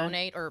people to Yeah.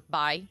 donate or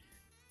buy?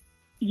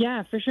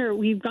 Yeah, for sure.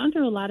 We've gone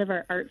through a lot of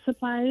our art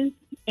supplies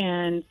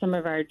and some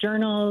of our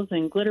journals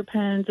and glitter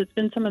pens. It's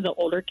been some of the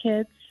older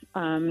kids.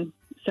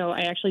 So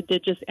I actually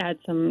did just add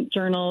some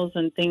journals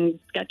and things,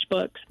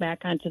 sketchbooks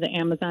back onto the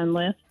Amazon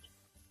list.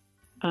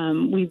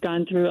 We've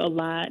gone through a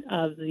lot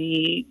of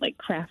the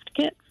craft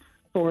kits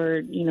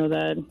for,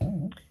 the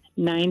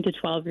 9 to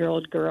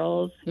 12-year-old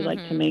girls who like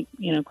to make,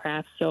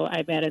 crafts. So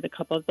I've added a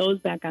couple of those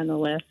back on the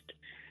list.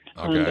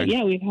 Okay. But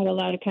yeah, we've had a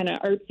lot of kind of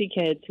artsy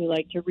kids who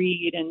like to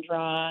read and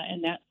draw,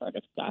 and that sort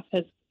of stuff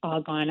has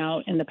all gone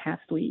out in the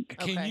past week.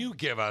 Can you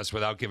give us,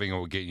 without getting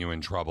you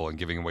in trouble and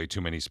giving away too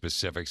many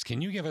specifics,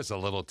 can you give us a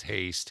little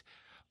taste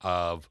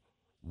of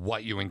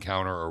what you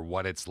encounter or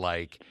what it's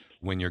like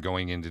when you're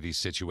going into these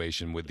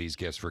situations with these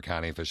gifts for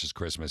Connie and Fish's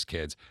Christmas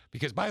Kids?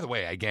 Because, by the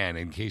way, again,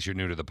 in case you're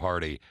new to the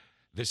party,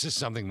 this is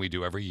something we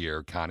do every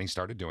year. Connie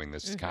started doing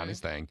this. It's Connie's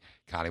thing.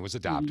 Connie was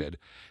adopted.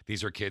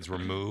 These are kids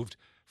removed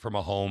from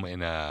a home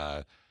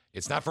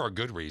it's not for a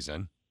good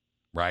reason,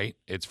 right?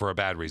 It's for a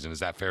bad reason. Is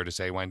that fair to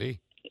say, Wendy?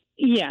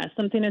 Yeah,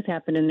 something has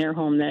happened in their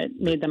home that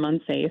made them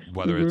unsafe.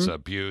 Whether it's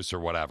abuse or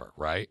whatever,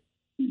 right?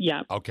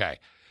 Yeah. Okay.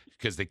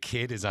 Because the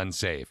kid is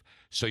unsafe.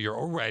 So you're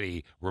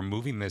already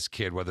removing this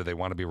kid, whether they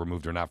want to be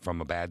removed or not, from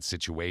a bad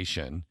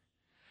situation.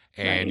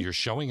 And you're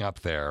showing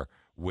up there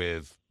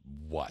with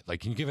what?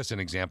 Can you give us an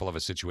example of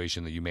a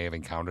situation that you may have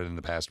encountered in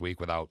the past week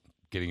without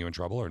getting you in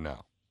trouble or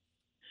no?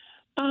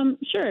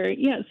 Sure.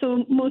 Yeah.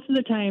 So most of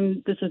the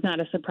time, this is not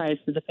a surprise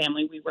to the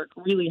family. We work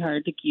really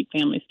hard to keep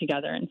families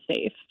together and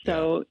safe.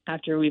 So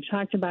after we've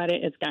talked about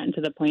it, it's gotten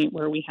to the point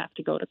where we have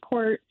to go to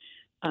court.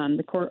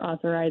 The court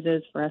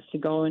authorizes for us to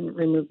go and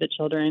remove the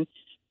children.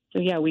 So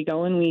yeah, we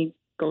go and we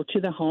go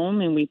to the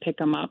home and we pick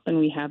them up and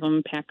we have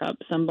them pack up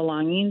some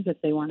belongings if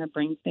they want to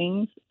bring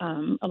things.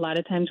 A lot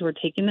of times we're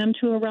taking them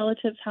to a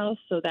relative's house,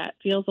 so that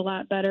feels a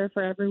lot better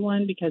for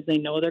everyone because they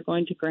know they're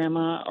going to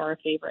grandma or a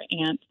favorite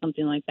aunt,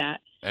 something like that.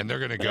 And they're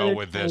going to go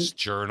with this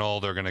journal.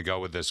 They're going to go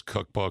with this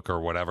cookbook or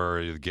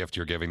whatever gift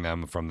you're giving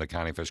them from the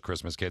Connie Fish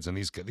Christmas Kids. And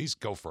these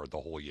go for the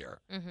whole year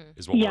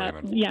is what we're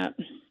aiming for.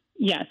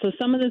 Yeah. So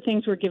some of the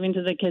things we're giving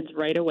to the kids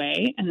right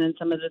away, and then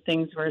some of the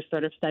things we're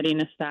sort of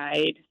setting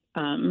aside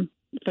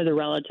for the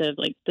relative.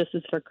 Like, this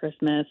is for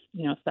Christmas,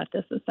 set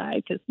this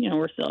aside because,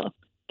 we're still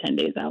 10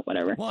 days out,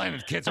 whatever. Well,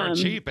 and kids aren't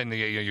cheap. And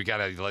you got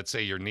to, let's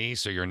say your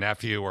niece or your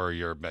nephew or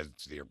your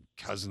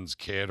cousin's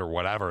kid or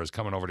whatever is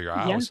coming over to your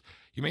house. Yeah.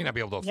 You may not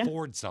be able to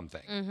afford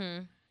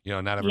something.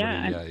 Not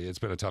everybody, it's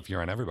been a tough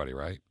year on everybody,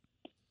 right?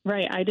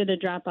 Right. I did a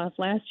drop-off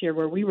last year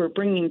where we were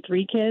bringing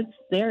 3 kids.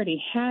 They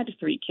already had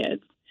 3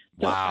 kids.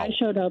 So wow. I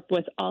showed up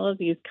with all of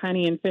these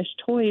Connie and Fish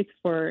toys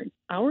for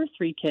our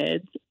 3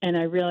 kids, and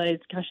I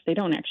realized, gosh, they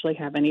don't actually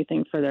have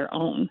anything for their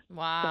own.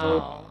 Wow.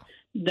 So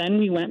then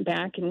we went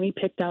back and we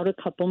picked out a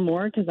couple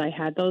more because I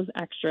had those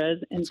extras.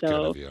 And That's good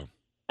so of you.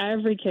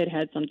 Every kid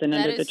had something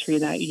under the tree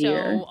that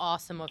year. That is so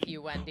awesome of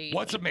you, Wendy.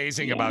 What's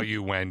amazing about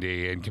you,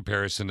 Wendy, in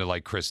comparison to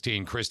like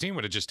Christine? Christine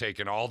would have just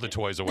taken all the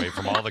toys away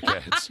from all the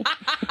kids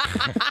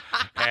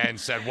and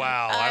said,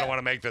 "Wow, I don't want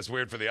to make this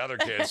weird for the other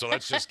kids, so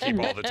let's just keep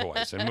all the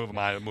toys and move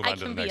on to the next family." I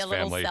can be a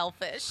little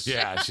selfish.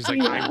 Yeah, she's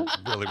like, I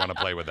really want to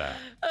play with that.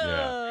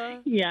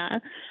 Yeah,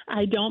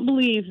 I don't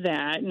believe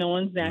that. No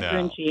one's that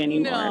grinchy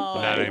anymore. No.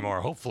 Not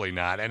anymore. Hopefully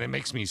not. And it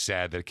makes me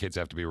sad that kids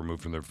have to be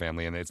removed from their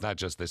family. And it's not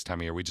just this time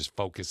of year. We just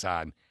focus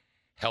on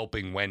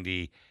helping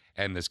Wendy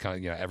and this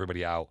kind of,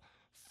 everybody out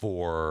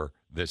for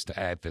this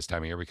at this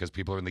time of year because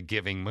people are in the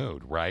giving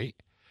mood, right?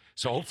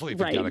 So hopefully if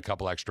you've got a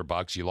couple extra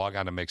bucks, you log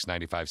on to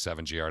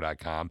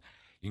mix957gr.com.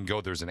 You can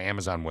go, there's an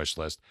Amazon wish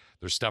list.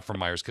 There's stuff from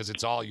Myers because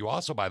it's all, you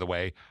also, by the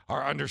way,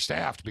 are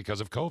understaffed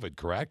because of COVID,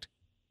 correct?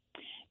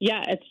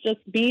 Yeah, it's just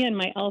me and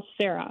my elf,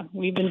 Sarah.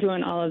 We've been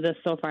doing all of this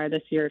so far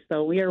this year,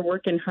 so we are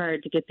working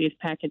hard to get these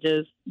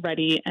packages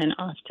ready and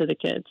off to the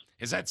kids.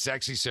 Is that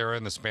sexy Sarah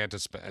in the Santa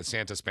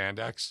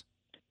spandex?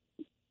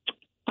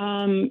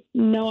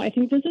 No, I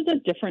think this is a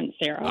different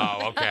Sarah.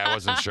 Oh, okay. I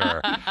wasn't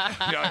sure.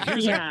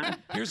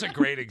 Here's a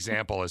great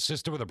example. A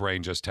sister with a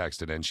brain just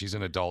texted in. She's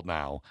an adult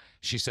now.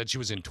 She said she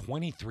was in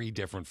 23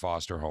 different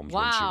foster homes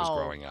when she was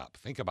growing up.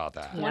 Think about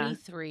that.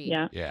 23.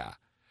 Yeah.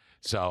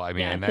 So, I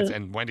mean,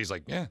 and Wendy's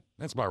like, yeah,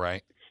 that's about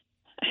right.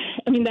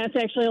 I mean, that's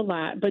actually a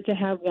lot, but to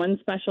have one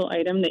special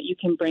item that you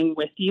can bring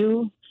with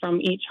you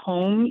from each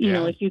home, you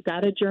know, if you've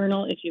got a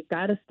journal, if you've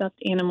got a stuffed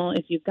animal,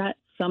 if you've got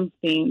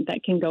something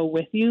that can go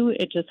with you,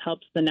 it just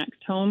helps the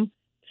next home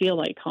feel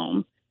like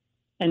home.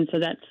 And so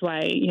that's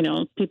why,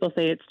 people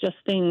say it's just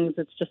things,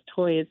 it's just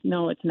toys.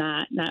 No, it's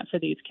not for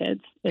these kids.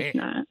 It's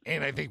not.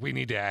 And I think we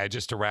need to add,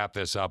 just to wrap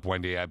this up,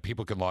 Wendy,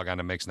 people can log on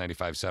to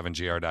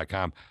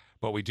mix957gr.com,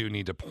 but we do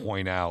need to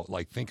point out,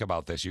 think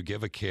about this. You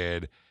give a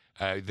kid,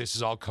 this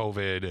is all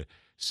COVID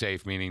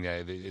safe, meaning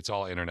that it's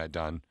all internet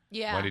done.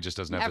 Yeah. Wendy just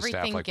doesn't have the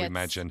staff like we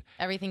mentioned.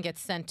 Everything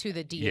gets sent to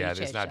the DHHS Yeah,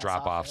 it's not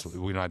drop-offs. office.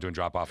 We're not doing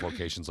drop-off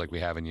locations like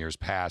we have in years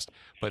past.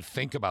 But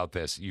think about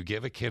this. You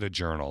give a kid a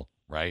journal,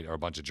 right, or a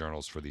bunch of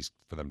journals for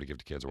them to give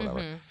to kids or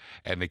whatever,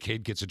 and the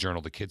kid gets a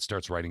journal. The kid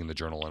starts writing in the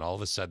journal, and all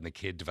of a sudden the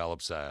kid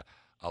develops a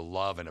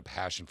love and a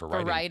passion for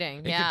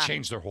writing. It could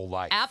change their whole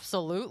life.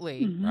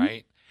 Absolutely.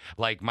 Right?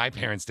 Like my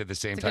parents did the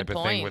same type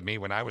of thing with me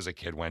when I was a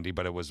kid, Wendy,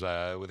 but it was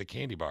with a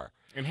candy bar.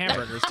 And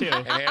hamburgers, too.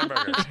 And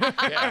hamburgers.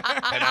 Yeah.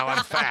 And now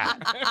I'm fat.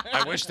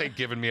 I wish they'd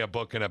given me a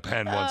book and a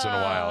pen once in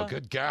a while.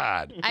 Good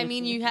God. I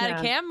mean, you had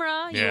a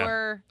camera. You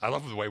were... I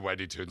love the way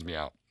Wendy tunes me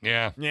out.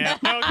 Yeah. Yeah.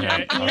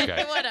 Okay.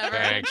 Okay. Whatever.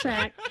 Thanks.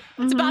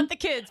 It's about the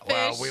kids, Fish.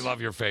 Well, we love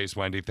your face,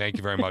 Wendy. Thank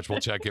you very much. We'll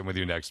check in with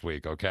you next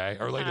week, okay?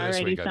 Or later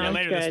this week.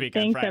 Later this week.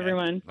 Thanks, Friday.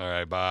 everyone. All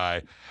right,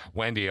 bye.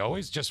 Wendy,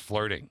 always just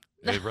flirting.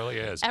 It really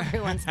is.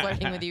 Everyone's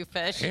flirting with you,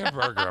 Fish.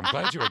 Hamburger. I'm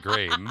glad you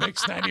agree.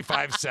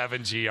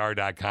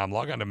 Mix957gr.com.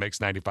 Log on to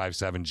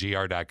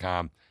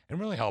mix957gr.com and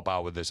really help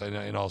out with this.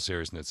 In all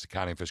seriousness, the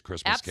Connie and Fish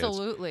Christmas Kids.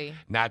 Absolutely.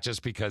 Not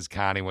just because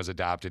Connie was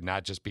adopted,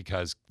 not just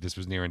because this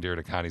was near and dear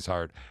to Connie's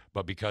heart,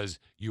 but because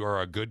you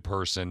are a good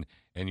person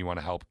and you want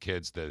to help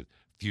kids,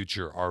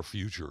 our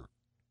future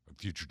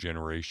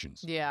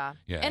generations. Yeah.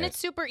 And it's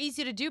super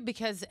easy to do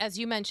because, as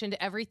you mentioned,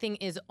 everything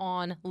is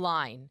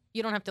online.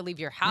 You don't have to leave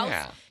your house.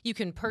 Yeah. You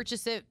can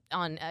purchase it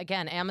on,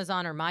 again,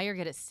 Amazon or Meijer,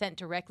 get it sent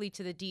directly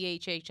to the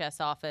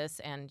DHHS office,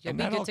 and you'll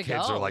be good to go. Not all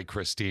kids are like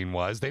Christine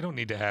was. They don't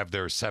need to have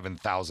their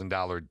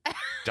 $7,000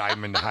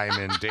 Diamond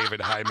Hyman, David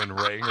Hyman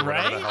ring or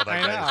whatever the hell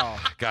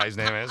that guy's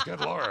name is.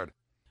 Good Lord.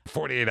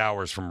 48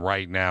 hours from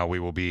right now, we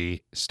will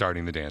be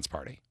starting the dance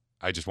party.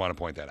 I just want to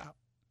point that out.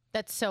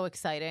 That's so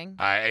exciting.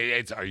 Are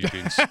you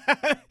being...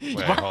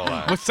 Wait, hold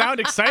on. Well, sound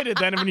excited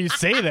then when you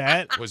say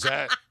that. Was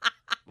that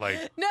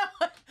like... No,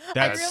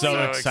 That's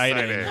so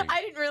exciting.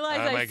 I didn't realize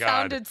Oh my I God.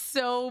 sounded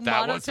so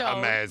That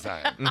monotone. was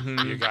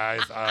amazing. You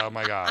guys, oh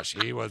my gosh,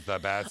 he was the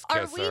best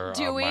kisser of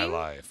my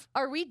life.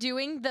 Are we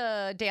doing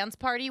the dance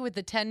party with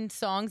the 10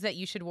 songs that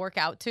you should work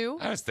out to?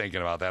 I was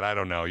thinking about that. I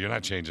don't know. You're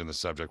not changing the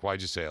subject.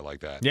 Why'd you say it like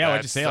that? Yeah, why'd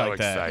you That's say it so like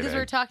that? exciting. Because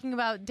we're talking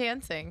about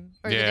dancing.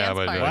 Or the Yeah, dance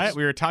but party. What?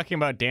 We were talking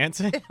about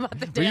dancing? About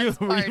the Were you, dance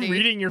were you party.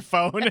 reading your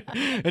phone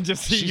and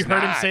just you She's heard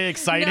him not. say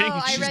exciting?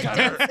 No,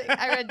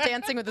 I read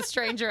Dancing with a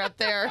Stranger up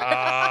there.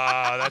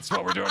 That's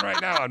what we're doing right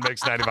now on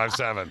Mix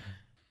 95.7.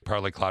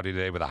 Partly cloudy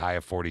today with a high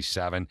of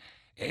 47.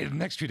 The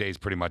next few days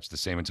pretty much the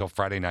same until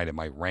Friday night. It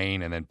might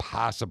rain and then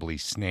possibly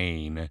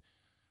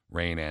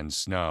rain and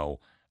snow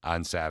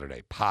on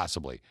Saturday.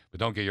 Possibly. But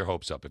don't get your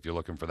hopes up if you're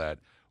looking for that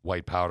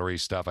white powdery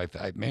stuff.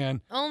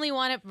 Man. Only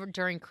want it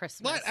during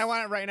Christmas. What? I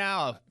want it right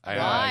now.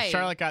 Why?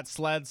 Charlotte got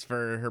sleds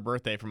for her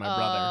birthday from my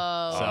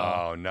brother. So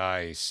Oh,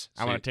 nice.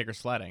 I want to take her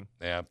sledding.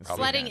 Yeah,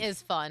 probably Sledding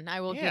is fun.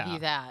 I will give you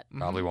that.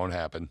 Probably won't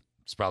happen.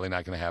 It's probably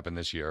not going to happen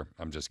this year.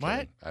 I'm just kidding.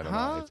 What? I don't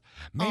know.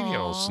 Maybe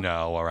it'll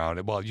snow around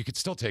it. Well, you could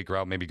still take her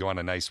out, maybe go on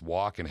a nice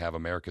walk and have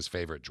America's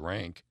favorite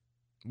drink.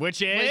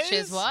 Which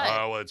is what?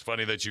 Oh, well, it's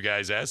funny that you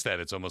guys asked that.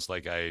 It's almost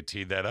like I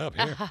teed that up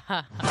here. Ooh,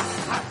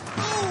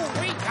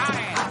 we got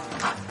it.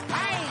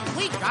 Hey,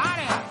 we got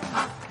it.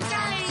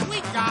 Say,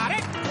 we got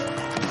it.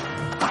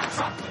 Hot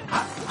chocolate.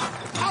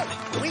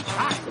 Oh, we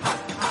got it.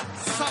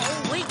 So,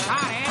 we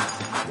got it.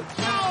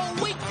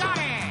 No, we got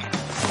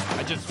it.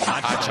 I just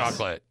watched Hot this.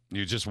 chocolate.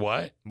 You just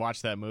what?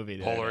 Watched that movie.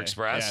 the Polar other day.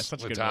 Express Yeah, it's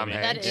such a with good Tom movie.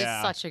 Hanks? That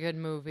is such a good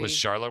movie. Was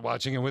Charlotte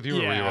watching it with you,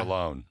 or were you Yeah.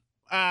 alone?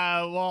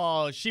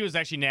 Well, she was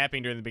actually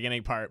napping during the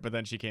beginning part, but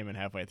then she came in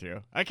halfway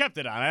through. I kept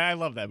it on. I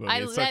love that movie.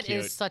 It's so That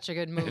cute. is such a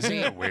good movie. Isn't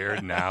it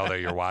weird now that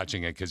you're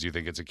watching it because you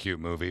think it's a cute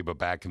movie, but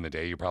back in the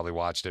day you probably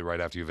watched it right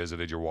after you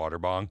visited your water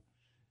bong?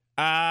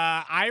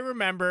 I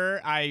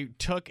remember I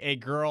took a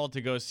girl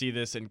to go see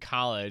this in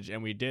college,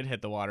 and we did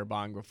hit the water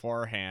bong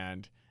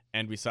beforehand,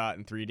 and we saw it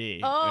in 3D.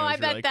 Oh, I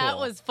bet really that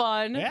cool. was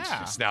fun.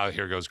 Yeah. So now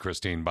here goes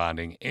Christine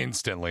bonding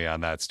instantly on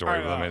that story.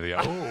 I know. With me.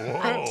 Oh,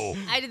 whoa.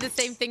 I did the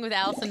same thing with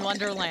Alice in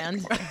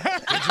Wonderland Did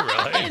you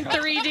really? in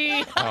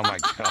 3D. Oh my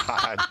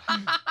God.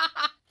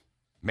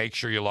 Make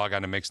sure you log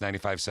on to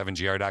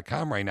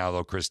mix957gr.com right now,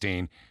 though,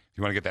 Christine. If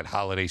you want to get that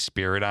holiday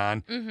spirit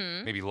on,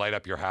 maybe light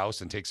up your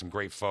house and take some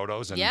great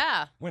photos. And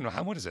Yeah.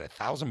 What is it,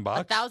 $1,000?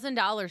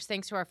 $1,000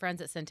 thanks to our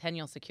friends at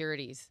Centennial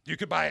Securities. You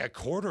could buy a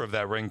quarter of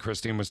that ring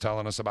Christine was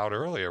telling us about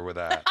earlier with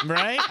that.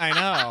 Right? I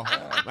know.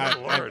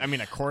 good Lord. I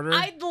mean, a quarter?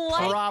 I'd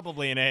like-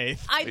 Probably an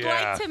eighth. I'd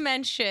Yeah. like to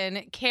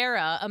mention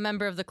Kara, a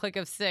member of the Click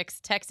of Six,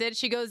 texted.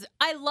 She goes,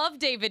 I love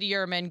David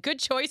Yurman. Good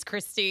choice,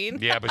 Christine.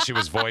 Yeah, but she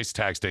was voice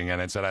texting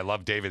and it said, I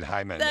love David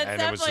Hyman. That's and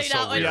it was just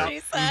definitely so not weird. what she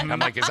said. I'm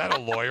like, is that a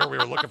lawyer? We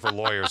were looking for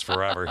lawyers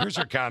forever. Here's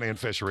your Connie and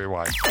Fish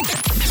Rewind.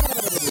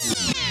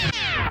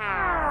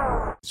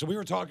 So we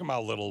were talking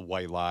about little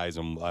white lies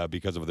and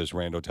because of this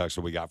rando text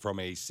that we got from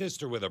a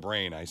sister with a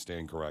brain. I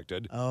stand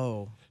corrected.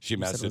 Oh. She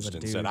you said it was messaged a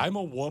and dude. said, I'm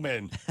a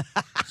woman.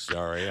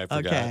 Sorry, I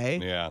forgot. Okay.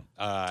 Yeah.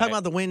 Talking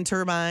about the wind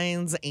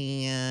turbines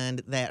and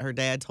that her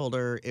dad told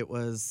her it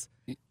was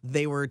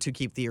they were to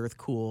keep the earth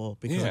cool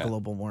because Yeah. of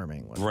global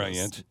warming. Which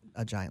Brilliant. Was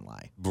a giant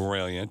lie.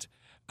 Brilliant.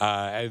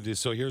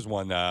 So here's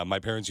one. My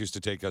parents used to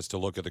take us to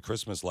look at the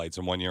Christmas lights,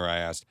 and one year I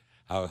asked,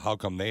 how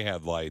come they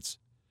had lights?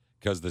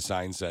 Because the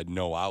sign said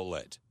no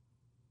outlet.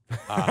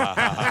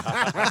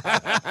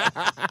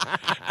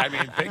 I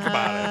mean, think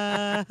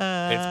about it.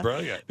 It's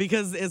brilliant.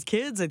 Because as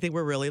kids, I think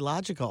we're really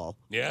logical.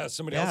 Yeah,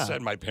 somebody else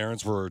said my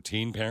parents were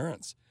teen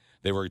parents.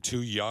 They were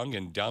too young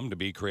and dumb to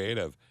be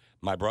creative.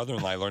 My brother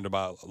and I learned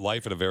about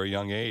life at a very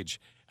young age.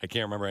 I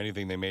can't remember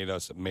anything they made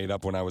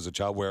up when I was a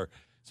child. Where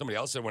somebody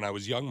else said when I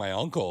was young, my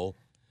uncle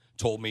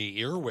told me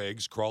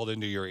earwigs crawled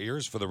into your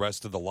ears for the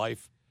rest of the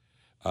life.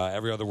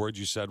 Every other word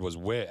you said was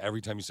wig.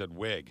 Every time you said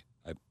wig,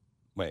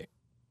 wait.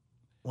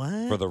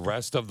 What? For the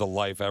rest of the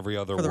life, every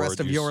other word. For the rest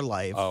of your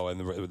life. Oh, and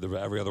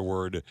every other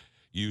word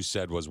you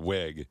said was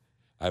wig.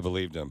 I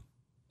believed him.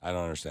 I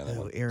don't understand that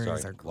Oh, one.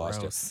 earrings Sorry, are lost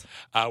it. gross.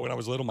 When I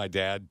was little, my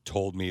dad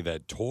told me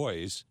that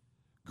toys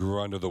grew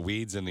under the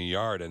weeds in the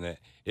yard, and that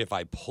if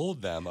I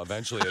pulled them,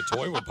 eventually a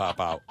toy would pop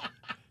out.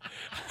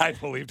 I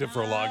believed it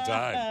for a long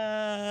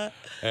time.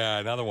 Yeah,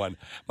 another one.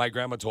 My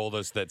grandma told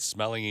us that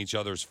smelling each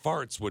other's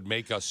farts would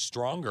make us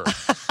stronger.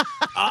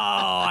 Oh,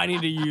 I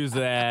need to use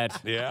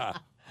that. Yeah.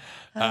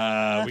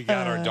 We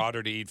got our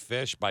daughter to eat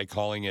fish by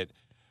calling it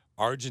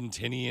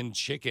Argentinian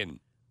chicken.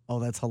 Oh,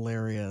 that's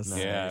hilarious.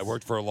 Yeah, it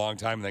worked for a long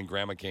time, and then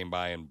Grandma came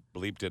by and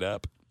bleeped it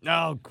up.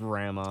 Oh,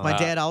 Grandma. My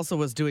dad also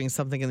was doing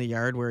something in the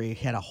yard where he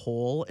had a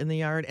hole in the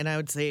yard, and I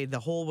would say the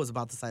hole was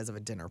about the size of a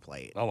dinner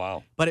plate. Oh,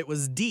 wow. But it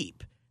was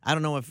deep. I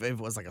don't know if it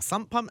was like a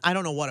sump pump. I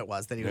don't know what it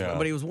was that he was doing, Yeah.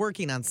 but he was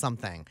working on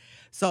something.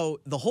 So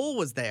the hole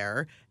was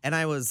there, and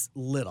I was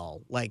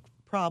little, like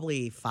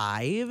probably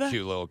 5.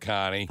 Cute little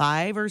Connie.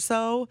 5 or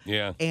so.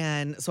 Yeah.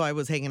 And so I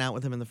was hanging out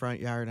with him in the front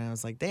yard, and I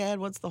was like, Dad,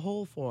 what's the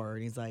hole for?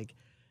 And he's like,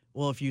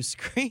 well, if you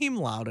scream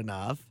loud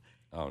enough,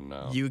 Oh,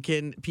 no.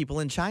 people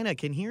in China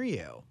can hear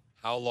you.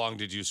 How long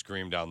did you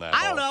scream down that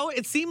I don't hole? know.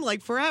 It seemed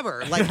like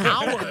forever, like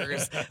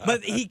hours.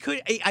 But he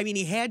could, I mean,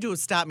 he had to have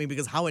stopped me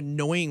because how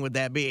annoying would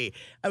that be?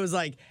 I was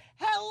like,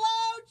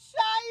 hello,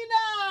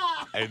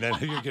 China! And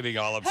then you're getting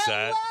all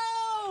upset.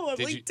 Hello!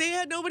 I'm like,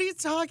 Dad, nobody's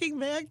talking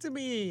back to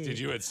me. Did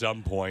you at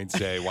some point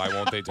say, why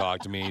won't they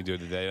talk to me? Do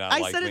they not I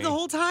like said me? it the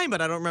whole time,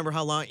 but I don't remember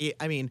how long.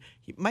 I mean,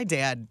 my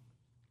dad,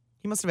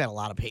 he must have had a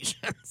lot of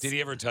patience. Did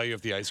he ever tell you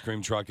if the ice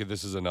cream truck,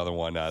 this is another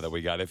one that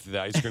we got, if the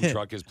ice cream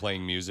truck is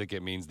playing music,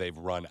 it means they've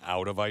run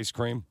out of ice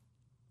cream?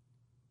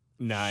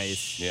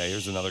 Nice. Yeah,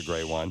 here's another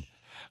great one.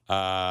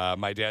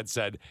 My dad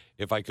said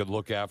if I could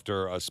look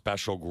after a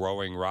special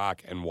growing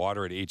rock and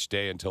water it each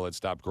day until it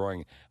stopped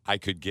growing, I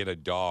could get a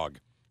dog.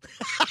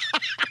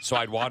 So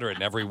I'd water it,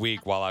 and every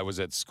week while I was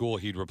at school,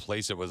 he'd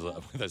replace it with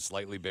a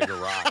slightly bigger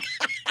rock.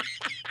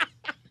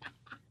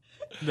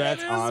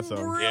 That's awesome.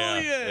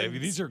 Brilliant. Yeah, I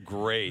mean, these are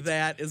great.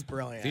 That is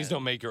brilliant. These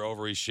don't make your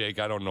ovaries shake.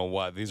 I don't know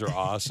what. These are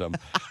awesome.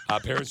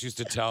 Parents used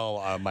to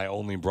tell my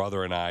only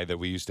brother and I that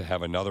we used to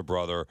have another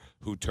brother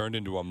who turned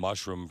into a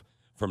mushroom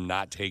from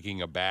not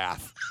taking a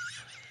bath.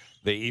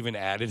 They even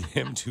added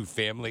him to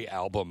family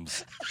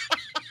albums.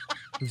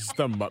 Just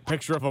a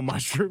picture of a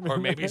mushroom. Or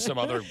maybe some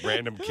other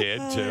random kid,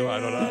 too. I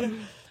don't know.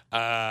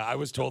 I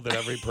was told that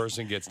every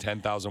person gets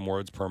 10,000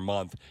 words per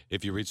month.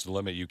 If you reach the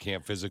limit, you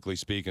can't physically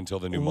speak until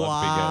the new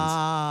month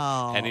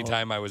begins.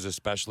 Anytime I was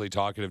especially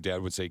talkative,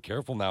 Dad would say,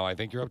 careful now. I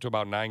think you're up to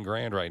about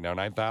 $9,000 right now,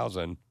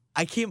 9,000.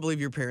 I can't believe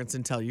your parents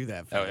didn't tell you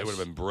that. Oh, it would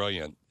have been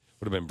brilliant.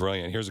 Would have been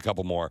brilliant. Here's a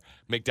couple more.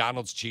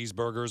 McDonald's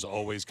cheeseburgers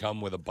always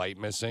come with a bite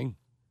missing.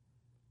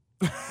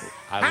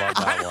 I love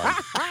that one.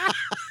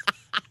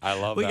 I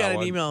love We that got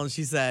one. an email and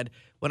she said,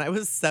 when I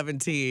was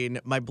 17,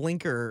 my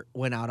blinker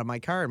went out on my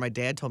car and my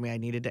dad told me I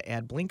needed to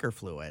add blinker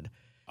fluid.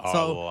 Oh,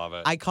 So I love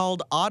it. I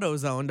called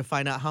AutoZone to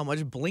find out how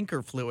much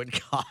blinker fluid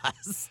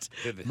cost.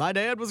 My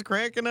dad was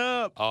cracking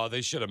up. Oh,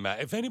 they should have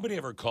met. If anybody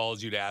ever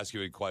calls you to ask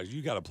you a question,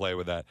 you got to play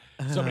with that.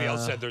 Somebody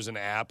else said there's an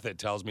app that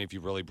tells me if you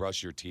really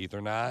brush your teeth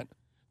or not.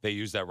 They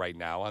use that right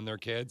now on their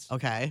kids.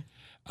 Okay.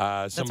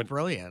 That's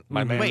brilliant.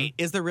 My man, Wait,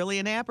 is there really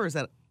an app or is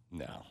that?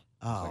 No.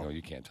 Oh. It's like,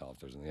 you can't tell if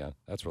there's an. Yeah,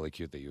 that's really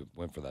cute that you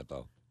went for that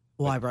though.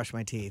 Well, I brush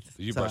my teeth.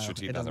 You so brush your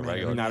teeth it on the doesn't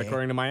matter regular. to Not me.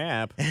 according to my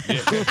app.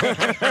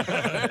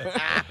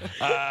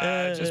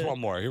 Just one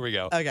more. Here we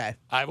go. Okay.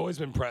 I've always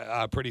been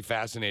pretty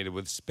fascinated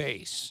with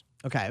space.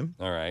 Okay.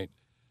 All right.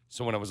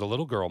 So when I was a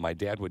little girl, my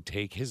dad would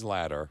take his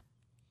ladder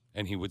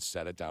and he would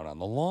set it down on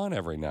the lawn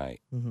every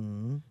night.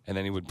 Mm-hmm. And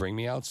then he would bring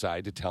me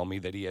outside to tell me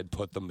that he had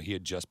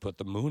just put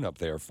the moon up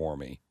there for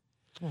me.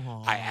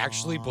 I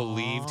actually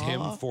believed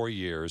him for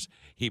years.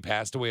 He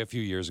passed away a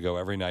few years ago.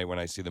 Every night when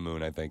I see the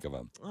moon, I think of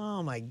him.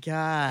 Oh my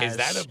gosh. Is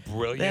that a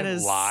brilliant that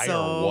is lie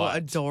so or what?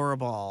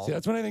 adorable. See,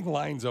 that's when I think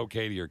lying's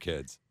okay to your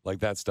kids. Like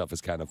that stuff is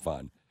kind of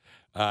fun.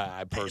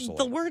 I personally.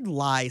 The word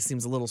lie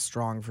seems a little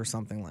strong for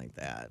something like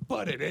that.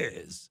 But it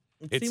is.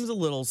 It seems a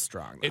little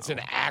strong. It's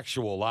an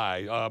actual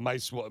lie. My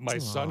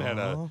son had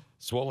a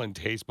swollen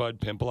taste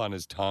bud pimple on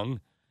his tongue.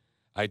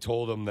 I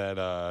told him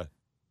that,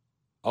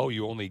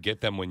 you only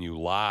get them when you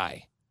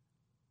lie.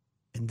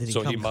 And did he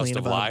so come he must clean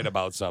have about lied it?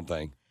 about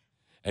something.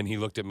 And he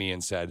looked at me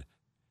and said,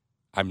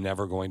 I'm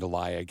never going to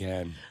lie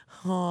again.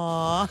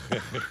 Aw.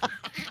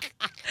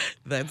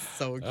 That's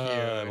so cute.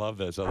 I love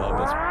this. I love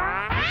this.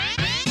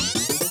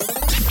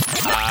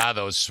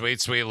 Those sweet,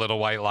 sweet little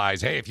white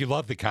lies. Hey, if you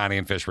love the Connie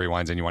and Fish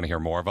Rewinds and you want to hear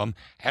more of them,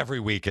 every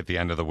week at the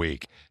end of the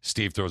week,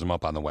 Steve throws them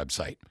up on the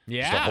website.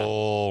 Yeah. Just a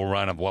whole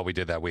run of what we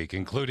did that week,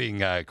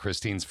 including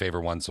Christine's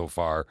favorite one so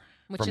far.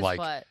 Which from is like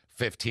what?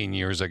 15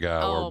 years ago.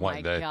 Oh or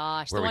my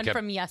gosh. The where we one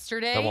from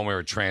yesterday? The one we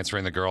were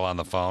transferring the girl on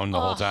the phone the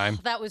whole time.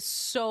 That was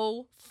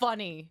so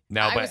funny.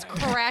 No, I but- was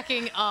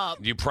cracking up.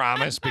 You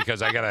promise?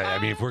 Because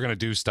if we're going to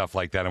do stuff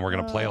like that and we're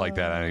going to play like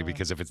that,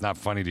 because if it's not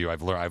funny to you,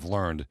 I've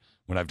learned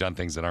when I've done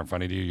things that aren't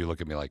funny to you, you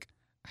look at me like,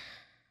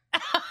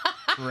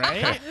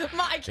 right?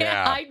 I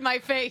can't hide my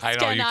face. I know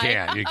can you I?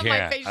 can't. You My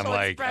can't. facial I'm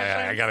like,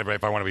 expressions. I gotta.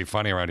 If I want to be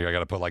funny around you, I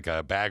gotta put like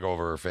a bag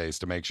over her face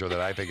to make sure that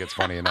I think it's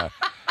funny enough.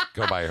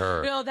 Go by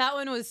her. No, that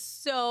one was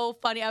so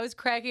funny. I was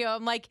cracking up.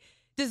 I'm like,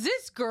 does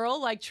this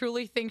girl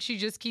truly think she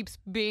just keeps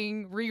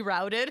being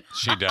rerouted?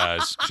 She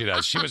does. She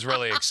does. She was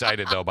really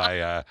excited though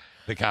by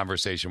the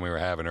conversation we were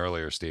having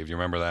earlier, Steve. You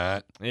remember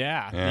that?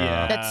 Yeah.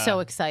 That's so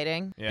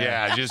exciting.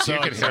 Yeah, just you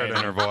could hear it in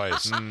her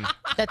voice.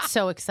 That's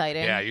so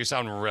exciting. Yeah, you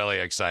sound really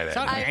excited.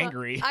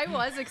 I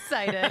was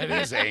excited. It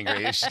is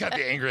angry. She's got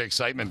the angry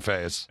excitement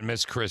face.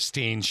 Miss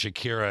Christine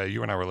Shakira,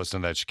 you and I were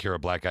listening to that Shakira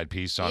Black Eyed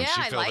Peas song. Yeah,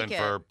 She I filled like in it.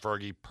 for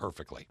Fergie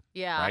perfectly.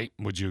 Yeah. Right?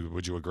 Would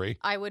you agree?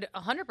 I would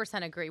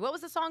 100% agree. What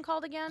was the song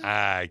called again?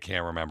 I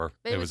can't remember.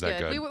 It was that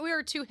good. We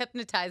were too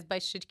hypnotized by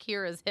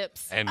Shakira's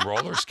hips. And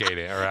roller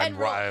skating or And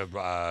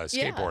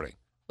skateboarding.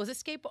 Was it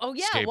skateboarding? Oh,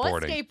 yeah, it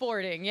was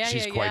skateboarding. Yeah,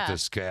 She's yeah, quite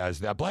yeah.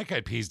 the Black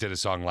Eyed Peas did a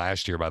song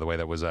last year, by the way,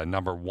 that was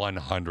number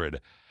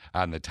 100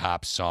 on the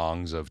top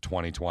songs of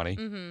 2020.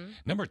 Mm-hmm.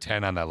 Number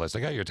 10 on that list. I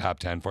got your top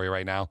 10 for you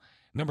right now.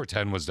 Number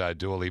 10 was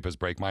Dua Lipa's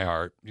Break My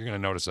Heart. You're going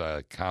to notice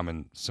a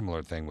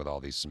similar thing with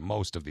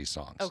most of these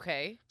songs.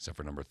 Okay. Except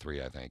for number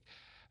 3, I think.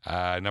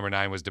 Number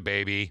 9 was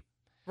DaBaby,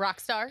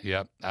 Rockstar?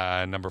 Yep.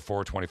 Number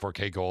 4,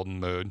 24K Golden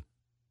Mood.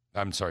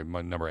 I'm sorry,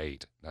 number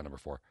 8, not number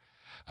 4.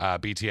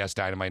 BTS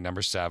Dynamite,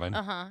 number 7.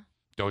 Uh-huh.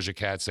 Doja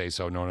Cat, Say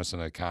So, notice in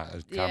a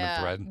common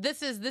thread.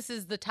 This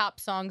is the top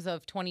songs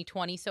of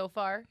 2020 so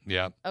far.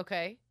 Yep.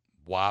 Okay.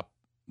 WAP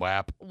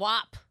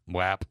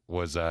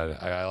was,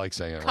 I like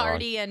saying it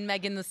Cardi wrong. and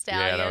Megan Thee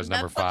Stallion. Yeah, that was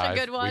number That's 5. Such a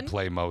good one. We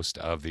play most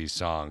of these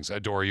songs.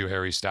 Adore You,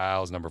 Harry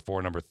Styles, number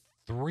 4. Number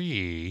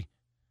 3,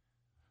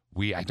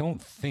 I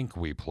don't think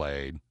we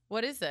played.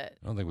 What is it?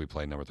 I don't think we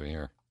played number 3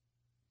 here.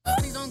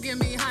 Please don't give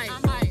me hype.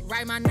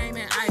 Write my name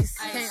in ice.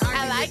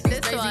 I like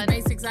this one.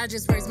 Basics, I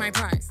just raise my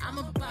price.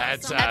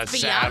 That's Beyonce.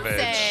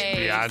 Savage.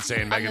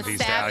 Beyonce and Megan On the Thee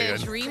Stallion.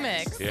 Savage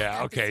remix.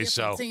 Yeah, okay,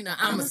 so.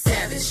 I'm a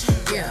savage.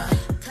 Yeah.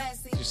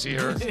 You see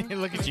her?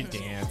 Look at you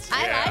dance.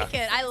 I like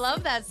it. I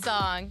love that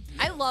song.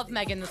 I love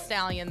Megan Thee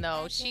Stallion,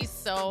 though. She's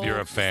so... You're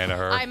a fan of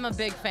her? I'm a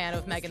big fan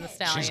of Megan Thee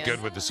Stallion. She's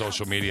good with the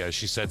social media.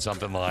 She said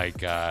something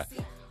like,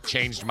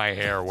 changed my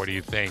hair, what do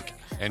you think?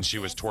 And she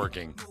was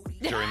twerking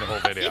during the whole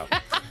video.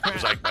 I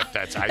was like,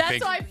 that's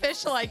why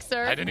Fish likes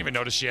her. I didn't even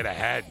notice she had a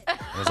head. I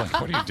was like,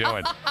 what are you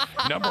doing?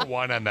 Number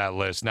 1 on that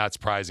list, not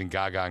surprising,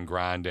 Gaga and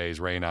Grande's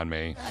Rain on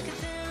Me.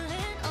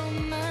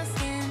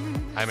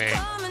 I mean,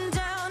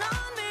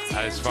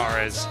 as far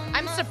as...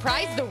 I'm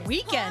surprised The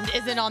Weeknd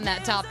isn't on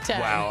that top 10.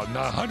 Wow, the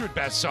 100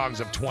 best songs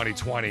of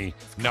 2020,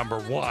 number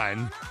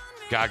 1,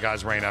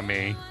 Gaga's Rain on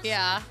Me.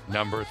 Yeah.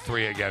 Number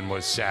 3 again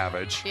was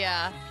Savage.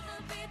 Yeah.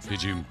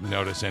 Did you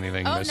notice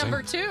anything missing?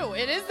 Number 2.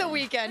 It is The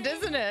Weeknd,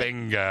 isn't it?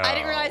 Bingo. I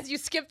didn't realize you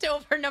skipped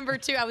over number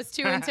 2. I was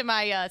too into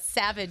my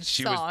Savage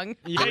song.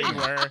 Yeah, you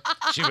were.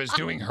 She was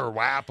doing her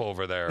WAP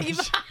over there. you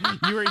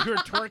were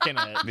twerking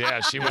it.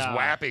 Yeah, she was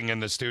WAPing in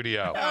the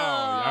studio.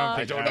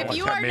 I don't know if what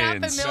you that are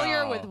means. not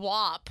familiar with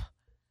WAP,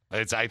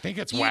 I think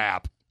it's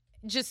WAP.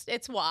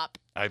 it's WAP.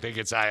 I think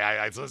it's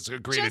let's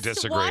agree to Just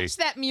disagree. watch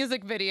that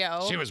music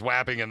video. She was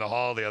WAPing in the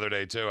hall the other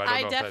day too. I don't know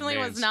if that definitely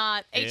means. was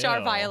not.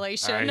 HR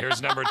violation. All right,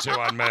 here's number 2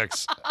 on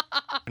Mix.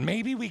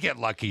 Maybe we get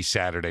lucky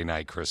Saturday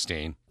night,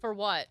 Christine. For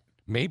what?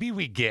 Maybe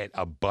we get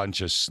a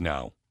bunch of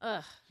snow.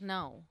 Ugh,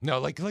 no. No,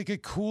 like a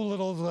cool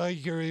little,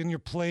 like you're in your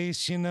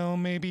place,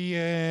 maybe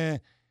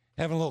having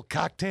a little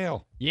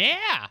cocktail.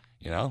 Yeah.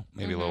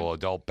 Maybe a little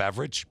adult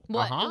beverage.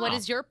 What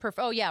is your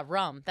preferred? Oh, yeah,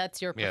 rum.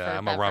 That's your preferred Yeah,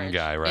 I'm a rum beverage.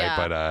 guy, right? Yeah.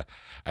 But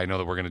I know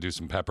that we're going to do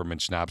some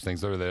peppermint schnapps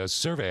things. The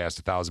survey asked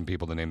 1,000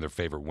 people to name their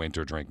favorite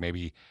winter drink.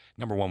 Maybe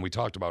number 1 we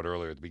talked about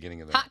earlier at the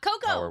beginning of the hot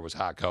cocoa hour was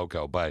hot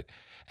cocoa, but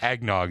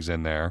eggnog's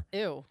in there.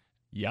 Ew.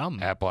 Yum.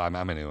 Apple, I'm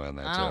into on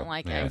that I too. don't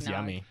like That's eggnog.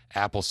 yummy.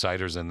 Apple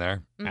cider's in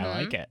there. I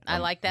like it. I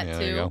like that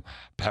There you too. go.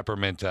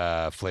 Peppermint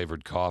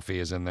flavored coffee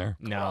is in there.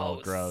 No,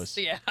 gross.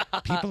 Yeah.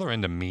 People are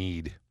into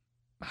mead.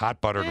 Hot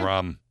buttered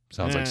rum.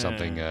 Sounds like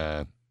something.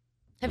 Have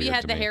you weird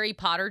had to the me. Harry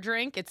Potter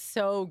drink? It's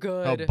so Oh,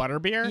 good.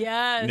 butterbeer?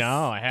 Yes.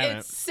 No, I haven't.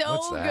 It's so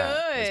What's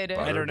that? good. Is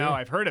I don't know.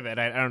 I've heard of it.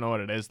 I don't know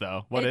what it is,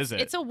 though. What is it?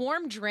 It's a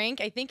warm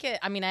drink. I think I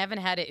haven't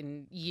had it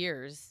in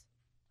years.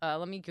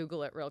 Let me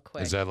Google it real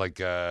quick. Is that like?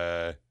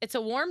 It's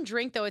a warm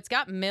drink, though. It's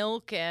got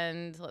milk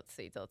and let's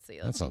see.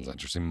 That sounds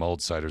interesting.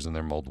 Mulled cider's in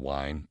there. Mulled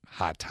wine.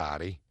 Hot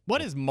toddy.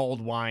 What is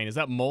mulled wine? Is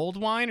that mulled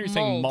wine or are you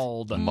saying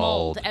mold?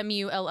 Mulled.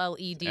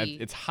 M-U-L-L-E-D.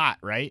 It's hot,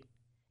 right?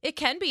 It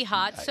can be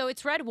hot. So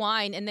it's red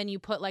wine, and then you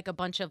put like a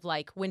bunch of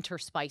like winter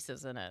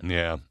spices in it.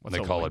 Yeah, What's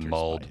they a call it winter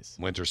mulled. spice?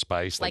 Winter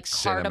spice, like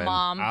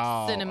cardamom,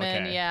 Oh,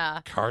 cinnamon, okay.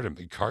 yeah. Card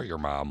your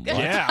mom. What?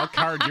 Yeah, I'll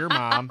card your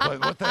mom.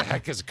 What the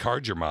heck is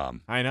card your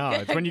mom? I know.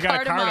 It's when you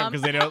gotta card them Cardamom.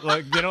 because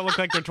they don't look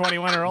like they're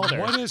 21 or older.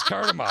 What is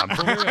cardamom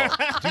for real?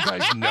 Do you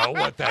guys know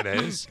what that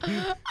is?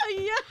 Yeah.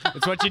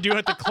 It's what you do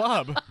at the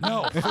club.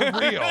 No, for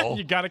real.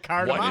 You gotta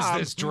card What them is off.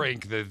 this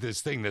drink?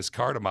 This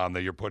cardamom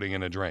that you're putting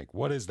in a drink?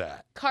 What is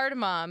that?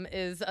 Cardamom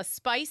is a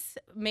spice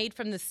made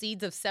from the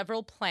seeds of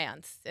several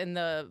plants in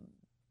the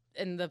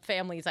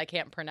families I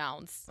can't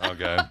pronounce.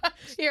 Okay.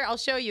 Here, I'll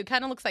show you.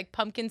 Kind of looks like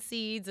pumpkin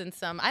seeds and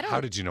some. I don't. How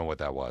did you know what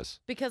that was?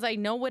 Because I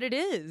know what it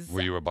is.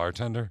 Were you a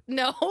bartender?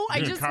 No, I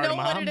You're a just know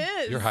what cardamom? it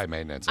is. You're high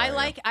maintenance. I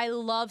aren't you? I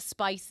love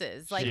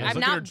spices. Like She is. I'm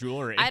Look at her not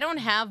jewelry. I don't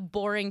have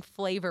boring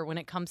flavor when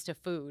it comes to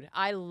food.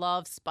 I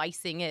love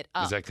spicing it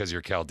up. Is that because you're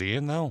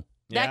Chaldean though?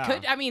 That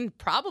could, I mean,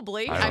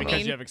 probably. I I, don't mean, know.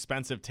 Because you have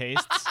expensive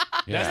tastes.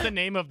 Yeah. That's the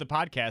name of the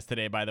podcast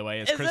today, by the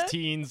way. Is Is it?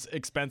 Christine's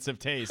Expensive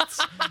Tastes.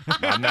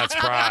 I'm not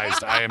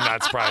surprised. I am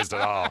not surprised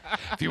at all.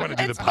 If you want to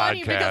do it's the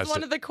funny podcast, because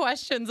one of the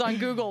questions on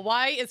Google,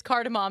 why is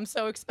cardamom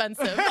so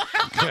expensive?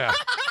 yeah.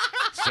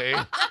 See,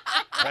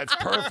 that's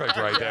perfect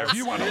right there. If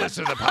you want to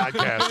listen to the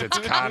podcast, it's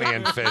Connie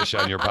and Fish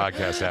on your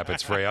podcast app.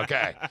 It's free.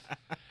 Okay,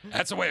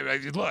 that's the way.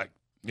 Look,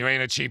 you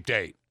ain't a cheap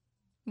date.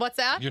 What's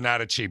that? You're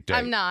not a cheap date.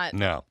 I'm not.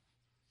 No.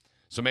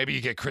 So maybe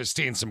you get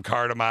Christine some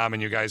cardamom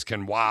and you guys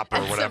can wop or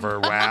whatever,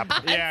 wap.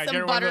 Yeah, some get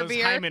her one of those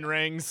butterbeer. Hyman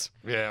rings.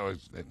 Yeah,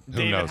 who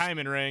David knows?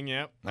 Hyman ring,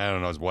 yep. I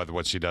don't know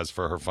what she does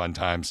for her fun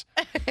times.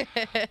 All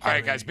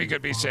right, guys, be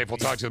good, be safe. We'll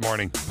talk to you in the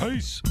morning.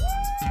 Peace.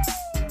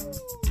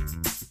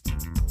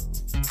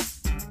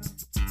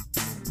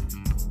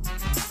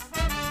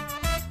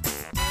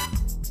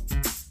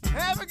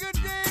 Have a good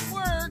day at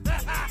work.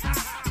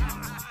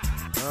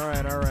 All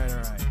right.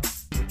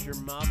 We're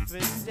your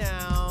muffin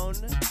down,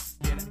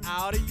 get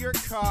out of your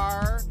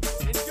car,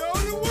 and go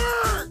to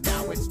work!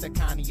 Now it's the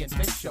Connie and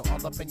Fish show,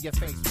 all up in your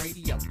face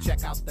radio.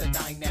 Check out the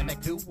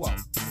dynamic duo.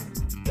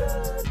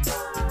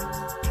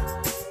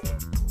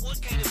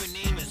 What kind of a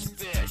name is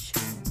Fish?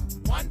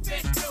 One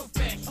fish, two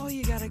fish. Oh,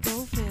 you gotta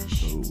go fish.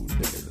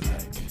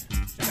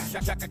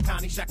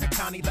 Shaka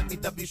Connie, let me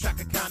love you,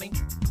 Shaka Connie.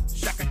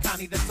 Shaka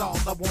Connie, that's all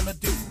I wanna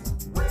do.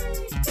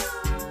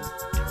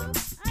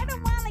 I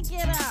don't wanna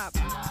get up.